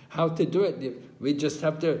 How to do it? We just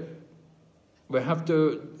have to,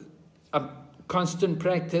 constant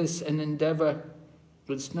practice and endeavor.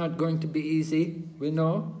 It's not going to be easy, we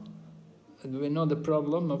know. We know the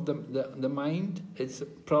problem of the mind. It's a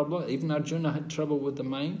problem. Even Arjuna had trouble with the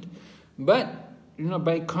mind. But, you know,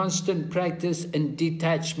 by constant practice and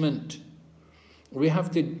detachment, we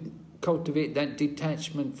have to cultivate that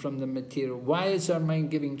detachment from the material. Why is our mind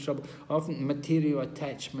giving trouble? Often material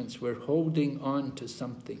attachments. We're holding on to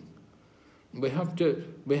something. We have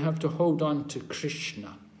to hold on to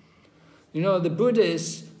Krishna. You know, the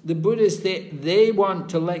Buddhists, they want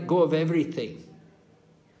to let go of everything.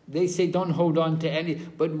 They say don't hold on to any,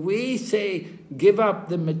 but we say give up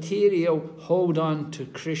the material, hold on to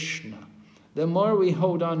Krishna. The more we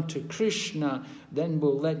hold on to Krishna, then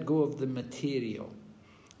we'll let go of the material.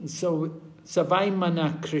 So,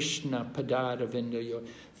 Savaimana Krishna Padara Vindayo.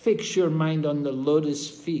 Fix your mind on the lotus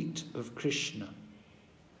feet of Krishna.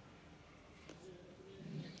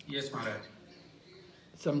 Yes, Maharaj.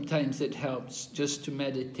 Sometimes it helps just to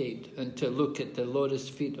meditate and to look at the lotus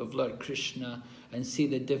feet of Lord Krishna and see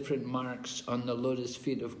the different marks on the lotus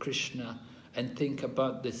feet of Krishna and think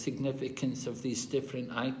about the significance of these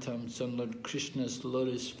different items on Lord Krishna's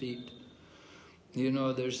lotus feet. You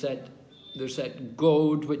know, there's that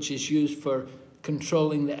gold which is used for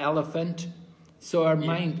controlling the elephant. So our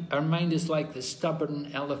mind is like the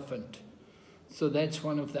stubborn elephant. So that's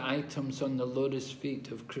one of the items on the lotus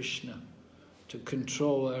feet of Krishna, to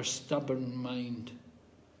control our stubborn mind.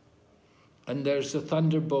 And there's a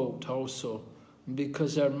thunderbolt also,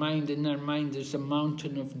 because in our mind there's a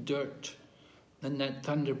mountain of dirt, and that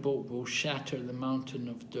thunderbolt will shatter the mountain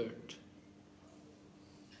of dirt.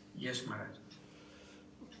 Yes, Maharaj.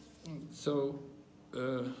 So,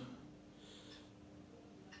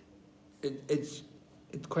 it's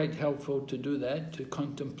quite helpful to do that, to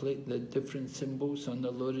contemplate the different symbols on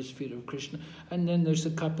the lotus feet of Krishna. And then there's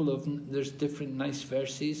there's different nice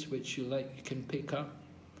verses which you can pick up.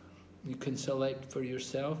 You can select for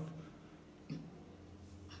yourself.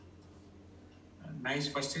 Nice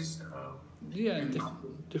verses? Yeah,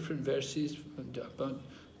 different verses about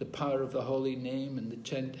the power of the holy name and the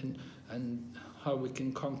chant and how we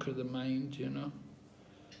can conquer the mind, you know.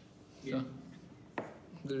 Yeah.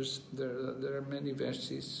 So there are many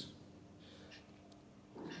verses.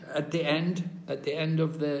 At the end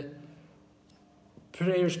of the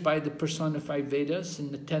prayers by the personified Vedas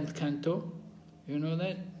in the 10th canto, you know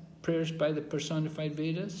that? Prayers by the personified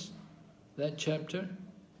Vedas, that chapter?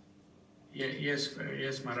 Yes,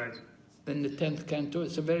 Maharaj. In the 10th canto,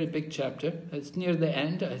 it's a very big chapter. It's near the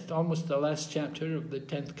end, it's almost the last chapter of the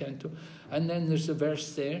 10th canto. And then there's a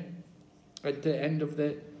verse there at the end of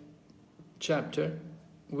the chapter,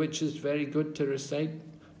 which is very good to recite.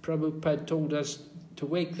 Prabhupada told us to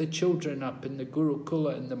wake the children up in the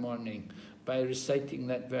Gurukula in the morning by reciting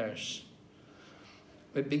that verse.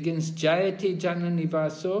 It begins, Jayati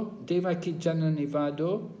Jananivaso, Devaki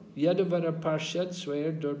Jananivado, Yadavara Parshad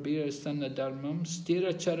Swayar Dorbira Sanadharmam,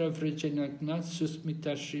 Stira Chara Vrijanagnat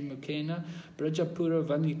Susmita Srimukena, Brajapura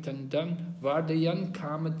Vanitandam, Vardayan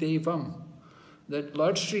Kamadevam. That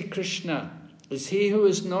Lord Sri Krishna is he who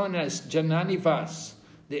is known as Jananivas,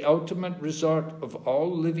 the ultimate resort of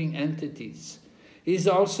all living entities. He is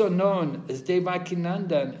also known as Devaki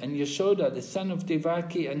Nandan and Yashoda, the son of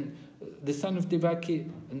Devaki or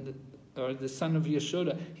the son of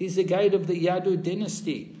Yashoda. He's the guide of the Yadu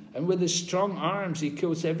dynasty, and with his strong arms he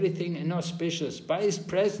kills everything inauspicious. By his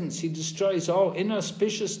presence he destroys all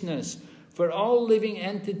inauspiciousness for all living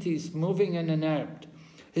entities moving and inert.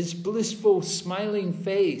 His blissful smiling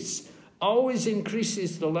face always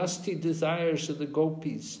increases the lusty desires of the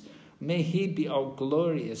gopis. May he be all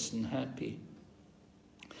glorious and happy.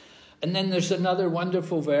 And then there's another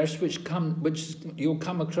wonderful verse which you'll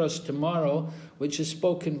come across tomorrow, which is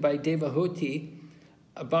spoken by Devahuti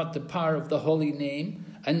about the power of the holy name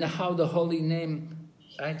and how the holy name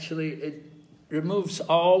actually it removes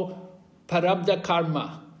all parabdha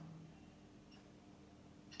karma.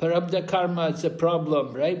 Parabdha karma is a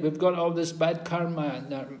problem, right? We've got all this bad karma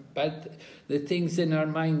and the things in our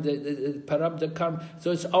mind, the parabdha karma. So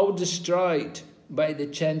it's all destroyed by the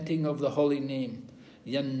chanting of the holy name.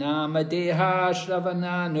 Yannama deha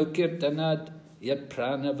shravana nukirtanad yat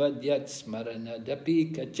pranavad yat smaranad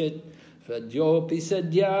api kachit vadyopi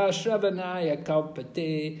sadhya shravanaya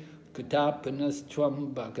kalpate kutapanas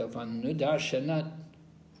tvam bhagavan nudarshanat.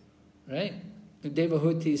 Right?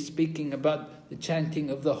 Devahuti is speaking about the chanting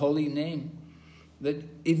of the holy name. That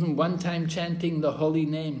even one time chanting the holy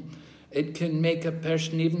name, It can make a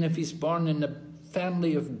person, even if he's born in a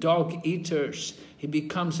family of dog eaters, he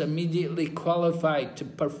becomes immediately qualified to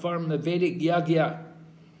perform the Vedic yajna.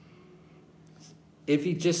 If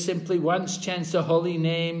he just simply once chants the holy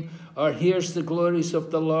name, or hears the glories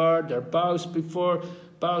of the Lord, or bows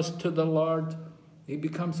to the Lord, he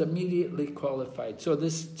becomes immediately qualified. So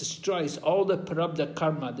this destroys all the prarabdha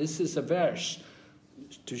karma. This is a verse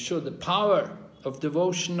to show the power of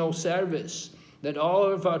devotional service, that all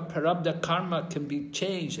of our prarabdha karma can be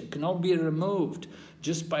changed. It can all be removed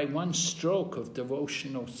just by one stroke of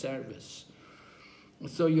devotional service.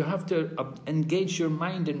 So you have to engage your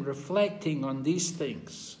mind in reflecting on these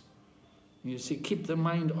things. You see, keep the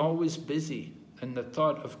mind always busy in the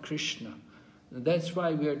thought of Krishna. That's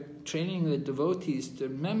why we're training the devotees to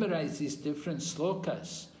memorize these different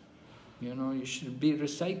slokas. You know, you should be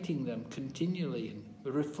reciting them continually and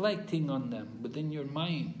reflecting on them within your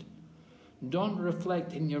mind. Don't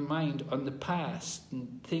reflect in your mind on the past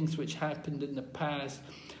and things which happened in the past.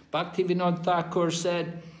 Bhakti-Vinod Thakur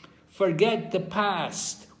said, forget the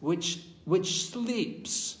past which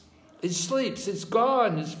sleeps. It sleeps, it's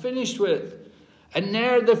gone, it's finished with. And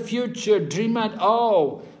ne'er the future dream at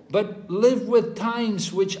all, but live with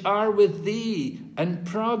times which are with thee, and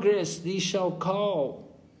progress thee shall call.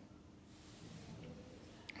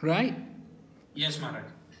 Right? Yes, Maharaj.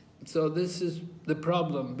 So this is the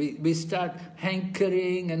problem. We start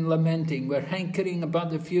hankering and lamenting. We're hankering about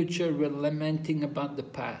the future, we're lamenting about the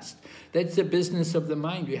past. That's the business of the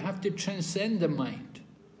mind. You have to transcend the mind.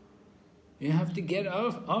 You have to get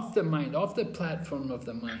off the mind, off the platform of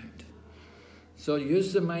the mind. So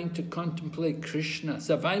use the mind to contemplate Krishna.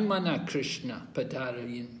 Savaimana Krishna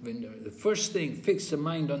Padarayin Vindar. The first thing, fix the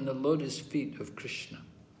mind on the lotus feet of Krishna.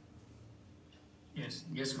 Yes,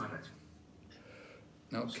 yes, Maharaj.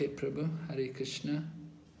 Okay, Prabhu. Hare Krishna.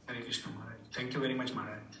 Hare Krishna, Maharaj. Thank you very much,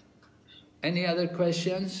 Maharaj. Any other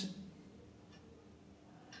questions?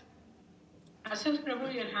 Asaf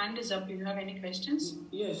Prabhu, your hand is up. Do you have any questions?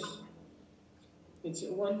 Yes. It's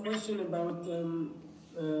one question about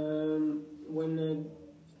when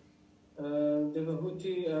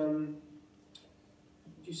Devahuti,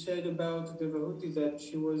 you said about Devahuti that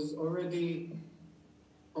she was already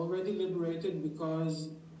liberated because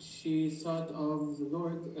she thought of the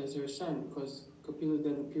Lord as her son, because Kapila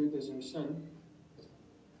then appeared as her son.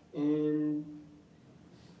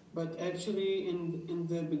 But actually, in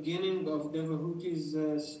the beginning of Devahuti's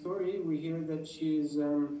story, we hear that she is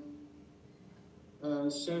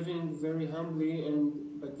serving very humbly,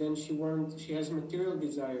 but then she has material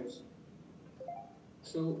desires.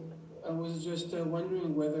 So I was just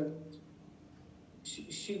wondering whether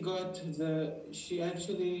she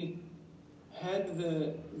actually had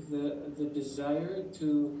the desire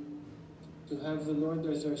to have the Lord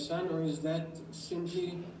as her son, or is that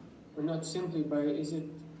simply, or not simply, but is it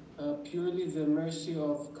purely the mercy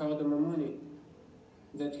of Kardama Muni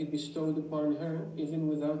that he bestowed upon her, even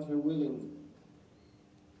without her willing?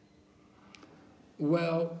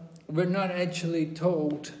 Well, we're not actually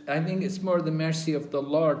told. I think it's more the mercy of the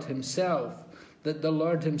Lord himself, that the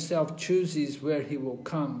Lord himself chooses where he will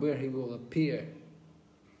come, where he will appear.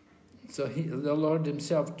 So the Lord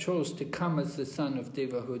himself chose to come as the son of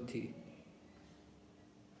Devahuti.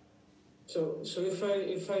 So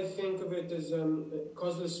if I think of it as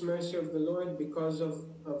causeless mercy of the Lord because of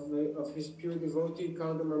his pure devotee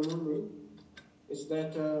Kardama Muni, is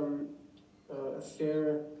that a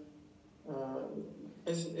fair?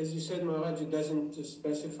 As you said, Maharaj, it doesn't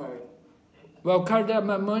specify. Well,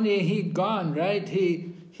 Kardama Muni, he'd gone, right?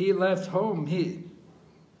 He left home.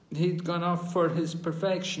 He'd gone off for his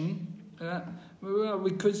perfection. Well,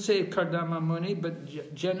 we could say Kardama Muni,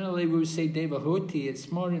 but generally we would say Devahuti.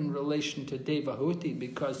 It's more in relation to Devahuti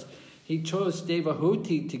because he chose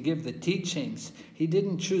Devahuti to give the teachings. He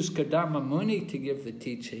didn't choose Kardama Muni to give the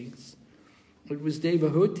teachings. It was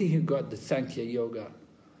Devahuti who got the Sankhya Yoga.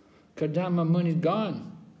 Kardama Muni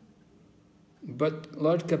gone. But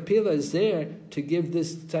Lord Kapila is there to give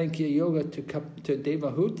this Sankhya Yoga to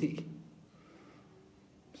Devahuti.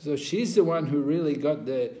 So she's the one who really got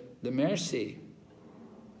the mercy.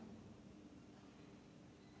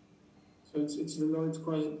 So it's the Lord's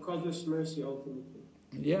causeless mercy ultimately.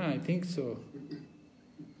 Yeah, I think so.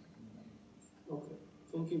 Okay.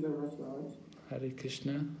 Thank you very much, Maharaj. Hare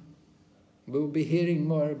Krishna. We'll be hearing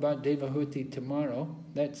more about Devahuti tomorrow.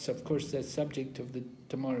 That's, of course, the subject of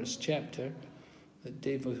tomorrow's chapter, the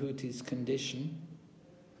Devahuti's condition,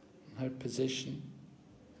 her position.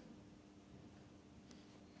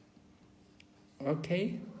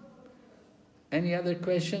 Okay. Any other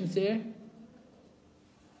questions there?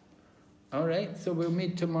 All right, so we'll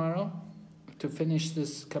meet tomorrow. to finish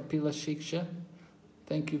this Kapila Shiksha.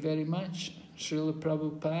 Thank you very much. Srila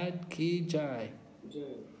Prabhupada ki jai.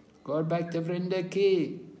 Gaur Bhakta Vrinda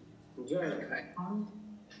ki Jai.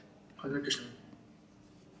 Hare Krishna.